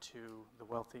catching up to the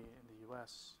wealthy in the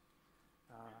U.S.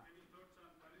 Any thoughts on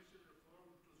financial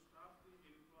reform to stop the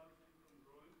inequality from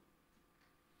growing?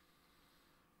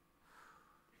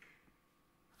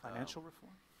 Financial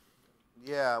reform?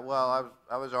 yeah, well,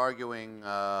 I was arguing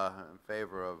in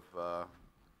favor of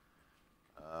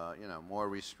more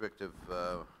restrictive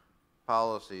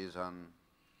policies on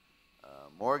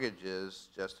mortgages,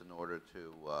 just in order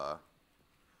to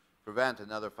prevent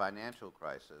another financial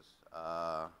crisis.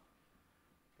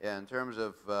 In terms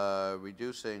of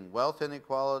reducing wealth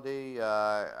inequality,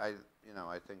 I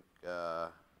think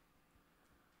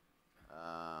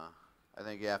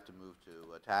you have to move to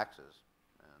taxes,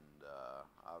 and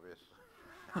obviously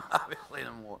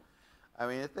the more. I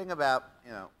mean, the thing about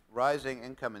rising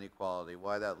income inequality,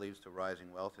 why that leads to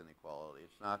rising wealth inequality.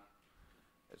 It's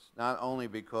not only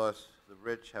because the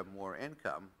rich have more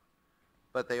income,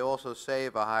 but they also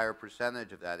save a higher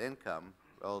percentage of that income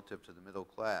relative to the middle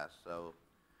class. So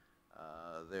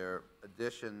their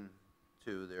addition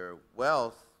to their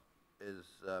wealth is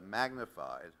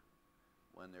magnified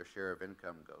when their share of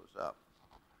income goes up.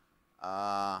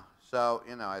 So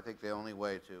I think the only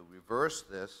way to reverse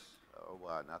this,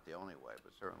 well, not the only way,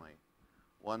 but certainly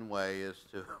one way, is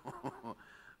to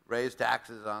raise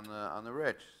taxes on the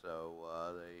rich,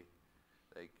 so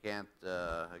they can't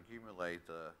accumulate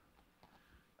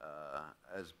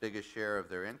as big a share of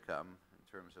their income in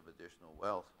terms of additional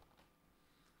wealth.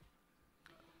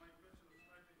 My question is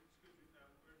slightly, excuse me,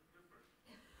 very different.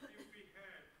 If we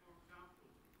had, for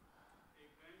example, a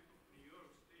Bank of New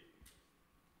York State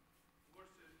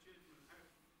versus Chase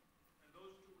Manhattan, and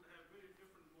those two would have very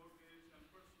different mortgage and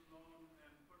personal loan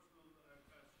and personal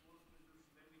small business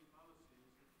lending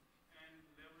policies and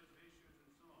leverage ratios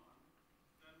and so on,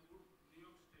 then would New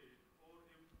York State, or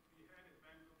if we had a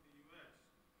Bank of the U.S.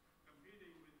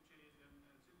 competing with Chase and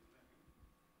Citibank,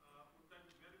 would that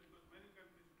be better? Because many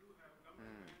countries do have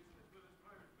government banks as well as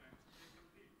private banks. They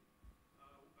compete,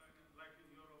 like in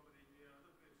Europe and India and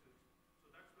other places. So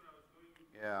that's where I was going.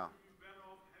 Yeah. Would we be better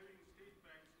off having state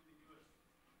banks in the U.S.?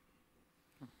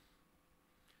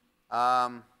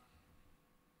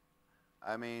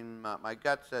 I mean, my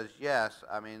gut says yes.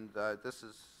 I mean, this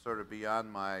is sort of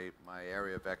beyond my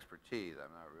area of expertise.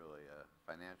 I'm not really a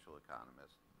financial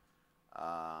economist.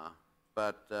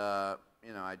 But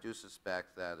I do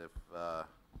suspect that if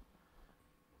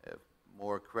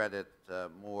more credit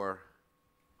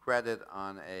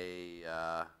on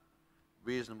a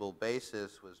reasonable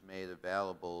basis was made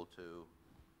available to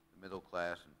the middle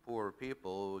class and poorer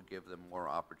people, it would give them more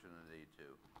opportunity to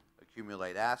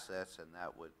accumulate assets, and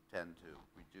that would tend to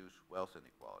reduce wealth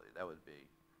inequality. That would be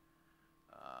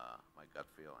my gut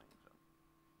feeling. So.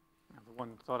 The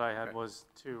one thought I had was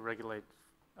to regulate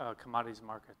commodities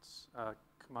markets,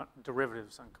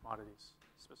 derivatives on commodities,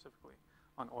 specifically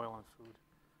on oil and food.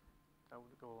 That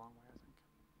would go a long way, I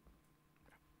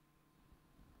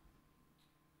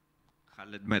think.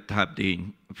 Khalid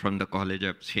Methabdeen from the College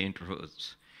of St.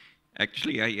 Rose.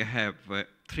 Actually, I have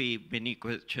three mini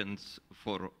questions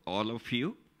for all of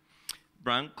you.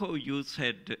 Branko, you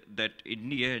said that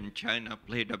India and China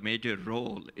played a major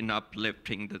role in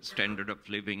uplifting the standard of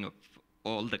living of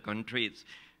all the countries.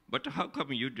 But how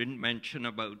come you didn't mention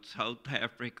about South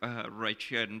Africa,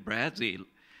 Russia, and Brazil?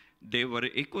 They were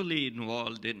equally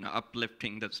involved in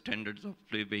uplifting the standards of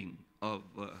living of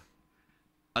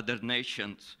other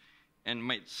nations. And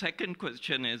my second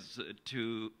question is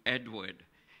to Edward.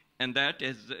 And that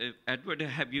is, Edward,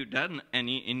 have you done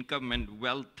any income and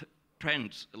wealth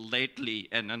trends lately,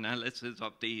 an analysis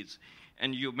of these?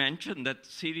 And you mentioned that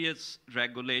serious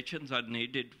regulations are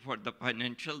needed for the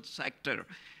financial sector.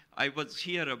 I was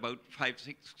here about 5-6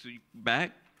 weeks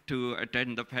back to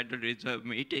attend the Federal Reserve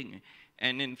meeting.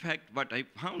 And in fact, what I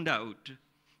found out,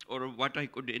 or what I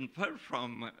could infer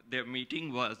from their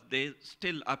meeting was they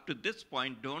still, up to this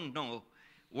point, don't know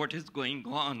what is going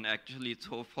on actually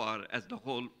so far as the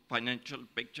whole financial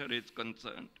picture is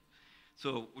concerned.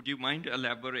 So would you mind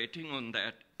elaborating on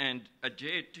that? And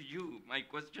Ajay, to you, my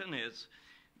question is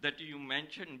that you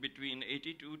mentioned between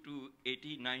 82 to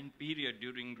 89 period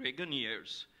during Reagan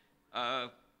years,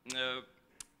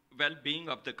 well-being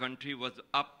of the country was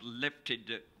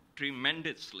uplifted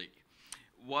tremendously.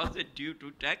 Was it due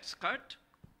to tax cut,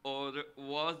 or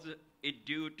was it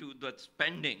due to the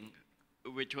spending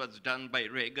which was done by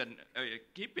Reagan?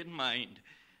 Keep in mind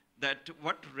that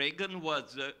what Reagan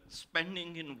was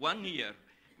spending in 1 year,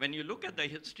 when you look at the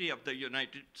history of the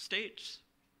United States,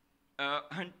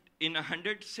 in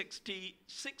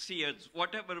 166 years,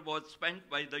 whatever was spent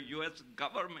by the US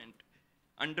government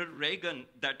under Reagan,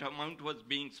 that amount was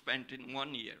being spent in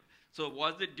 1 year. So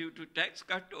was it due to tax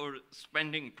cut or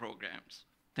spending programs?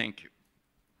 Thank you.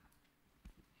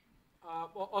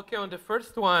 Well, okay, on the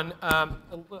first one,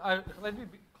 let me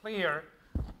be clear.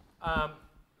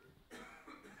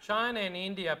 China and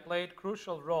India played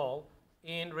crucial role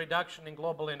in reduction in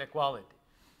global inequality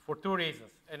for two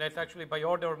reasons, and it's actually by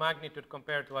order of magnitude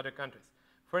compared to other countries.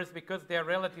 First, because they are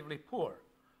relatively poor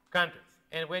countries,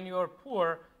 and when you are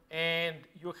poor and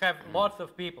you have lots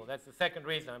of people, that's the second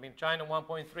reason. I mean, China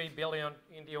 1.3 billion,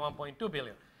 India 1.2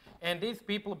 billion, and these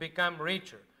people become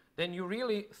richer. Then you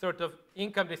really sort of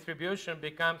income distribution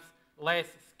becomes less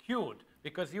skewed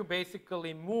because you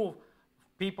basically move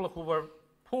people who were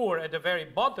poor at the very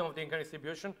bottom of the income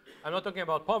distribution. I'm not talking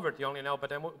about poverty only now,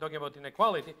 but I'm talking about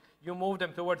inequality. You move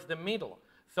them towards the middle.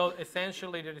 So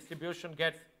essentially the distribution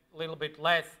gets a little bit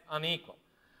less unequal.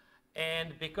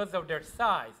 And because of their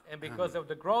size and because of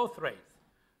the growth rates,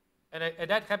 and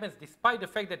that happens despite the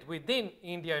fact that within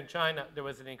India and China there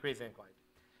was an increase in inequality.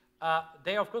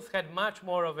 They, of course, had much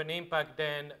more of an impact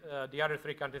than the other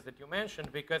three countries that you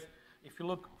mentioned, because if you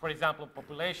look, for example,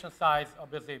 population size,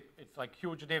 obviously it's like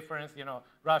huge difference. You know,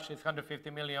 Russia is 150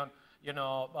 million, you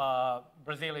know,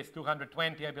 Brazil is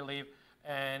 220, I believe,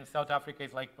 and South Africa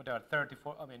is like, what are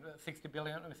 34, I mean, 60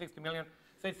 million.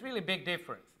 So it's really big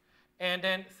difference. And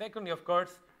then secondly, of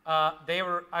course, they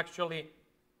were actually,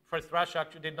 first Russia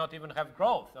actually did not even have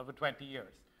growth over 20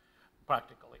 years,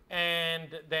 practically.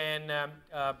 And then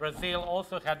Brazil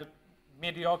also had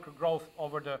mediocre growth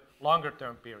over the longer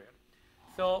term period.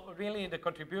 So really the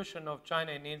contribution of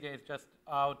China and India is just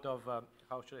out of,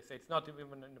 how should I say, it's not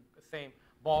even in the same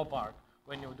ballpark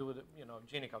when you do the, you know,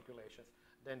 Gini calculations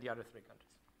than the other three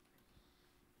countries.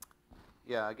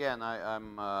 Yeah, again,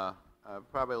 I'm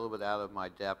probably a little bit out of my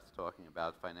depth talking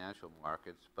about financial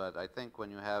markets, but I think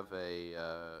when you have a,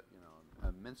 you know,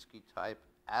 a Minsky type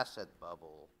asset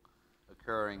bubble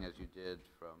occurring as you did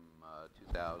from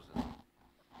 2000,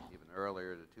 even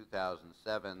earlier to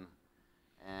 2007,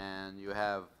 and you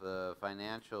have the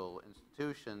financial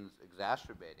institutions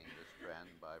exacerbating this trend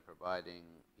by providing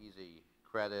easy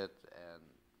credit and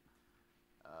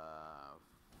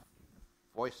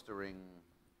foistering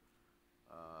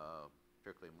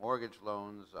particularly mortgage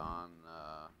loans on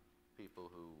people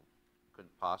who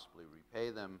couldn't possibly repay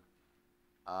them.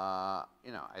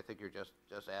 You know, I think you're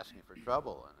just asking for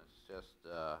trouble, and it's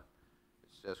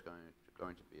just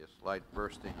going to be a slight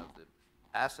bursting of the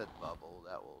asset bubble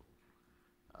that will,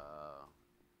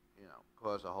 you know,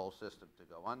 cause the whole system to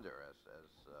go under,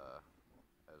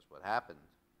 as what happened.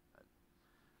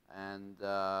 And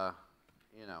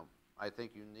you know, I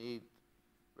think you need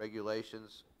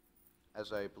regulations,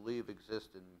 as I believe exist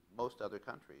in most other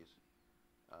countries,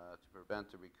 to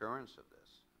prevent the recurrence of this.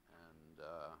 And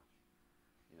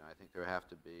you know, I think there have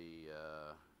to be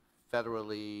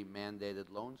federally mandated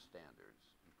loan standards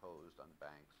imposed on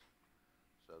banks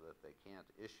so that they can't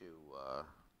issue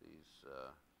these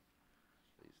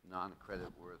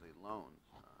non-credit-worthy loans.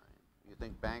 You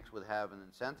think banks would have an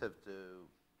incentive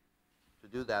to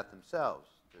do that themselves,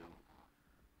 to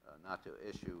not to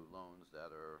issue loans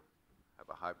that have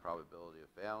a high probability of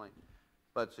failing.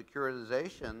 But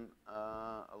securitization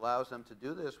allows them to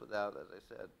do this without, as I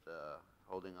said,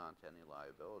 holding on to any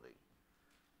liability.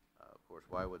 Of course,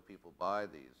 why would people buy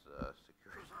these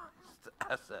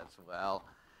securitized assets? Well,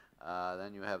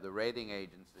 then you have the rating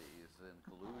agencies in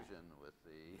collusion with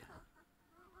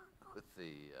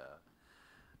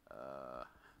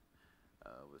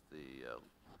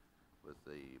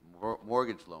the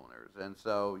mortgage loaners, and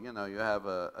so you have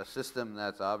a system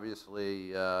that's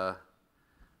obviously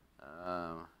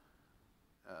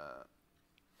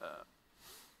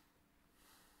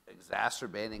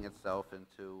exacerbating itself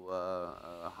into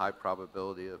a high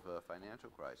probability of a financial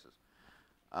crisis.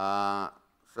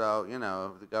 So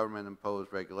the government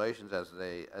imposed regulations as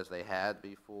they had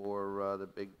before the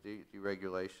big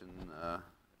deregulation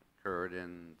occurred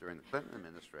during the Clinton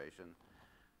administration.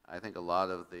 I think a lot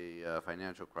of the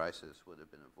financial crisis would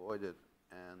have been avoided.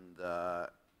 And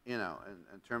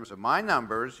in terms of my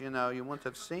numbers, you wouldn't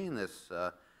have seen this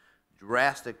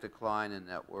drastic decline in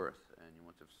net worth, and you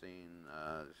wouldn't have seen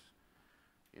this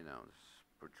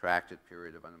protracted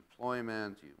period of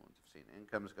unemployment. You wouldn't have seen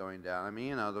incomes going down. I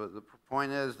mean, the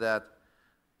point is that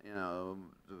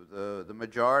the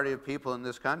majority of people in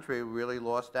this country really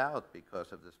lost out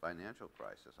because of this financial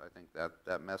crisis. I think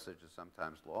that message is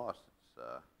sometimes lost. It's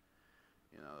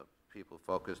people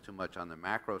focus too much on the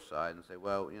macro side and say,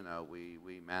 well,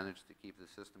 we managed to keep the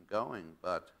system going,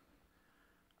 but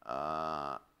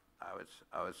I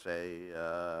would say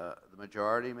the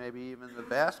majority, maybe even the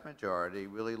vast majority,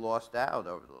 really lost out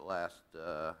over the last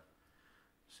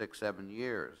 6-7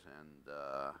 years. And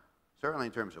certainly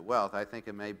in terms of wealth, I think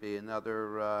it may be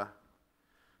another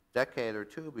decade or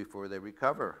two before they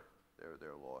recover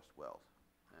their lost wealth.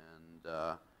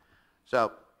 And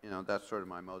so, that's sort of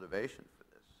my motivation for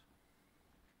this.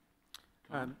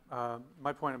 And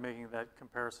my point of making that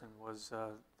comparison was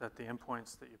that the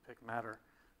endpoints that you pick matter.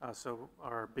 So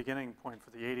our beginning point for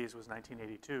the 80s was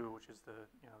 1982, which is the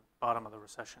bottom of the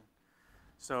recession.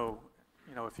 So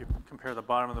if you compare the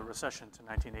bottom of the recession to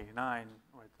 1989,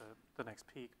 or the next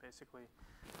peak, basically,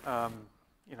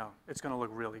 it's going to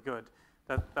look really good.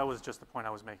 That was just the point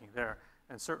I was making there.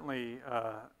 And certainly,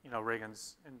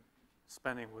 Reagan's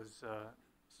spending was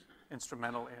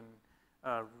instrumental in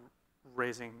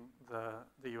raising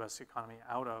the U.S. economy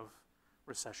out of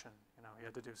recession. He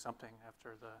had to do something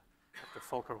after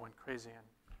Volcker went crazy and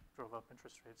drove up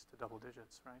interest rates to double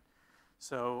digits, right?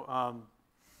 So,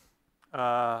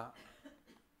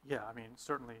 yeah, I mean,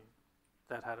 certainly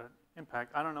that had an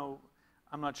impact. I don't know,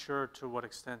 I'm not sure to what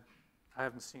extent, I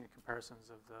haven't seen comparisons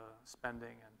of the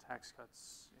spending and tax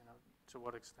cuts, to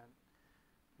what extent,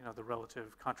 the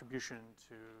relative contribution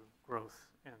to growth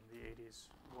in the 80s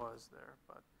was there.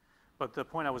 But the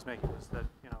point I was making was that,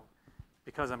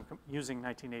 because I'm using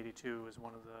 1982 as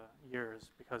one of the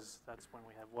years, because that's when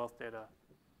we have wealth data,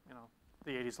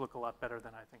 the 80s look a lot better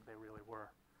than I think they really were.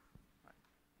 Right.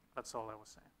 That's all I was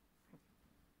saying.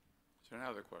 So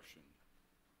another question.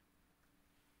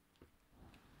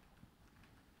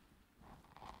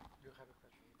 You have a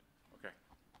question? Okay.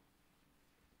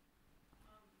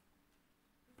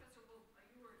 Professor Wolff,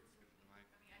 you were, I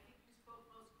think you spoke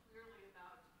most clearly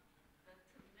about the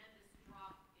tremendous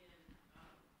drop in.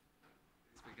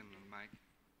 Speaking of the mic.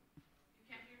 You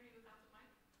can't hear me without the mic?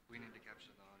 We need to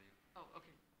capture the audio. Oh,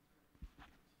 okay.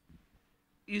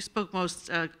 You spoke most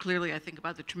clearly, I think,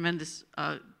 about the tremendous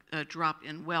drop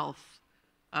in wealth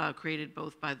created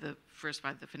both by the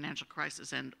financial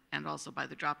crisis and also by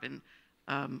the drop in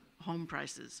home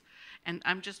prices. And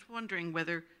I'm just wondering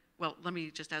whether, well, let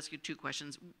me just ask you two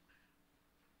questions.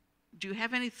 Do you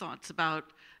have any thoughts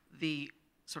about the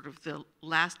sort of the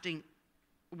lasting,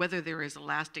 whether there is a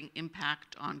lasting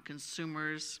impact on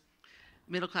consumers,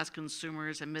 middle-class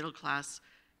consumers and middle-class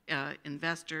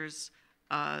investors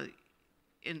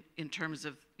in terms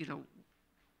of,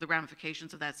 the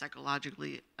ramifications of that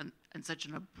psychologically and such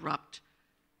an abrupt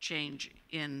change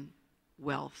in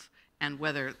wealth, and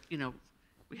whether,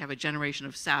 we have a generation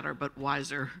of sadder but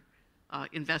wiser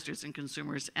investors and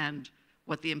consumers, and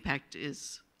what the impact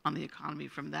is on the economy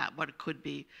from that, what it could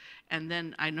be. And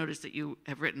then I noticed that you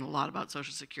have written a lot about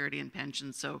Social Security and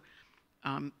pensions, so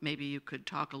maybe you could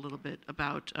talk a little bit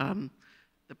about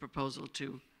the proposal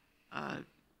to,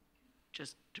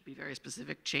 just to be very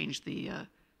specific, change the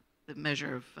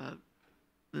measure of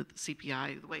the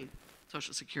CPI, the way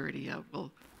Social Security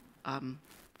will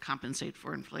compensate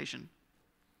for inflation.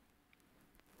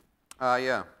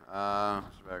 Yeah, so I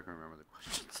can remember the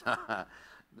questions.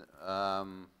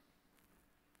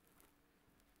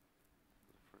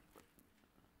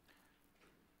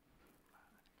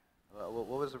 What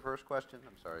was the first question?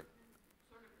 I'm sorry.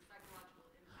 Sort of the psychological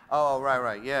impact. Oh,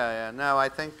 right. Yeah. No, I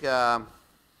think.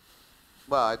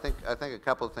 Well, I think a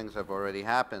couple of things have already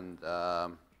happened.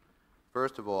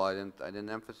 First of all, I didn't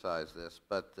emphasize this,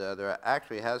 but there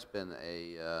actually has been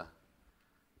a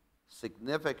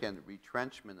significant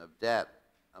retrenchment of debt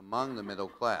among the middle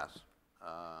class,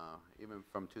 even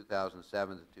from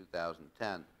 2007 to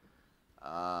 2010.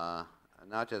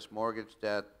 Not just mortgage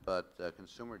debt, but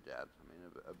consumer debt. I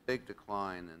mean, a big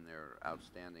decline in their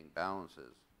outstanding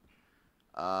balances.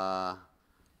 The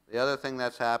other thing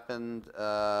that's happened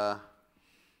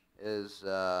is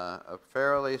a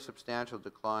fairly substantial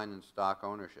decline in stock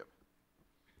ownership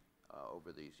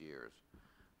over these years.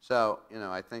 So,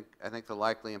 I think the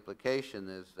likely implication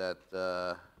is that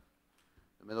the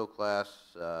middle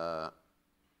class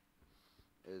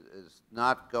is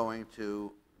not going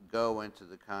to go into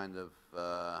the kind of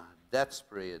debt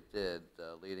spree it did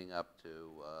leading up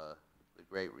to the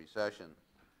Great Recession.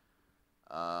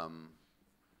 Now,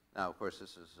 of course,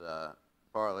 this is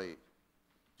partly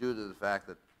due to the fact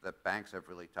that banks have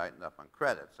really tightened up on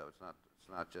credit. So it's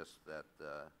not just that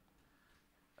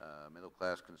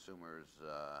middle-class consumers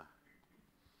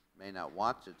may not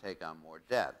want to take on more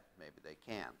debt. Maybe they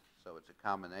can't. So it's a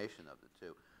combination of the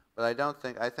two. But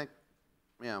I think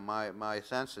my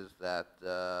sense is that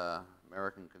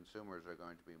American consumers are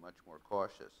going to be much more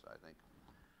cautious. I think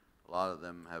a lot of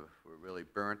them were really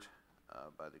burnt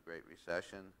by the Great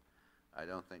Recession. I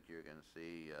don't think you're going to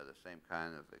see the same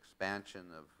kind of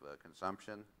expansion of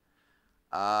consumption.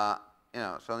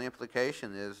 So the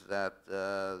implication is that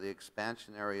the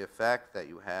expansionary effect that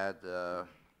you had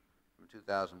from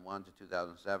 2001 to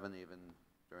 2007, even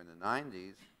during the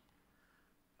 90s,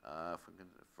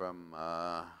 from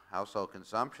household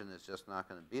consumption is just not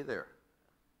going to be there,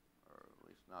 or at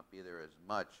least not be there as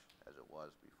much as it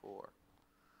was before.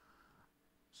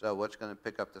 So what's going to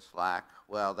pick up the slack?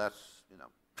 Well, that's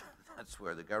that's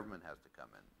where the government has to come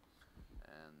in,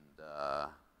 and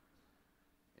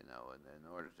in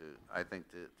order to, I think,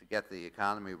 to get the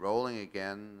economy rolling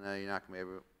again, you're not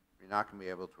going to be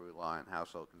able to rely on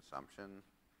household consumption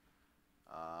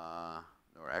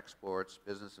nor exports.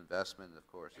 Business investment, of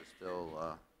course, is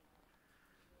still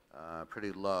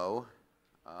pretty low,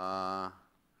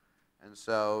 and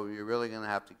so you're really going to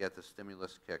have to get the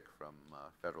stimulus kick from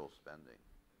federal spending.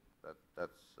 I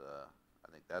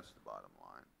think that's the bottom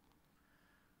line.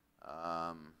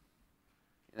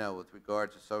 With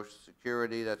regard to Social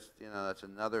Security, that's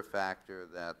another factor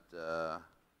that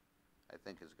I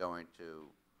think is going to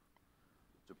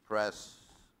depress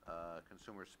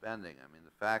consumer spending. I mean,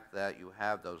 the fact that you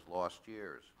have those lost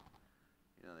years.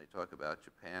 They talk about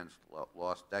Japan's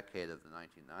lost decade of the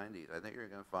 1990s. I think you're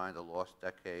going to find a lost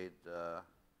decade. It's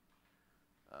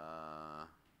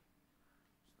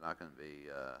not going to be.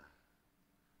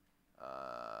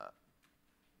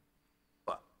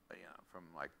 From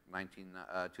like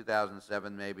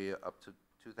 2007 maybe up to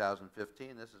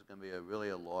 2015, this is going to be really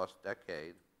a lost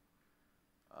decade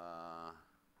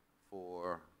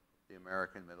for the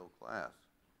American middle class.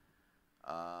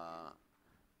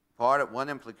 One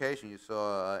implication, you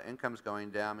saw incomes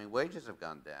going down. I mean, wages have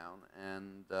gone down,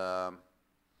 and of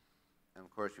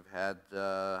course you've had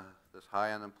this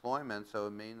high unemployment. So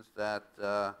it means that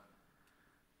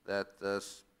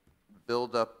this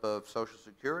buildup of Social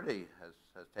Security has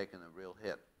taken a real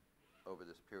hit over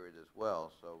this period as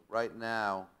well. So right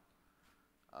now,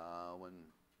 when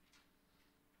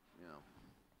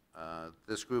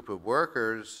this group of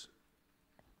workers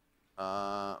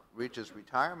reaches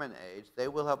retirement age, they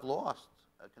will have lost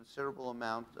a considerable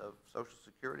amount of Social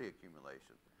Security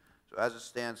accumulation. So as it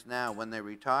stands now, when they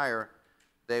retire,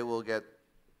 they will get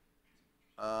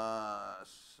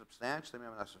substantially,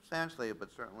 maybe not substantially,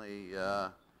 but certainly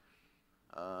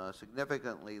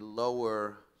significantly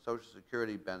lower Social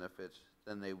Security benefits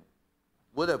than they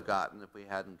would have gotten if we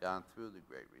hadn't gone through the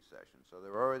Great Recession. So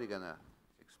they're already going to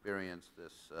experience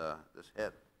this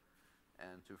hit,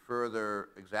 and to further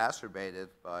exacerbate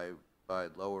it by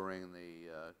lowering the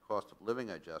cost of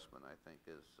living adjustment, I think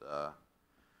is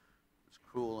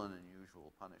cruel and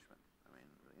unusual punishment. I mean,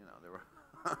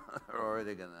 they're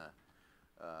already going to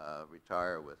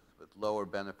retire with lower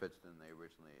benefits than they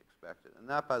originally expected. And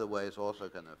that, by the way, is also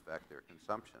going to affect their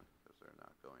consumption, because they're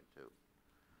not going to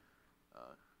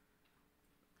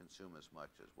consume as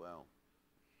much as well.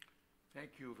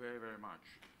 Thank you very, very much.